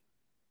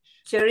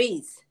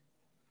 Sharice.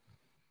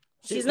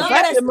 She's not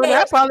gonna stay.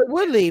 I probably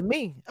would leave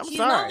me. She's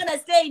not gonna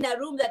stay in a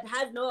room that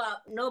has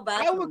no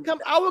bathroom.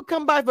 I would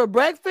come by for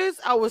breakfast.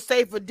 I would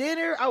stay for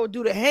dinner. I would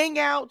do the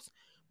hangouts.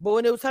 But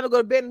when it was time to go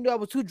to bed and I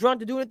was too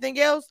drunk to do anything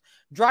else,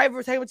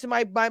 driver take me to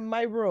my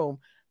room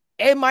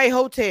in my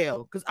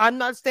hotel because I'm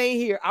not staying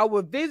here. I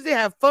would visit,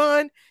 have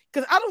fun,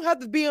 because I don't have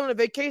to be on a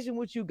vacation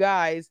with you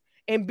guys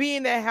and be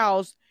in that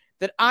house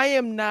that I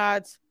am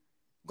not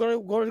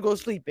going to go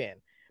sleep in.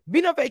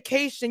 Being on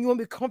vacation, you want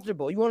to be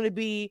comfortable. You want to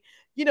be,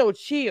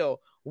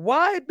 chill.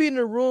 Why be in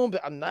a room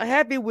that I'm not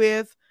happy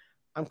with?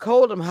 I'm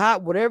cold, I'm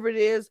hot, whatever it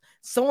is.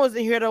 Someone's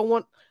in here that I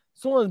want.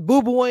 Someone's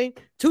boo-booing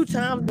 2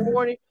 times in the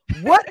morning.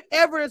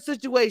 Whatever the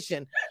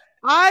situation,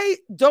 I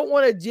don't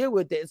want to deal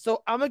with it.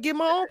 So I'm gonna get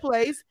my own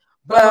place,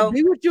 but I'm gonna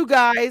be with you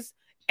guys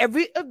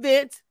every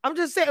event. I'm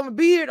just saying I'm gonna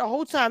be here the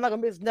whole time. I'm not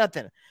gonna miss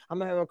nothing. I'm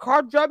gonna have a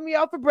car drop me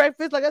off for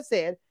breakfast, like I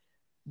said,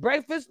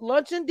 breakfast,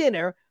 lunch, and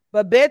dinner.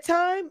 But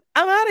bedtime,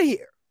 I'm out of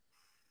here.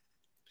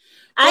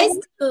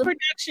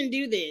 Production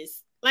do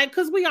this,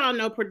 because we all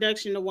know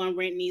production the one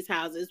renting these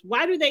houses.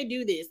 Why do they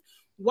do this?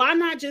 Why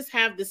not just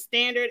have the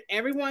standard,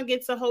 everyone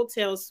gets a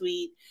hotel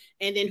suite,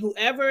 and then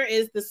whoever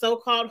is the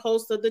so-called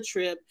host of the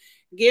trip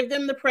Give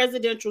them the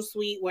presidential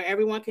suite where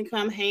everyone can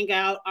come hang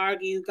out,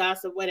 argue,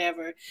 gossip,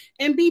 whatever,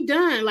 and be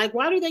done. Like,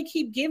 why do they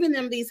keep giving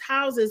them these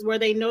houses where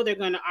they know they're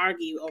going to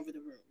argue over the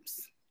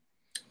rooms?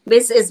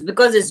 This is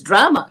because it's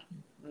drama.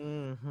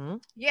 Mm-hmm.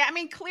 Yeah, I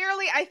mean,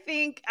 clearly, I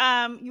think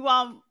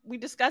we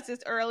discussed this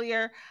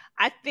earlier.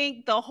 I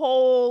think the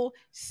whole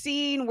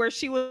scene where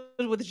she was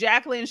with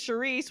Jacqueline and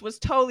Charisse was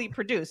totally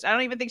produced. I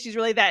don't even think she's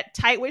really that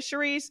tight with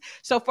Charisse.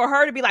 So for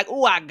her to be like,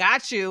 "Oh, I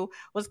got you,"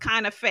 was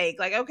kind of fake.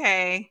 Like,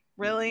 okay,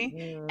 really?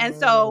 And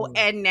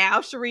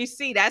now Charisse,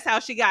 see, that's how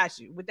she got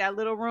you with that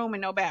little room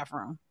and no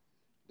bathroom.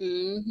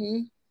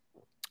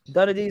 Mm-hmm.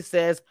 Donna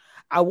says,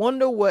 "I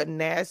wonder what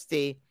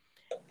nasty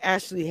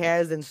Ashley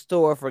has in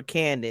store for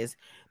Candace."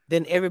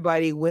 Then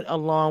everybody went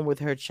along with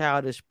her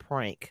childish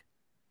prank.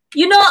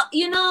 You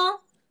know,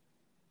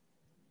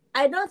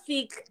 I don't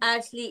think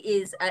Ashley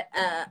is a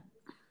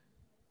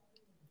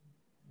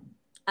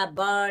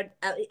bad.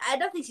 I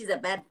don't think she's a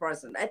bad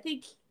person. I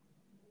think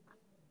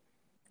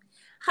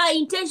her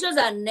intentions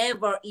are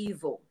never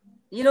evil.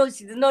 You know,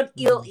 she's not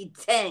ill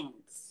intent.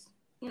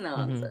 You know,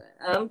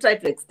 I'm trying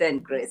to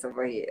extend grace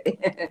over here.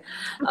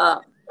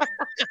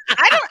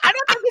 I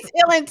don't think it's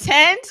ill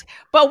intent,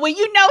 but when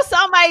you know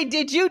somebody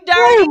did you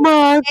dirty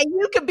and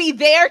you could be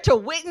there to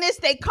witness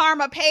their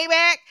karma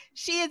payback,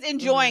 she is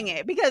enjoying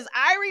it. Because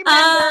I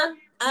remember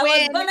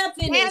when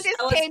Candace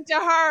came to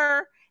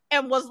her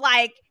and was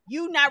like,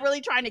 "You not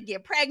really trying to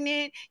get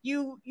pregnant,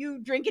 you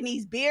drinking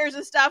these beers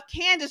and stuff."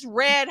 Candace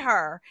read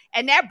her,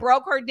 and that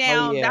broke her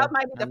down. Oh, yeah. That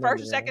might be the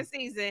first or second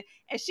season,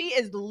 and she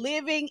is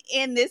living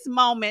in this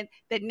moment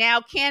that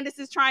now Candace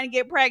is trying to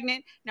get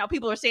pregnant. Now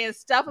people are saying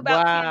stuff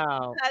about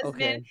Candace's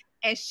husband,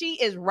 and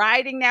she is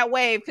riding that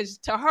wave because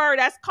to her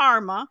that's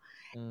karma.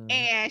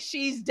 And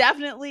she's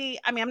definitely,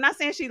 I mean, I'm not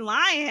saying she's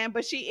lying,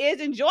 but she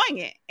is enjoying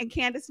it. And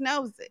Candace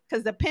knows it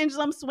because the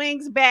pendulum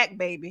swings back,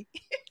 baby.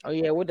 Oh,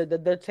 yeah. What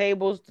the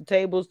tables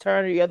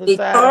turn to the other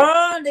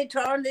side. They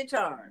turn.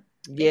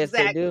 Yes,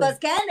 exactly. They do. Because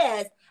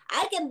Candace,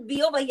 I can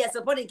be over here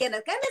supporting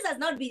Candace. Candace has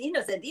not been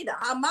innocent either.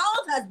 Her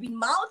mouth has been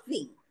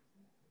mouthing.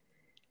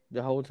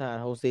 The whole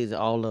time, whole season,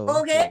 all over.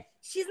 Okay. Yeah.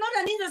 She's not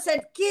an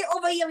innocent kid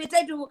over here. We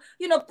try to,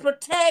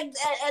 protect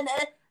and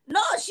no,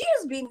 she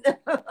has been,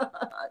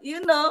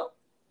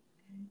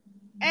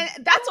 And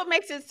that's what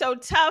makes it so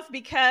tough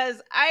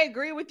because I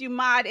agree with you,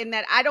 Maude, in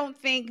that I don't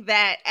think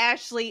that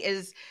Ashley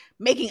is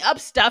making up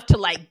stuff to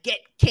like get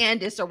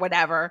Candace or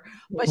whatever,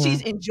 but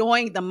she's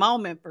enjoying the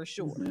moment for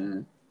sure.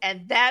 Mm-hmm.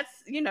 And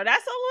that's a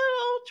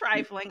little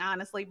trifling,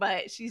 honestly,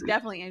 but she's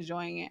definitely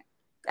enjoying it.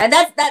 And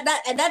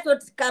that's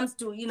what comes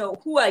to,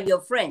 who are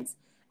your friends?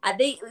 Are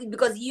they,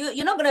 because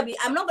I'm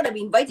not gonna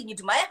be inviting you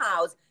to my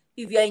house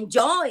if you're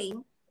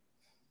enjoying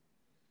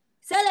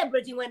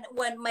celebrating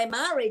when my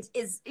marriage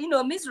is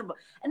miserable.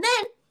 And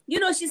then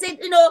she said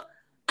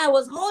I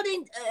was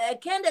holding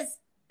Candace.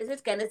 Is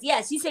it Candace?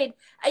 Yeah, she said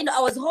I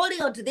was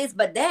holding on to this,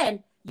 but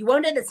then you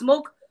wanted the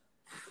smoke.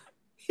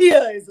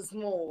 Here is the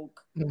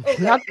smoke.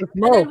 Okay. Not the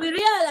smoke. And then we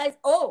realized,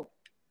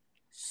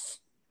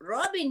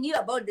 Robin knew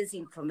about this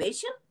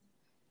information,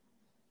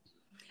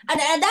 and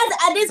that's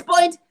at this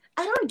point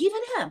I don't give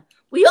a damn.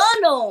 We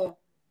all know.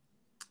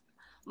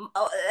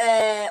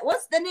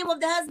 What's the name of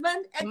the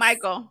husband?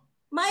 Michael.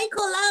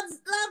 Michael loves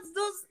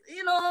those,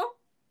 the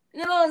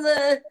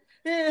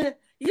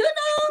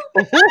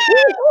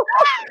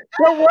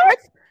The what?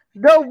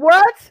 The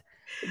what?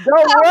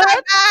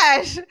 My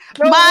gosh.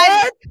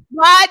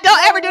 Maude,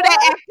 don't ever do that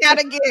act out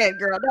again,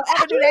 girl. Don't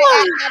ever do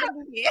that act out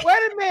again.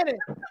 Wait a minute.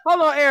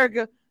 Hold on,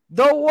 Erica.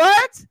 The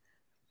what?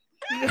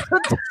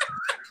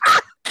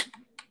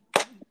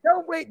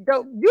 Don't wait.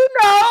 Don't you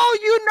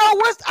know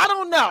what's I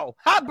don't know.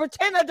 I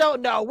pretend I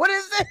don't know. What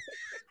is it?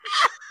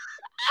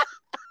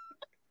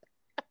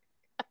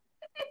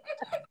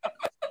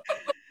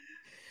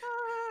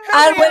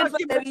 I'll wait for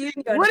the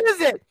reunion. What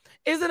is it?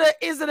 Is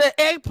it an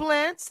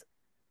eggplant?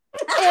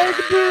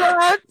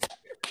 Eggplant.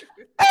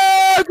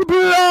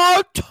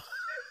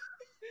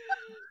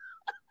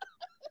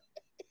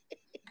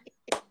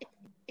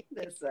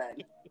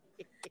 Listen,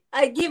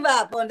 I give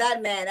up on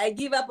that man.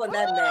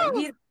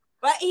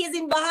 He's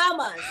in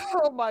Bahamas.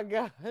 Oh my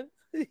God.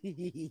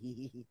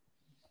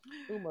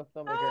 Ooh, my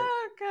stomach hurts.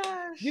 Oh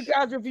gosh. You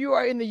guys, if you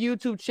are in the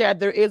YouTube chat,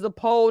 there is a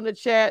poll in the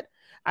chat.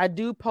 I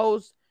do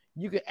post.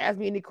 You can ask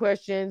me any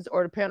questions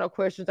or the panel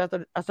questions.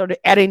 I started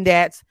adding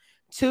that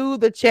to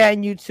the chat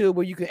in YouTube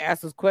where you can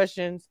ask us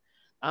questions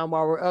while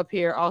we're up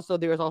here. Also,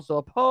 there is also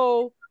a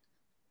poll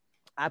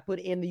I put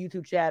in the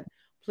YouTube chat.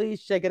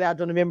 Please check it out.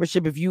 Join the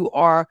membership. If you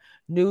are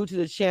new to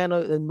the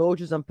channel, the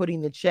emojis I'm putting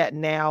in the chat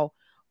now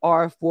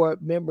are for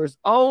members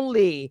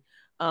only.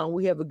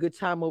 We have a good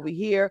time over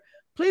here.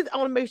 Please, I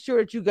want to make sure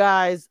that you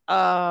guys,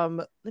 let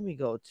me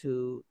do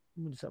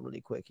something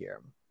really quick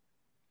here.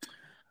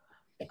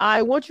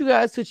 I want you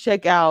guys to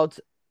check out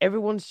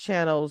everyone's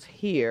channels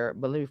here,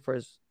 but let me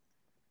first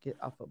get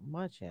off of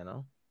my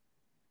channel.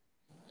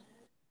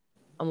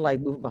 I'm like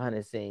moving behind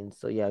the scenes,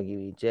 so y'all give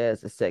me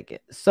just a second.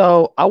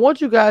 So I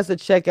want you guys to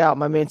check out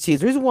my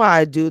mentees. The reason why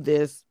I do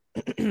this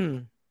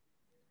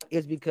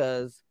is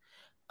because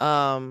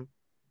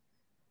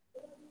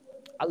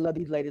I love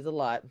these ladies a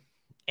lot.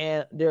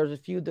 And there's a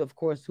few, that, of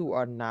course, who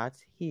are not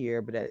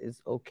here, but that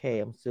is okay.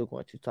 I'm still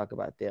going to talk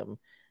about them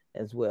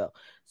as well.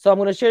 So I'm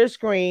going to share the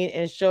screen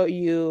and show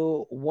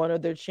you one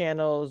of their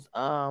channels.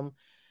 Mod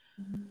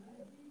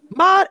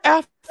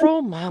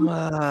Afro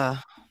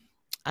Mama.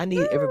 I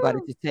need everybody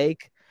to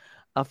take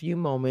a few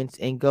moments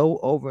and go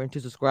over and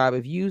to subscribe.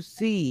 If you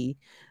see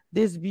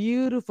this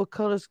beautiful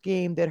color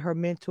scheme that her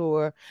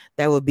mentor,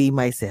 that would be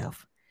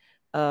myself,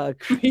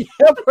 create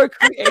for her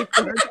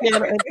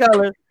channel and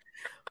colors,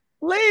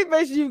 please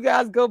make sure you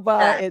guys go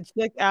by and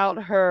check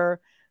out her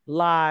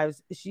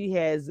lives. She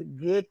has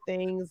good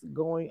things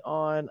going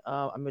on.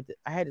 I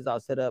had this all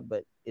set up,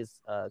 but it's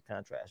kind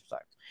of trash.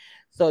 Sorry.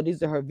 So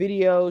these are her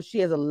videos. She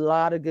has a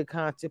lot of good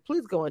content.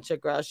 Please go and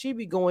check her out. She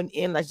be going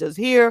in like just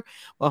here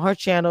on her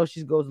channel.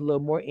 She goes a little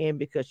more in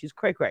because she's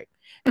cray cray,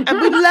 and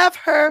we love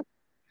her.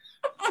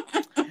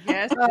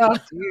 Yes,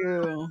 we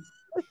do.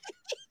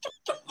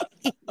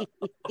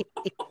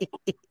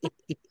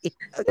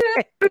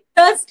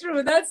 That's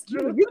true. That's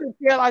true. You can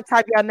tell I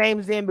type y'all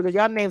names in because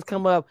y'all names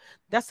come up.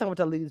 That's how much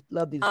I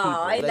love these people.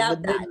 I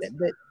love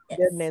that.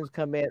 Their names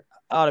come in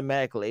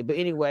automatically. But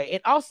anyway,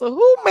 and also,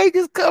 who made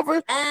this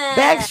cover?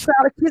 Back shot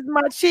of Kiss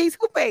My Cheeks.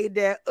 Who made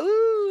that?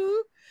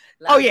 Ooh.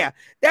 Oh, yeah.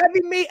 That'd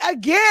be me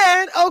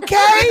again.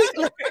 Okay.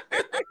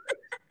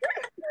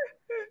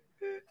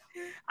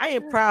 I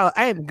am proud.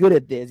 I am good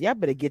at this. Y'all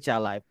better get y'all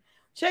life.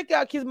 Check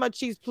out Kiss My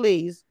Cheeks,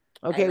 please.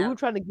 Okay. We're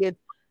trying to get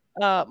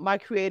my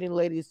creating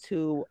ladies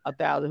to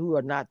 1,000 who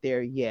are not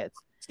there yet.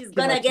 She's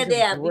gonna get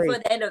there before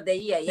the end of the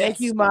year. Yes.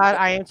 Thank you, Mod.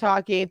 I am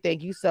talking.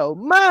 Thank you so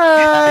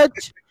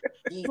much.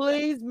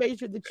 Please make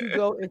sure that you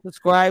go and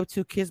subscribe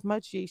to Kiss My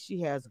Cheeks. She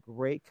has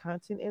great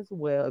content as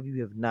well. If you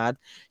have not,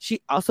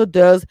 she also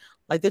does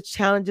like the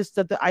challenges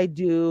stuff that I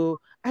do.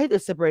 I hate to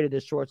separate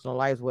the shorts and the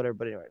lives, whatever.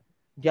 But anyway,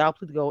 y'all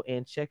please go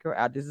and check her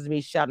out. This is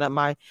me shouting out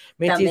my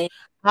mentees.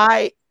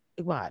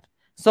 Mod.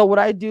 So what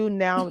I do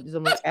now is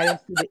I'm adding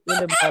to the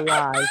end of my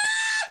life.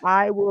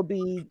 I will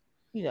be,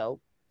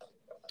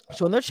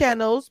 showing their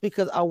channels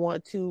because I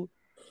want to.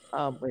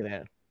 Wait a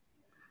minute.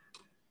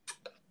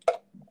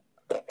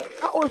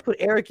 I always put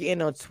Erica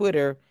in on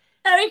Twitter.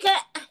 Erica.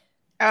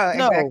 Oh,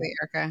 no. Exactly,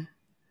 Erica.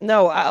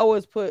 No, I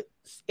always put,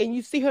 and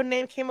you see her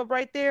name came up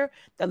right there.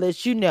 That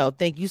lets you know.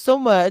 Thank you so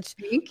much.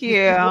 Thank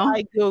you.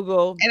 I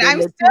Google, and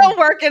I'm still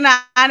working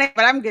on it,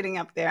 but I'm getting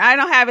up there. I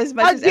don't have as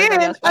much as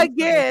everybody else.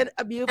 Again,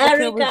 a beautiful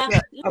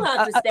Erica, you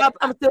have to step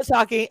I'm still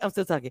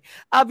talking.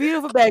 A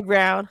beautiful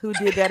background. Who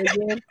did that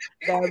again?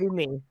 That would be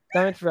me.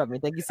 Don't interrupt me.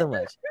 Thank you so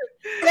much.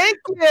 Thank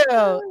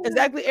you.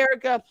 Exactly,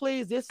 Erica.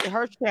 Please, this is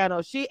her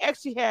channel. She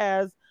actually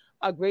has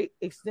a great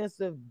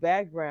extensive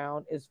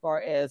background as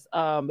far as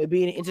it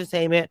being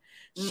entertainment.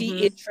 Mm-hmm.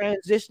 She is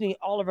transitioning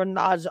all of her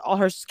knowledge, all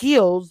her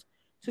skills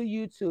to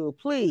YouTube.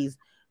 Please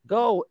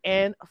go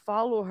and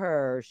follow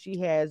her. She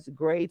has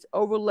great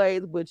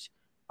overlays, which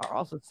are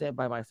also sent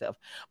by myself.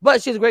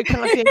 But she has great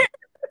content.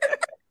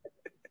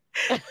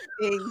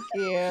 Thank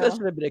you. Such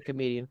a bit of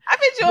comedian. I've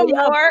been doing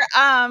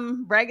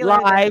more regular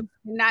live,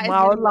 not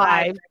more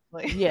live.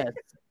 Yes.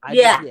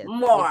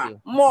 More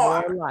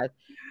live.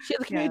 She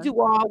has a community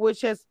wall,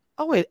 which has.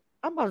 Oh wait,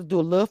 I'm about to do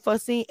a little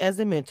fussing as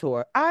a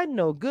mentor. I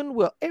know good and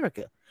well,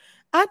 Erica.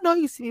 I know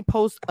you see me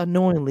post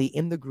annoyingly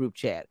in the group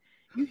chat.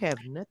 You have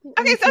nothing.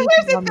 Okay, so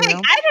here's the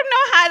thing. I don't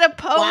know how to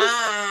post.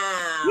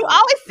 Wow. You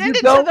always send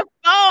it to the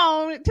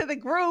phone, to the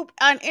group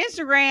on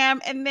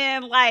Instagram, and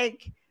then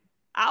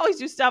I always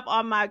do stuff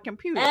on my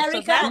computer.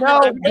 Erica, so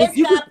no, but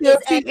you can still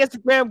see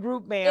Instagram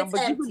group, ma'am.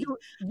 But you can do.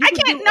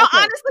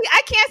 Honestly,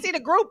 I can't see the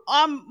group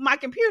on my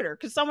computer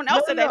because someone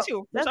else said that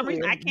too. For some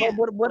reason, I can't.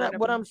 But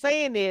what I'm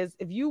saying is,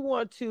 if you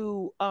want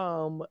to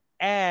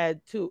add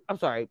to,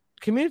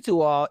 community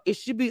wall, it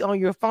should be on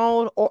your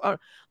phone or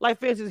like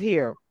for instance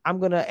here. I'm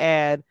gonna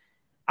add.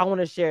 I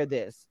want to share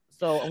this,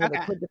 so I'm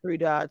gonna click the 3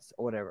 dots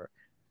or whatever,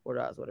 4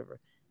 dots, whatever.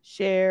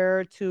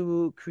 Share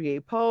to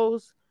create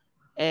post.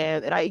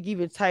 And I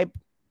even type.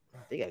 I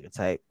think I can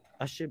type.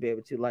 I should be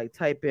able to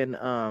type in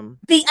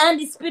the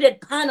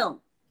undisputed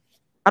panel.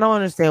 I don't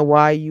understand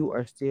why you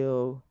are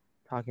still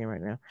talking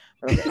right now.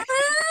 Okay.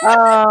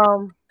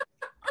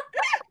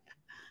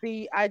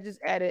 See, I just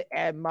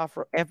add my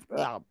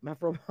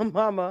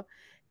mama,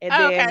 and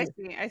then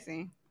I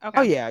see. Okay.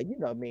 Oh yeah, you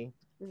know me.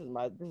 This is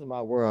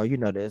my world. You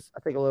know this. I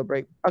take a little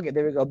break. Okay,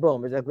 there we go.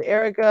 Boom. Exactly,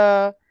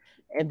 Erica.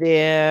 And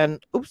then,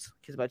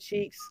 kiss my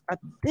cheeks. I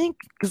think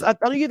because I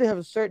thought you have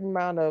a certain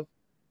amount of.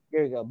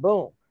 Here we go.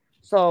 Boom.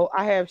 So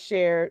I have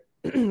shared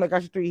like I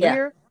should 3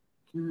 here.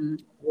 Mm-hmm.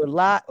 We're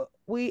live.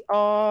 We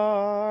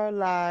are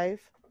live.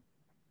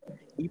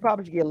 You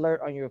probably should get alert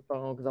on your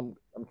phone because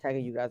I'm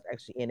tagging you guys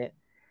actually in it.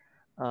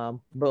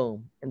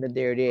 Boom, and then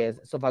there it is.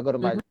 So if I go to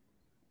my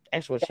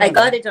actual channel, I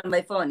got it on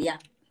my phone. Yeah.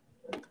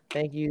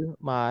 Thank you,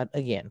 Mod.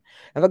 Again,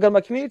 if I go to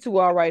my community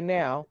wall right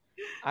now,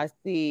 I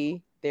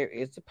see. There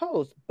is the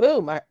post.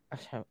 Boom.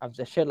 I've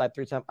just shared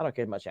 3 times. I don't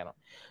care my channel.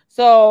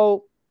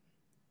 So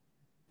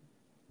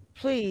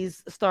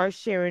please start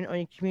sharing on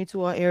your community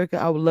wall, Erica.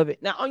 I would love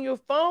it. Now on your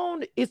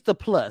phone, it's the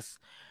plus.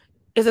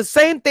 It's the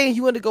same thing.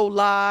 You want to go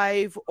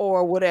live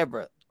or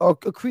whatever, or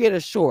create a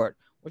short,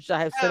 which I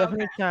have said Oh, a okay.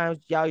 100 times.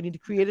 Y'all, you need to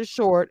create a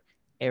short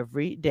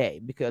every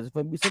day because it's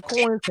going to be some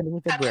coins coming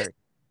in February.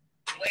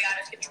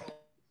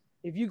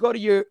 If you go to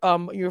your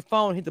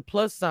phone, hit the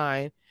plus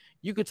sign,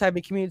 you could type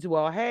in community.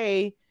 Well,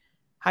 hey,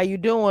 how you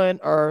doing?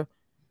 Or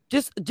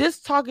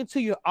just talking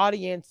to your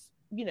audience.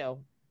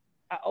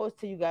 I always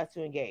tell you guys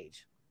to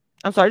engage.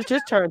 I'm sorry,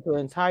 just turn to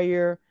an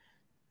entire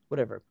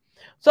whatever.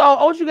 So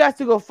I want you guys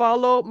to go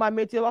follow my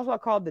mentee. Also, I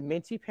call it the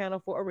mentee panel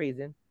for a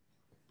reason.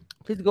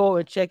 Please go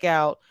and check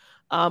out.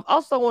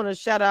 Also, want to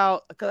shout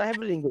out because I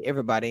haven't even get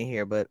everybody in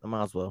here, but I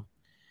might as well.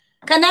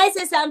 Can I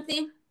say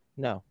something?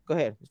 No, go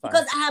ahead. It's fine.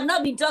 Because I have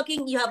not been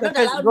talking. You have not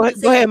allowed Go me ahead.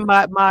 to Go say.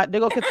 ahead, my. They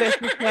go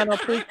confession channel.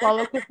 Please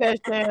follow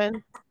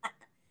confession.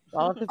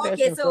 Follow confession.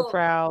 Okay, I'm so so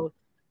proud.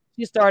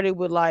 She started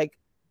with like.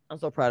 I'm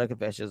so proud of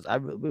confessions.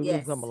 We've come a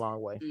yes,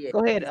 long way. yes.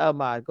 Go ahead,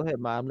 Ma. Go ahead,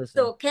 Ma. I'm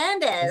listening. So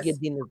Candace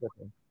Listening.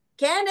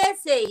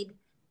 said,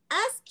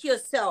 ask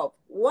yourself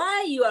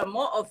why you are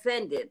more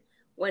offended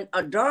when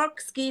a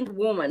dark-skinned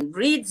woman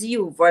reads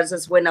you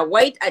versus when a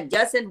white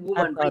adjacent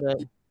woman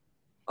reads you.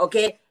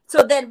 Okay,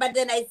 so but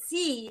then I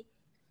see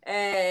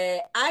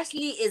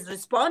Ashley is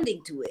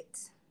responding to it.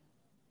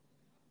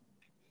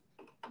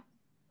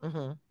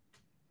 Mm-hmm.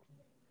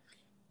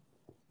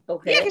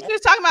 Okay. Yeah, because she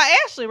was talking about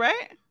Ashley,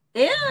 right?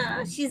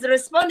 Yeah, she's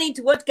responding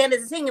to what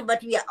Candace is saying,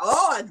 but we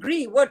all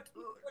agree what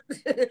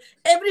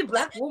every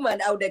black woman,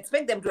 I would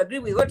expect them to agree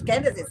with what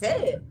Candace is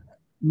saying.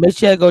 Make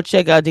sure I go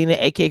check out Dina,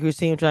 aka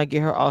Christine. I'm trying to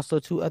get her also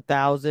to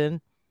 1,000.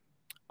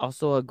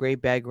 Also a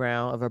great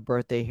background of her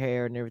birthday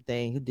hair and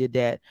everything. Who did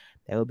that?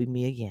 That would be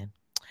me again.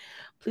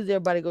 Please,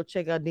 everybody, go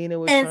check out Dina.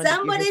 We're And trying to get her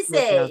somebody to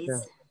 1,000.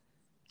 says,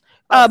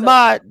 oh,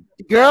 My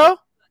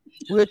girl,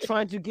 we're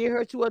trying to get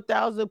her to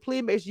 1,000.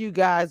 Please make sure you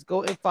guys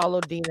go and follow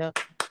Dina.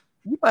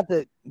 You about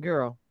to,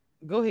 girl,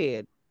 go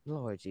ahead.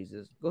 Lord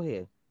Jesus, go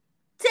ahead.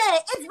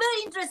 it's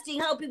very interesting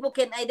how people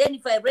can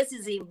identify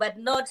racism but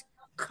not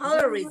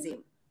colorism.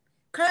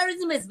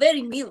 Colorism is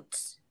very mute.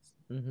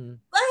 Mm-hmm.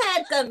 Go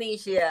ahead,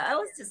 Kamisha. I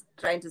was just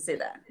trying to say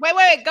that.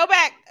 Wait, go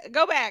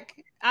back.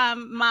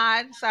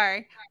 Mod,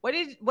 sorry. What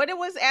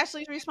was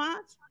Ashley's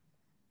response?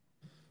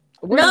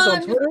 Where is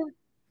on Twitter?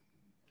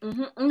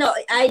 Mm-hmm. No,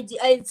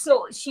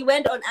 so she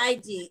went on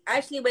IG.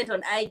 Ashley went on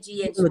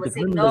IG and she was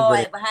saying, "No,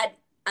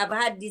 I've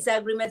had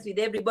disagreements with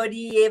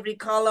everybody, every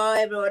color,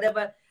 every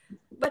whatever."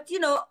 But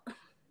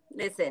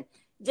listen,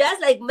 just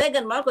like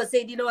Meghan Markle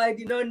said, I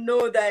did not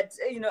know that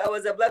I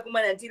was a black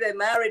woman until I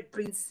married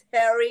Prince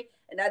Harry,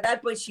 and at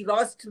that point she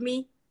lost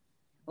me.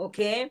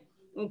 Okay,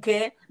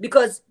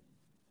 because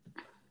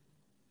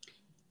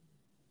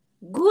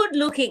good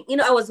looking.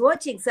 I was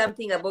watching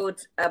something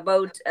about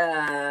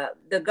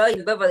the girl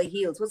in Beverly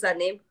Hills. What's her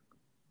name?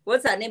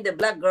 The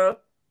black girl.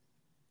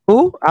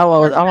 Who? I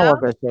want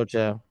that show,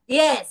 child.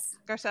 Yes.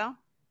 Garcelle?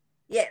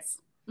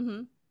 Yes.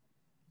 Mm-hmm.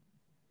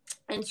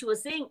 And she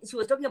was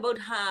talking about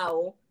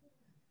how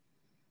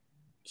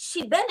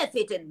she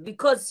benefited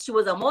because she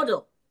was a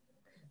model.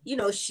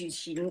 She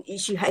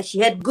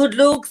had good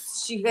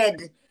looks. She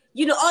had,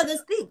 all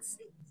those things.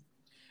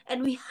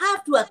 And we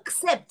have to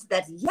accept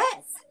that,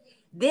 yes,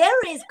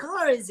 there is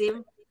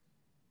colorism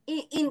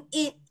in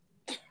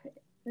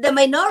the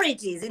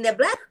minorities, in the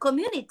black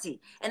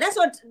community. And that's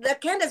what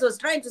Candace was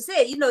trying to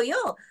say.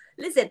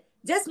 Listen,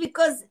 just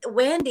because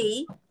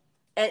Wendy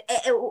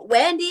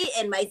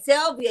and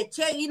myself, we are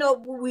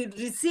we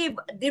receive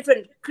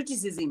different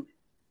criticism.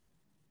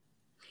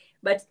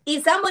 But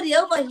if somebody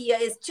over here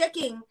is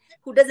checking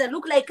who doesn't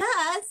look like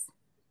us,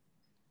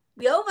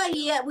 we over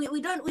here,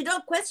 we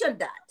don't question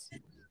that.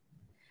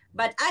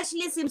 But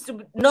Ashley seems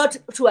not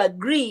to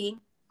agree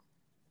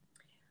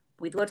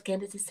with what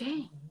Candace is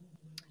saying.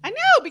 I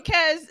know,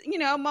 because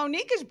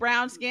Monique is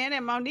brown skinned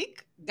and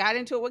Monique got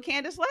into it with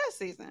Candace last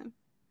season.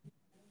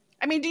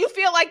 I mean, do you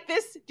feel like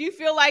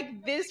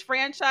this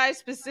franchise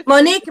specifically?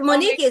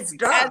 Monique is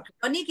dark.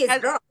 Monique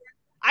is dark.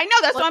 I know,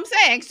 that's what I'm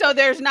saying. So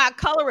there's not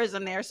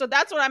colorism there. So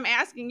that's what I'm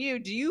asking you.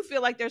 Do you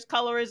feel like there's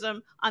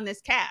colorism on this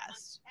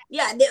cast?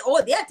 Yeah,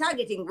 they're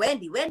targeting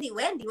Wendy.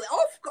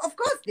 Of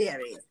course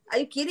there is. Are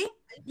you kidding?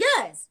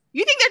 Yes.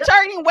 You think they're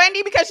targeting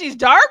Wendy because she's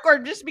dark or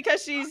just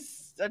because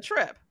she's a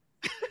trip?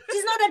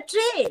 She's not a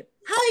trip.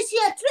 How is she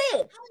a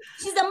trip?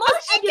 She's the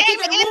most she came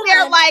in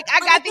there like, I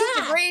got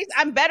these degrees.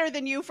 I'm better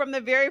than you from the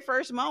very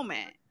first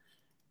moment.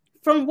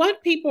 From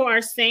what people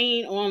are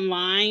saying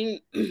online,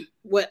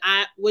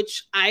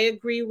 which I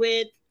agree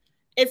with,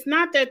 it's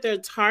not that they're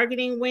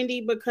targeting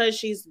Wendy because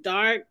she's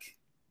dark.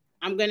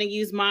 I'm going to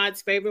use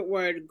Maud's favorite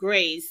word,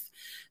 grace.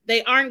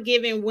 They aren't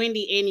giving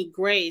Wendy any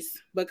grace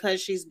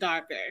because she's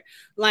darker.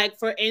 Like,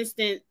 for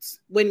instance,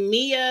 when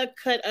Mia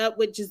cut up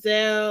with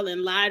Giselle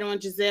and lied on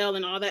Giselle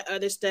and all that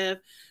other stuff,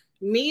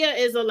 Mia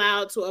is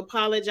allowed to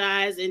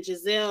apologize, and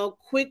Giselle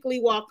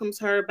quickly welcomes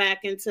her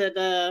back into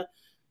the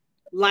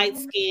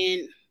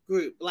light-skinned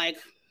group, like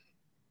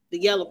the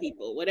yellow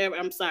people, whatever.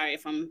 I'm sorry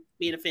if I'm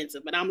being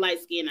offensive, but I'm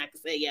light-skinned, I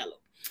can say yellow.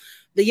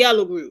 The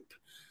yellow group.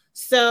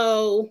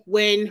 So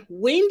when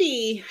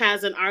Wendy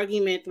has an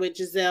argument with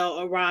Giselle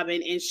or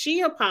Robin and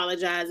she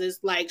apologizes,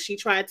 like she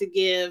tried to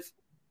give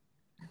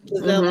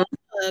Giselle a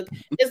hug,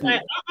 it's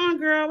like,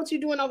 girl, what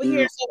you doing over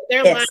here? So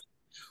they're like,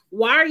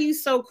 why are you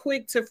so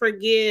quick to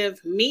forgive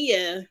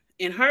Mia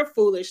and her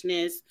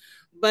foolishness?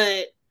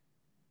 But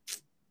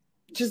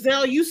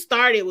Giselle, you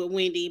started with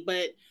Wendy,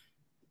 but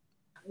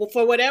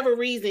for whatever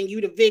reason, you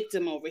the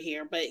victim over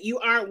here, but you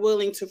aren't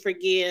willing to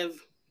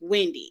forgive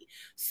Wendy.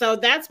 So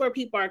that's where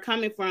people are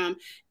coming from.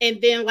 And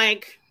then,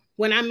 like,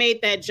 when I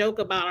made that joke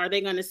about, are they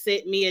going to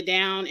sit Mia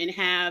down and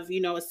have,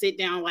 a sit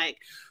down, like,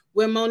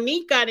 when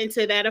Monique got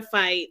into that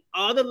fight,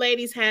 all the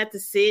ladies had to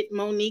sit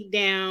Monique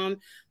down,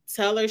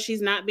 tell her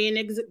she's not being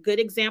a good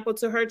example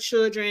to her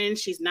children.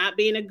 She's not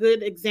being a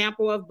good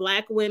example of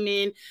Black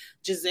women.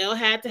 Giselle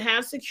had to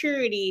have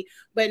security.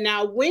 But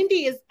now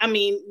Mia's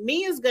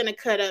going to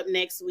cut up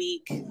next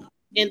week,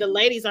 and the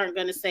ladies aren't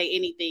going to say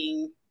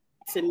anything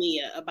to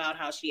Mia about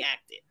how she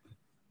acted.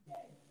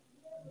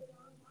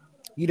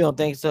 You don't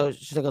think so?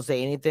 She's not going to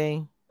say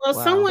anything? Well,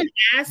 someone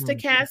asked a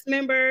cast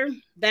member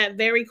that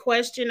very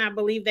question. I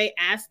believe they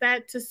asked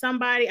that to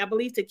somebody, I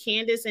believe to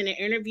Candace in an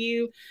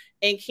interview,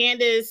 and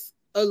Candace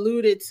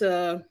alluded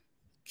to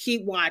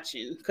keep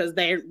watching because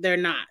they're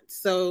not.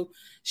 So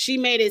she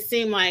made it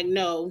seem like,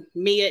 no,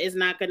 Mia is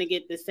not going to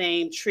get the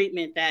same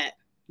treatment that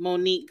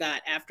Monique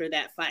got after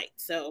that fight.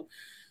 So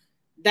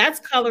that's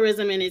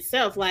colorism in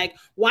itself. Like,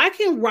 why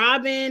can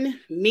Robin,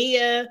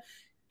 Mia,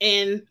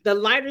 and the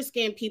lighter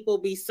skinned people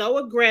be so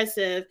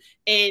aggressive,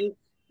 and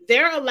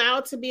they're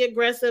allowed to be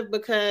aggressive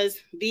because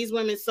these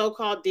women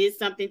so-called did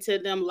something to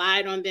them,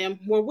 lied on them,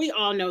 where we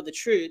all know the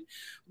truth.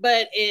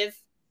 But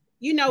if,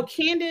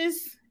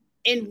 Candace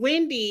and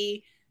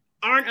Wendy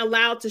aren't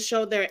allowed to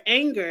show their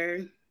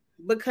anger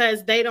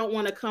because they don't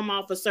want to come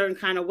off a certain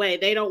kind of way.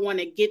 They don't want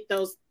to get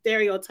those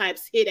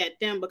stereotypes hit at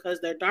them because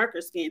they're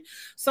darker skinned.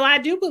 So I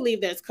do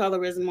believe there's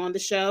colorism on the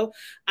show.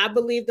 I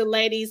believe the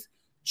ladies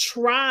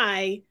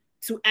try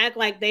to act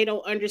like they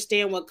don't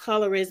understand what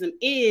colorism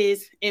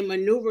is and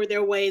maneuver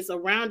their ways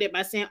around it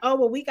by saying, oh,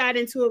 well, we got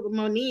into it with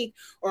Monique,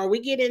 or we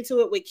get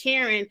into it with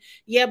Karen.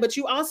 Yeah, but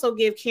you also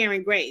give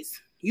Karen grace.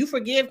 You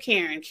forgive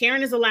Karen.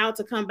 Karen is allowed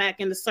to come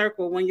back in the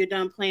circle when you're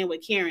done playing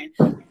with Karen,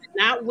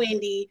 not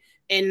Wendy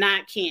and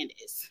not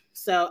Candace.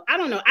 So I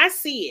don't know. I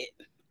see it.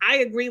 I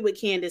agree with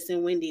Candace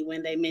and Wendy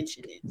when they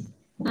mention it.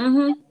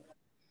 Mm-hmm.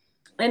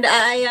 And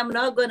I am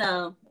not going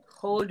to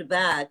hold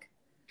back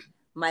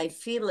my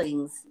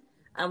feelings.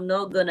 I'm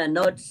not going to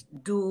not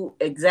do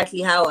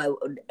exactly how I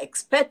would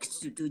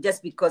expect to do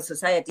just because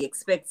society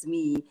expects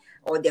me,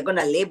 or they're going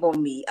to label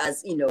me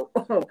as,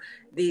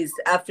 this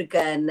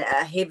African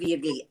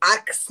heavily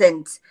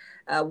accent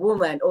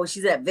woman. Oh,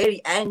 she's a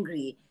very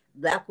angry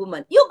Black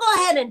woman. You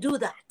go ahead and do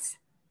that.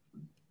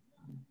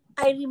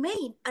 I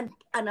remain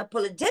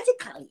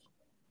unapologetically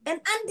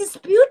and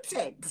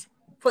undisputed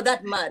for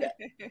that matter.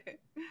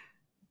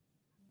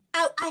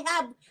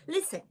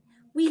 Listen,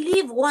 we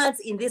live once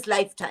in this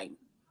lifetime.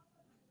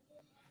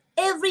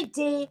 Every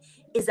day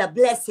is a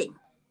blessing.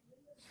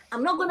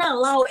 I'm not going to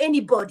allow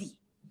anybody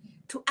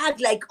to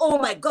act like, oh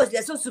my gosh,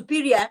 they're so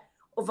superior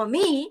over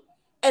me.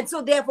 And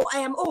so therefore I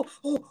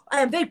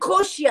am very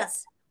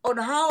cautious on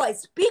how I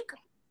speak,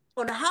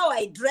 on how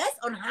I dress,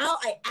 on how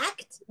I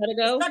act.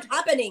 It's not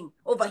happening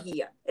over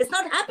here. It's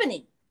not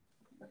happening.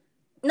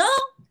 No,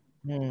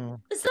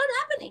 It's not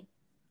happening.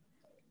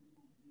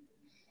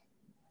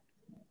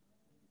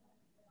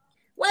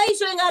 Why are you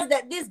showing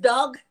us this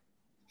dog?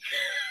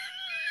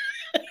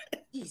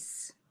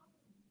 Yes.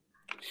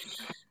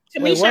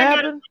 Wait, what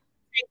happened?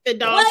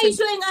 Why are you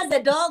showing us the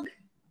dog?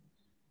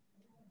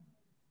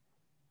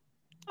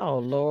 Oh,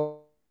 Lord.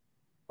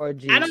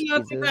 I don't know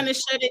if you're going to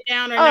shut it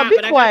down or not. Be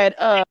but quiet.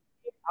 And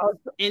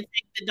take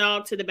the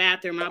dog to the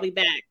bathroom. I'll be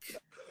back.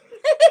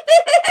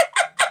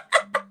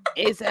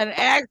 It's an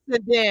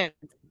accident.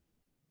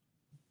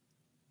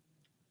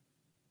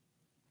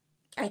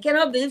 I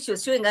cannot believe she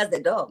was showing us the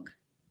dog.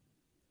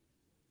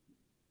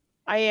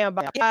 I am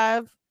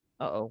live.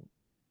 Uh-oh.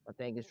 My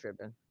thing is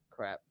tripping.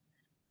 Crap.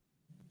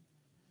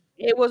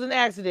 It was an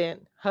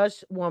accident.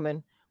 Hush,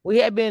 woman. We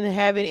have been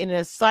having an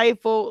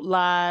insightful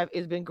live.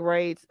 It's been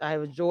great. I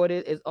have enjoyed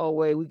it as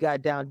always. We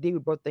got down deep. We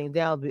broke things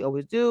down as we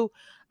always do.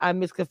 I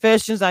miss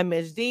Confessions. I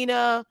miss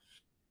Dina.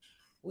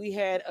 We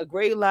had a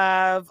great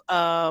live.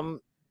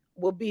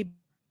 We'll be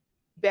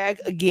back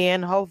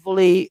again,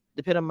 hopefully,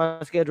 depending on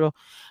my schedule.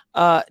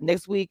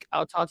 Next week.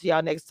 I'll talk to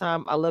y'all next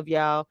time. I love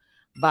y'all.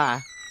 Bye.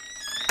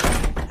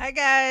 Hi,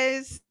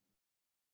 guys.